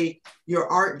take your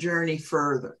art journey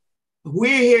further.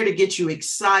 We're here to get you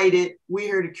excited. We're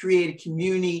here to create a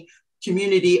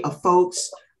community of folks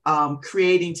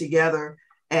creating together.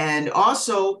 And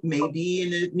also maybe in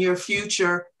the near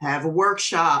future, have a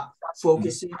workshop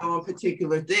focusing on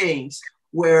particular things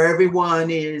where everyone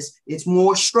it's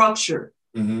more structured.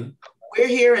 Mm-hmm. We're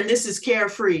here and this is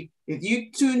carefree. If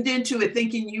you tuned into it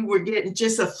thinking you were getting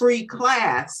just a free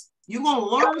class, you're going to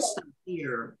learn stuff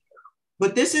here.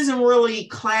 But this isn't really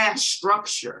class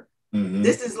structure. Mm-hmm.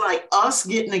 This is like us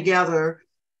getting together.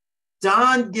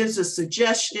 Don gives us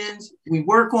suggestions. We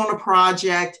work on a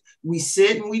project. We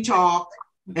sit and we talk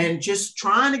and just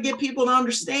trying to get people to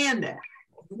understand that.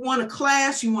 You want a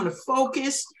class, you want to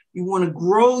focus, you want to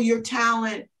grow your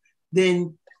talent,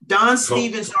 then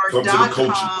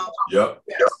DonStephensArt.com. Yep.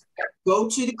 Go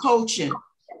to the coaching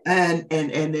and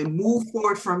then move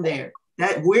forward from there.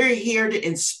 That we're here to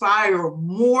inspire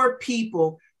more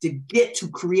people to get to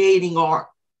creating art.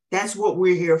 That's what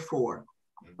we're here for.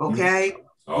 Okay?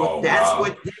 Oh, that's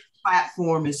what this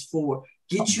platform is for.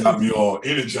 You got me all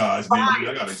energized, man. I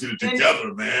gotta get it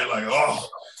together, man. Like, oh.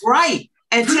 Right.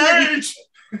 And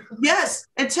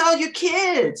tell your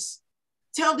kids,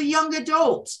 tell the young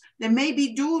adults that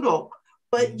maybe doodle,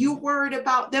 but you worried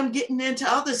about them getting into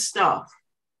other stuff.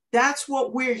 That's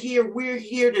what we're here. We're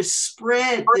here to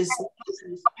spread this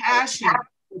passion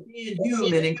for being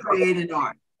human and creating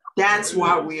art. That's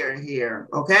why we are here.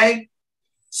 Okay.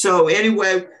 So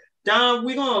anyway, Don,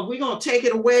 we're gonna take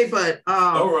it away, but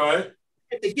all right.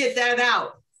 To get that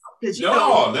out. Because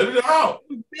let it out.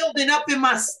 Building up in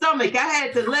my stomach. I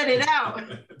had to let it out.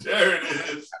 There it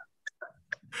is.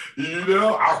 You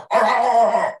know,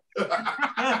 I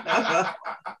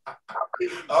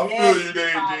feel you,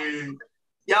 Nadine.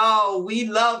 Yo, we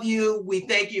love you. We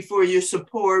thank you for your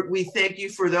support. We thank you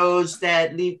for those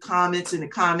that leave comments in the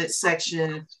comment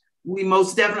section. We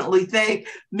most definitely thank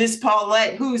Miss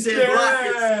Paulette, who's in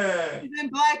Black. She's in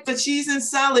Black, but she's in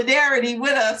solidarity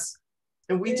with us.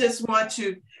 And we just want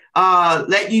to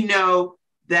let you know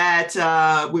that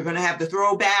we're going to have the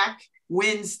throwback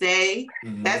Wednesday.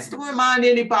 Mm-hmm. That's to remind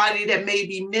anybody that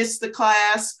maybe missed the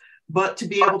class, but to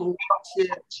be able to watch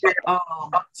it.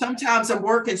 Sometimes I'm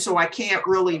working, so I can't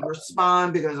really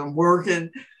respond because I'm working,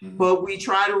 but we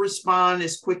try to respond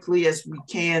as quickly as we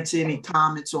can to any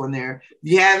comments on there.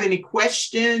 If you have any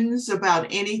questions about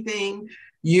anything,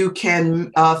 you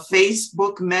can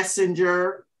Facebook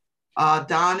Messenger.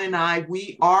 Don and I,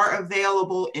 we are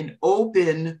available and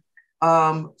open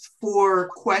for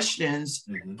questions,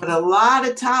 but a lot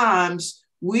of times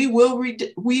we will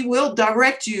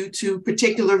direct you to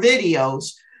particular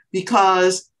videos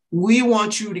because we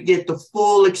want you to get the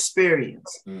full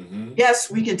experience. Yes,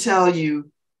 we can tell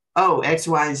you, oh, X,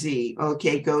 Y, Z.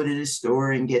 Okay, go to the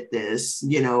store and get this,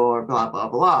 or blah, blah,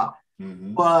 blah.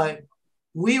 But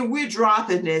we're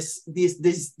dropping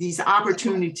these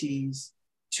opportunities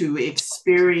to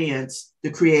experience the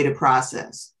creative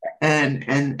process.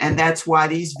 And that's why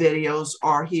these videos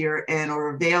are here and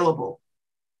are available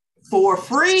for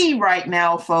free right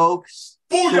now, folks.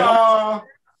 Booyah!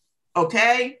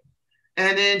 Okay.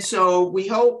 And then so we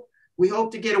hope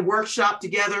to get a workshop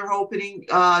together, hoping,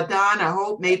 Don, I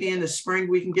hope maybe in the spring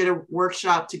we can get a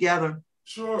workshop together.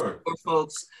 Sure. For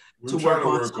folks. We're trying to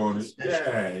work on it.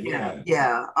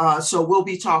 Yeah. So we'll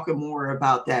be talking more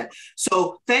about that.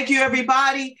 So thank you,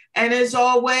 everybody. And as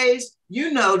always, you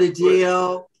know the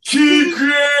deal. Keep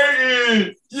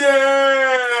creating.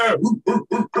 Yeah.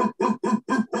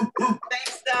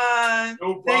 Thanks, Don.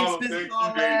 No problem. Thank you,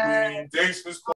 Nadine. Thanks, Miss